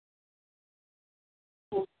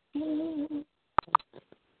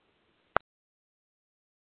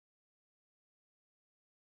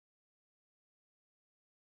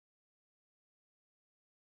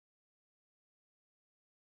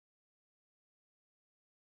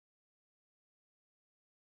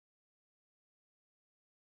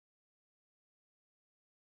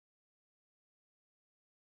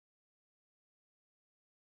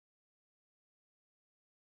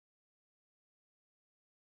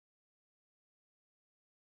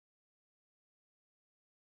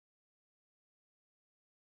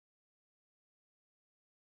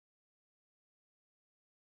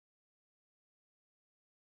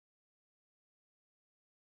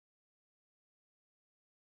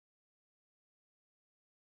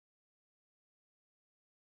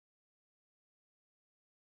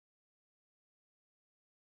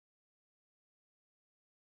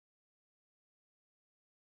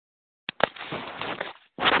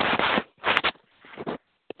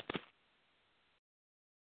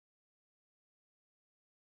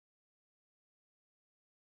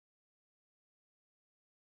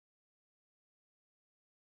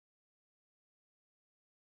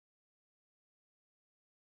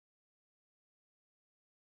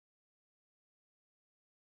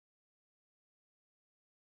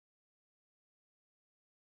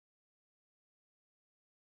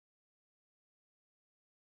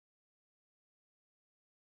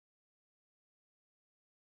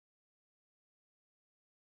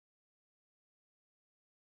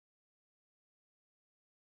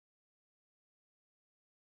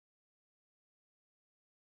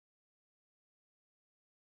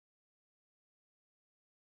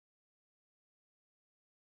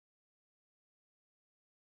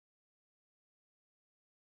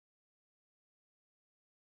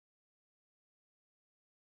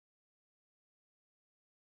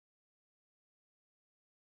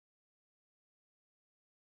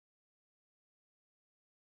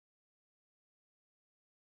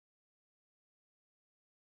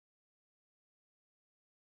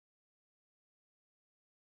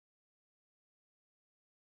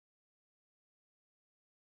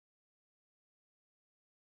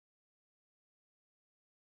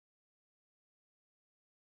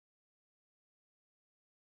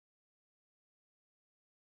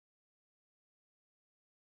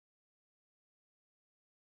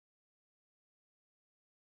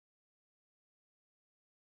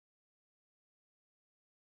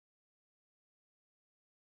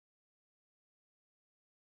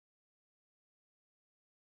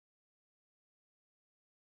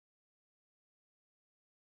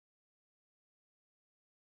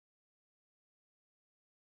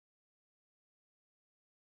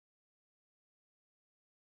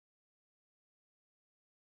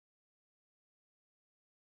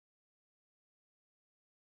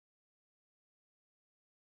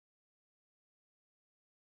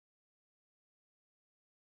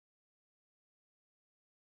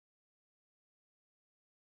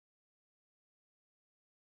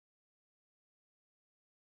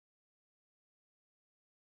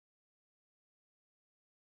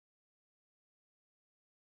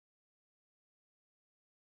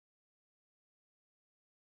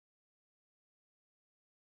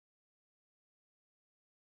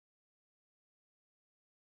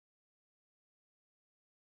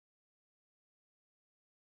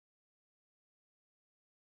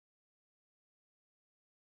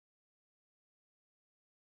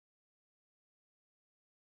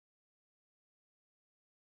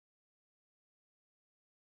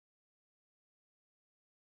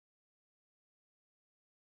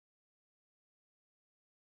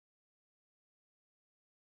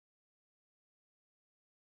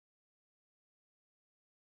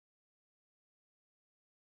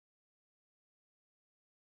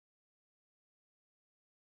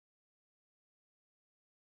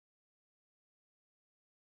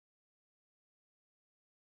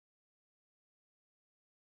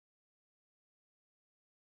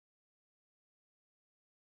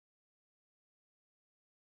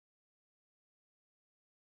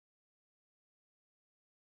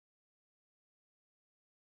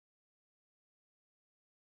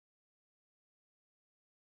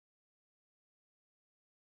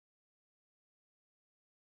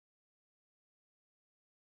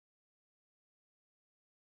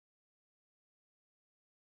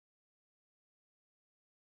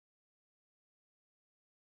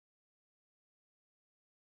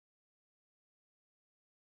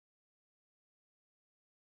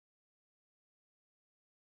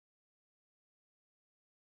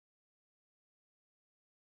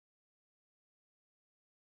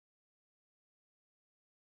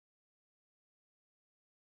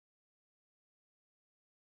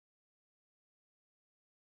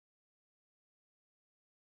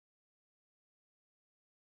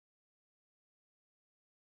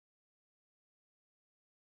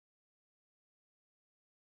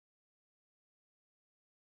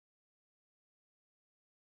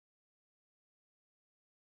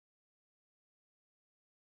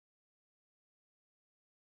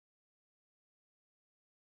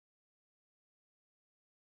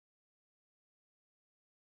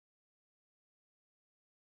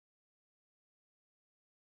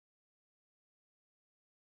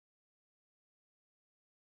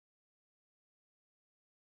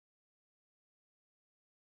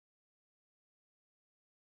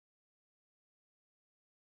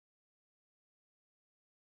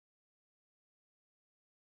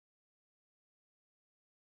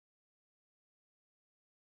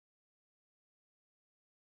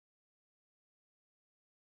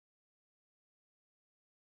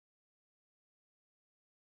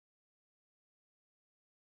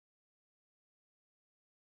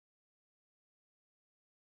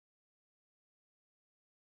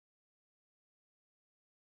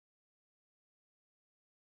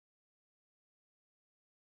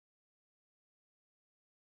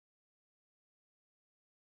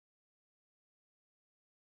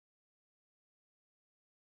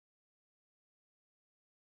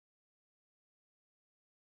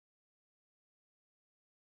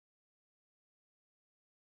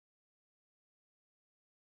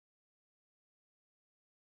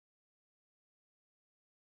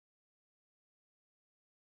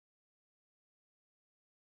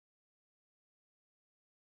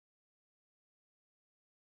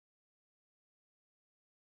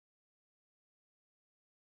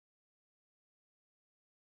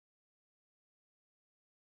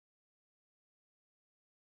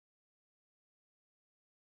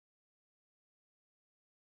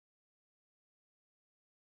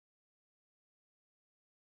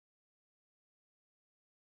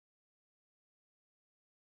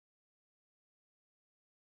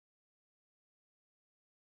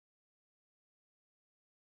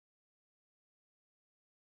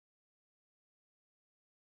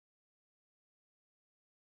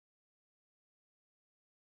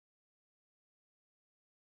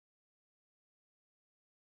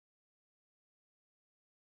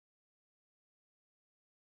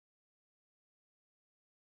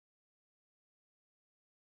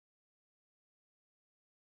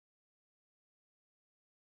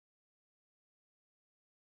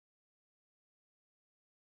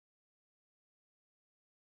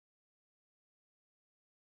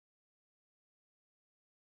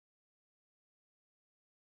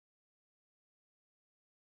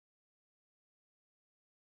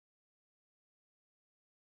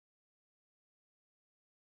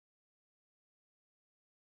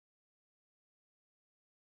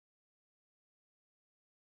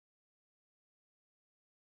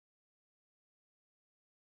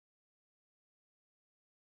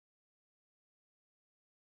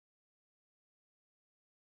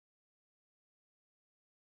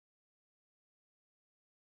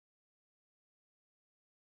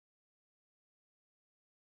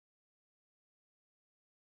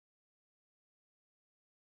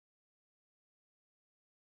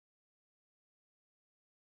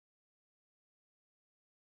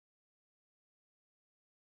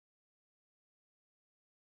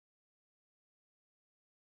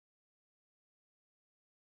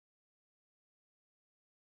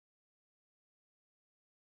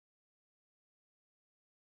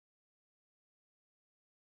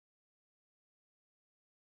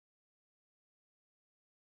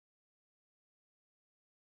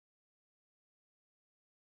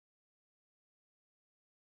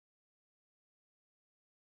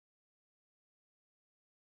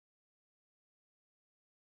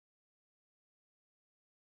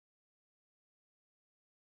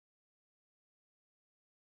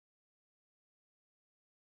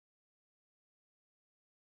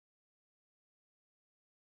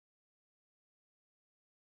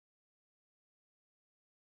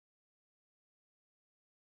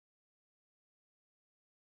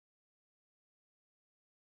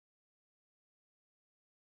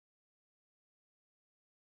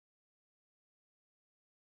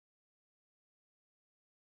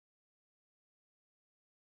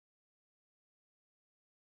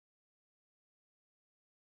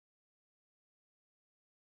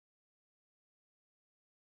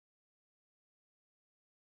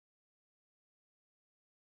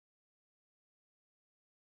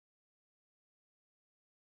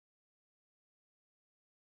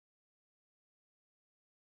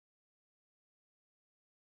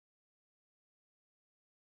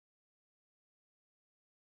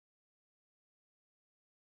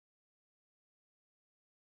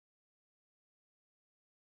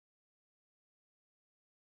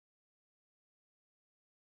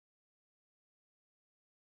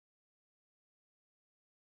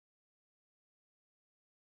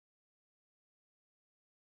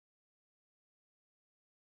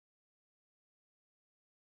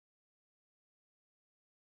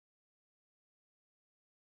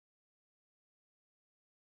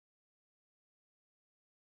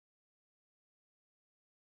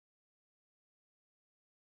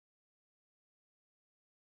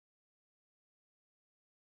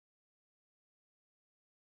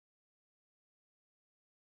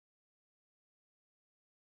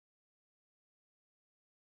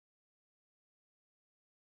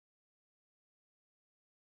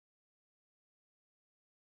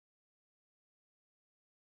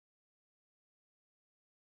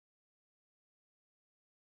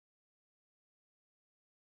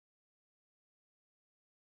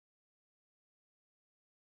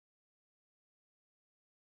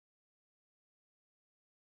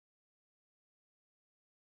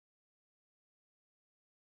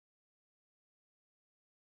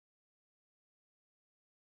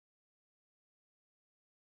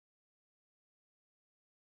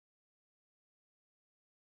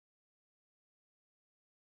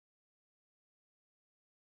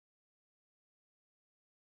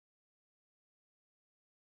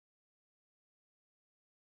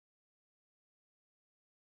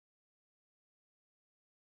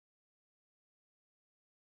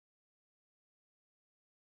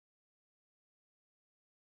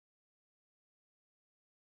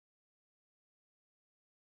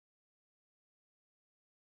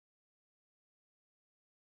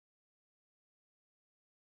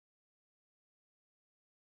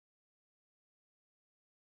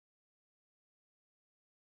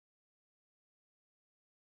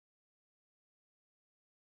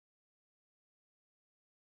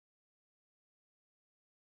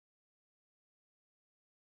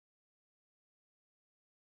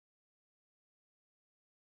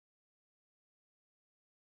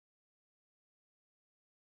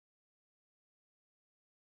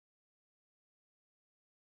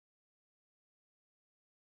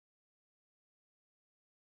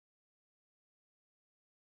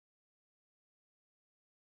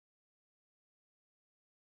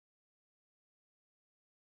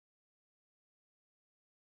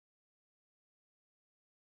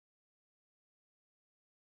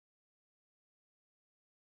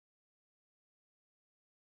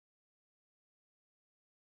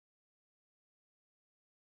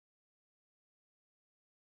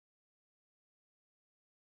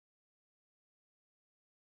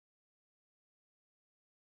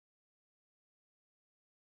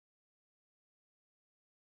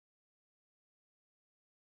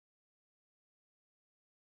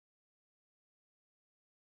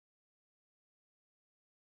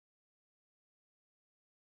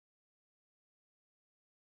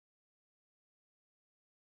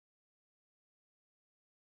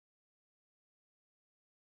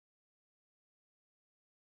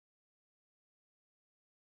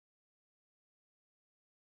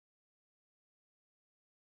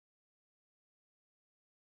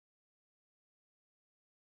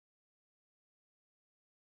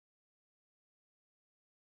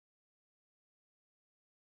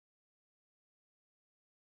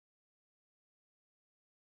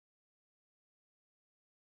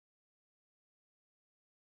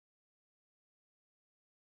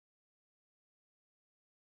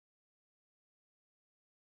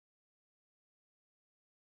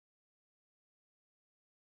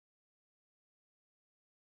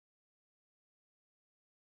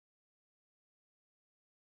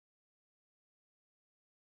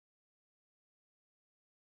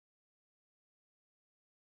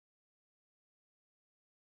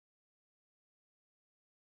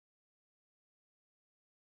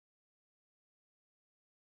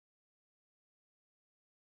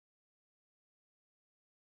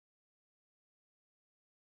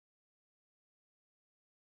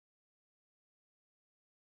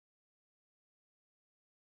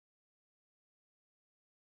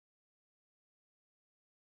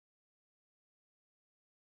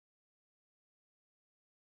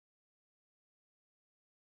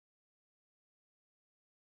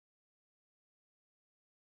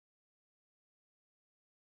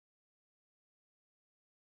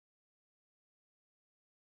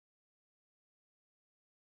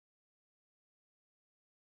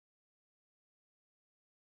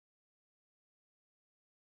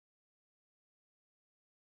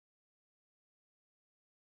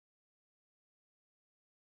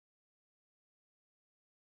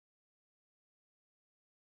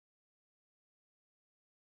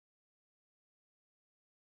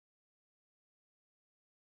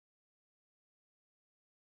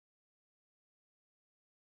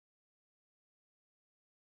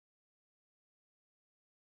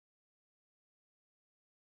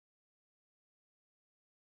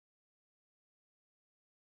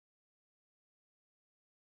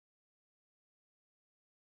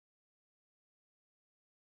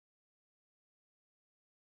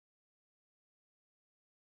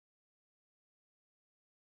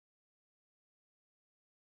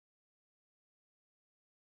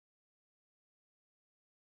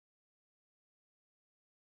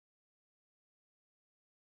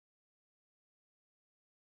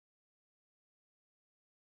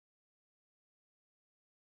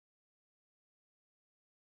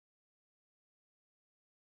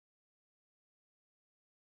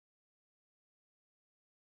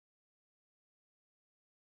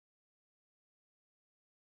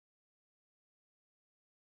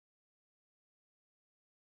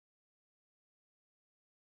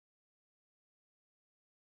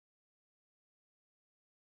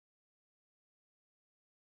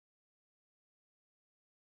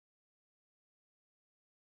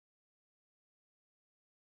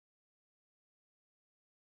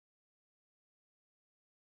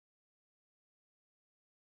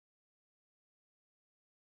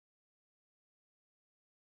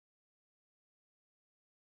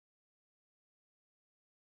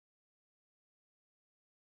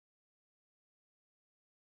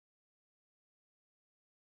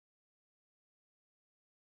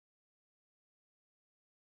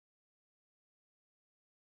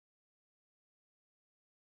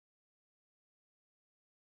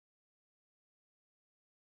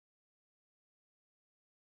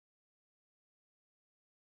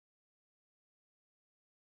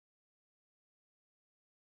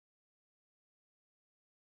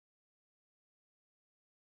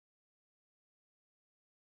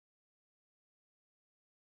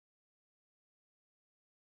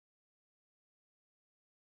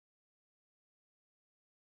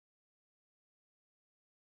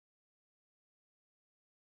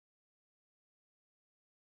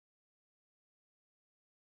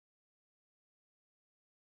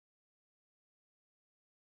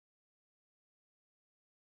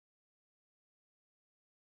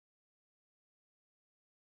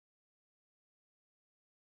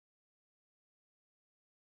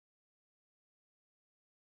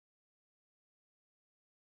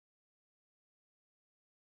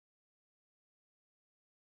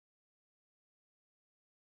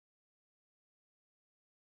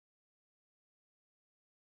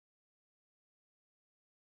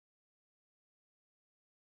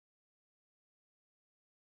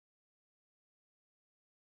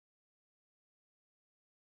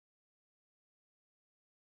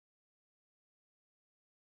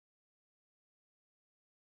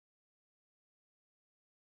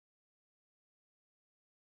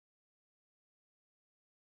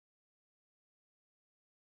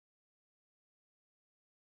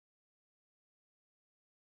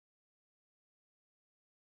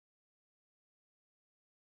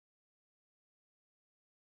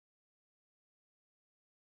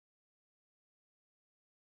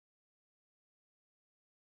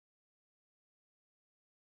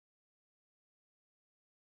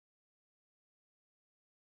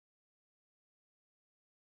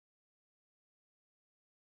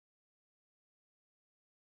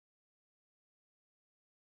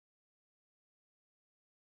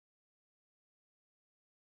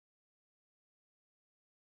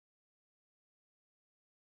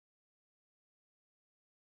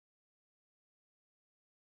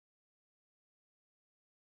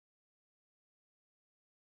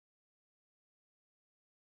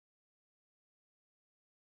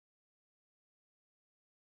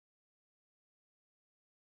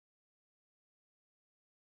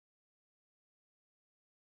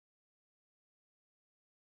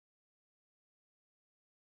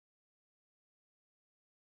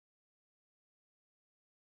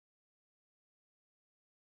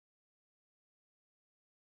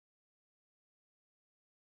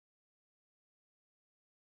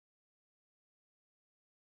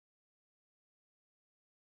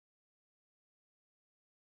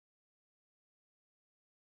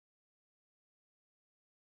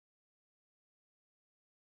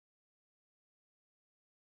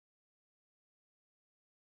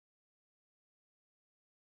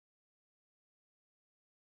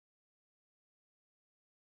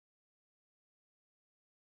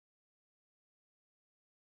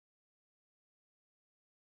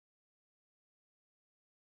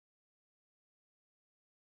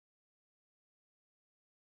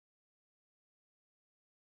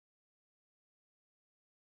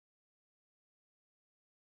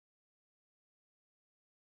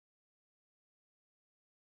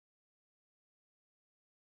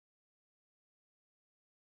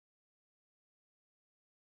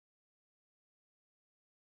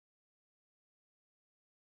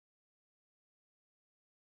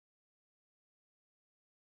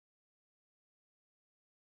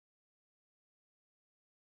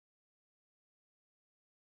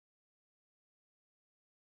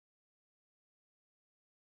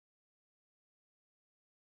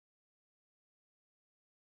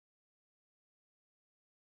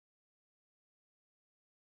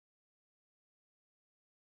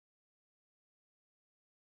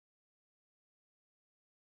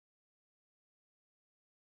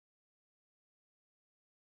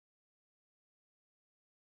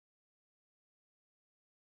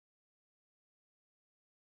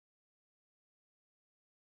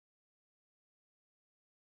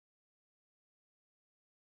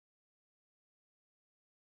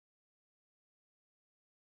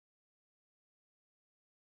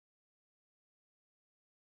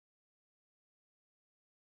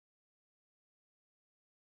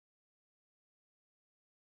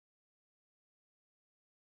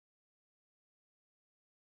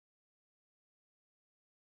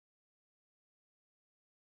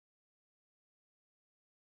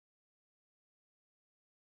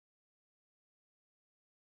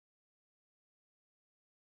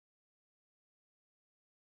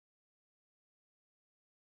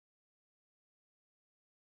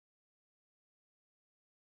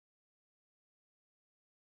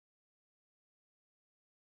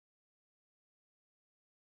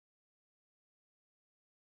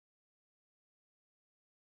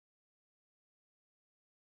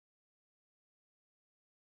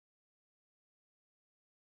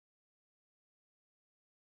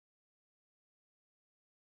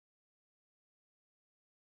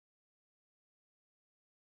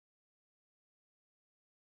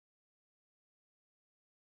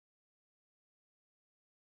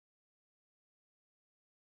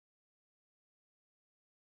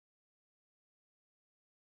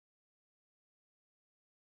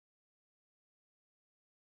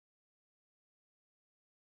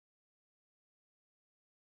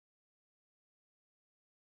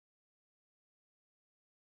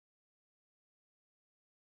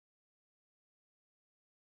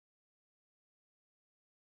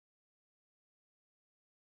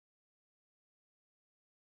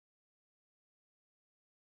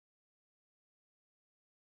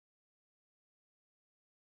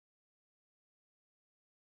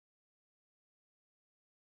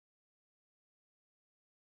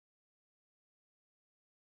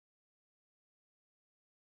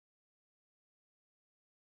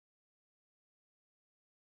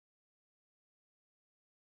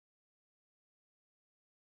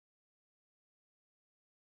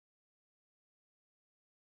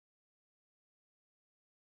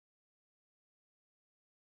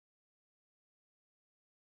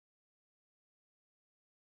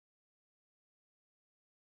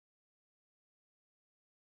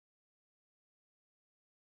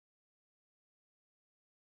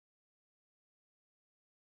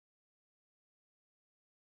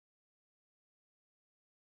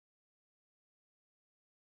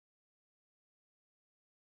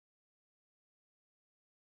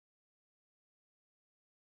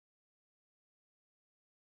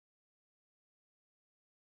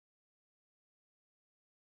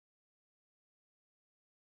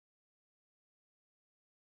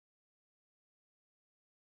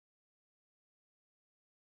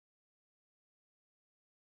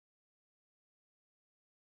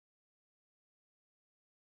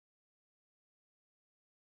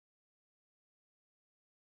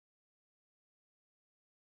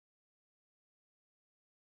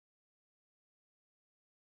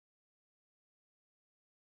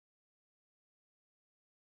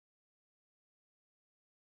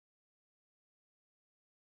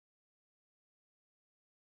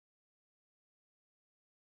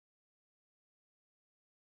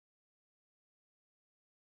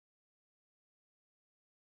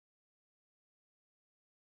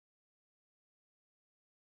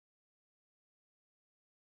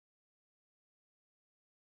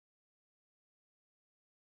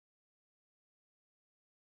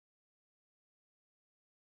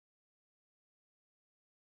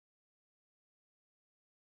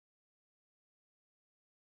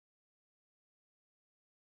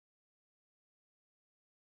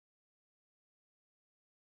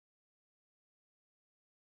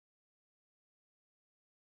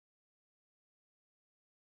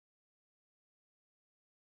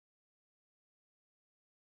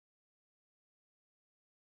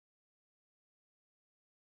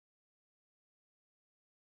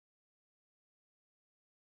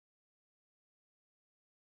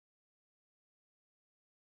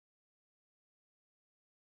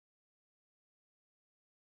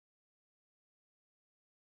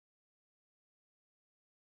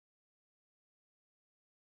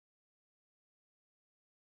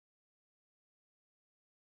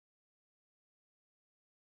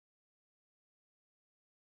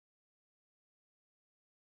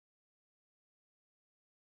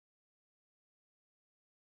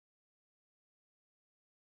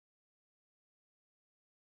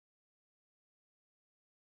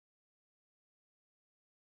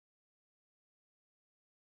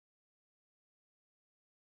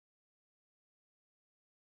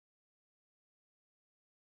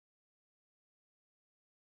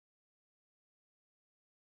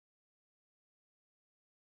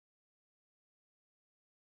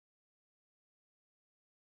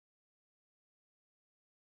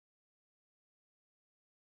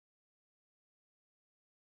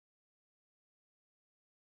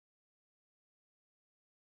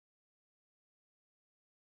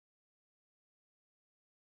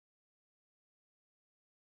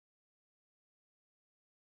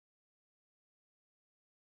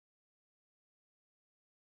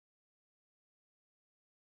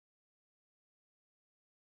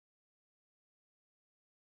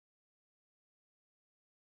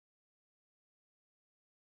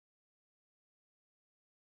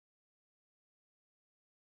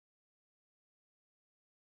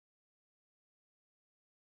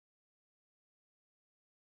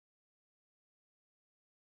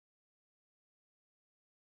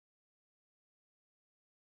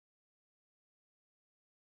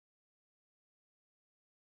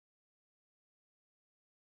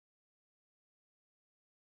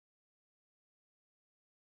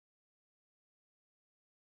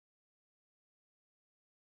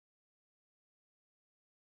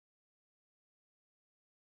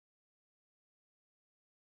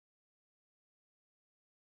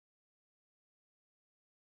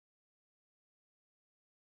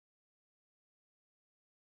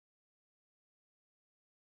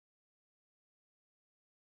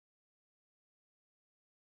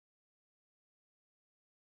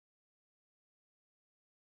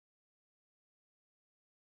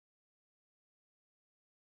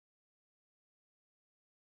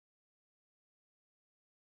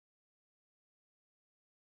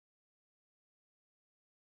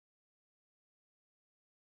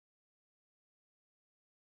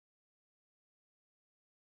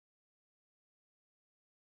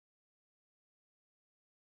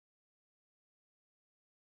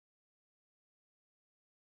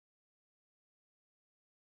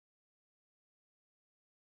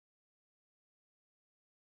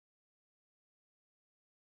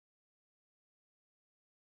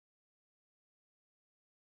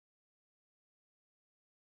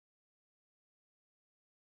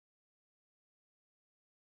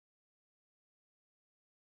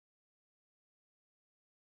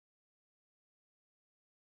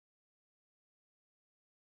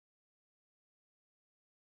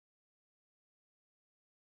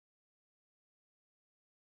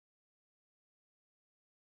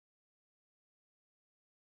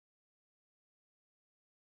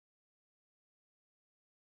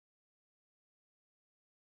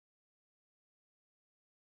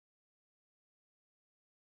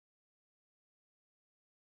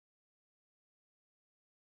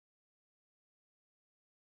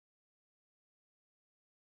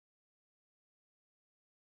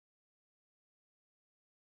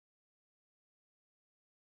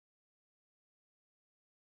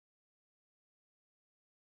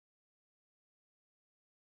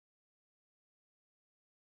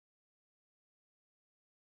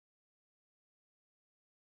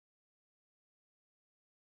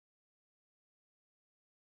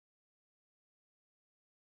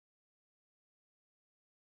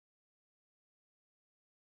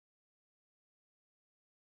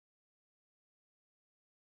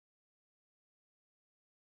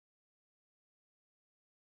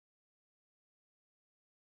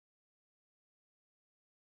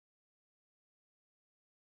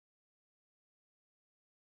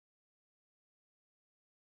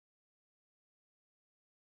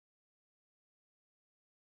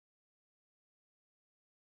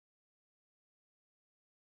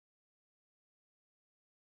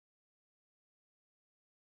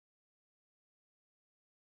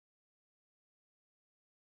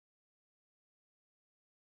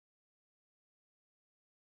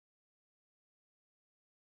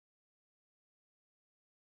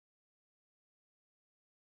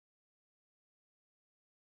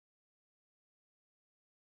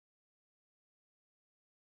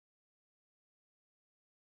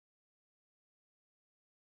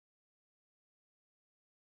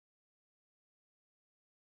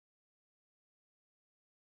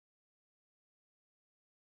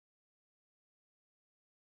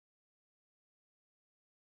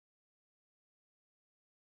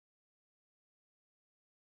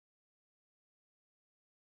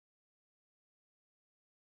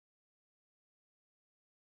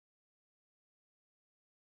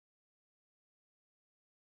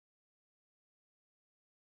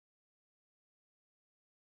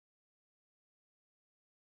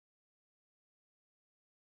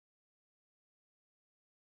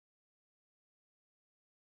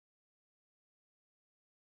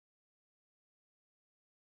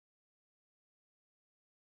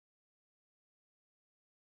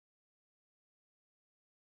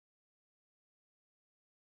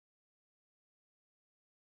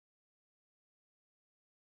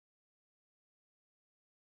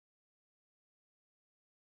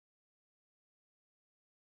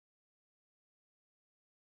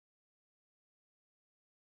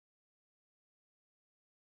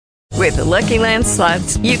 With the Lucky Land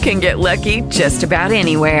Slots, you can get lucky just about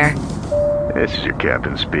anywhere. This is your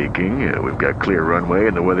captain speaking. We've got clear runway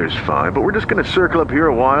and the weather's fine, but we're just going to circle up here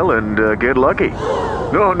a while and get lucky.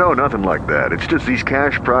 No, nothing like that. It's just these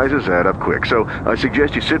cash prizes add up quick. So I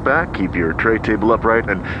suggest you sit back, keep your tray table upright,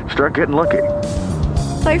 and start getting lucky.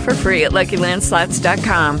 Play for free at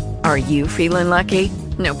LuckyLandSlots.com. Are you feeling lucky?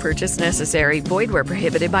 No purchase necessary. Void where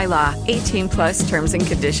prohibited by law. 18+ terms and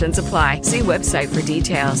conditions apply. See website for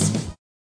details.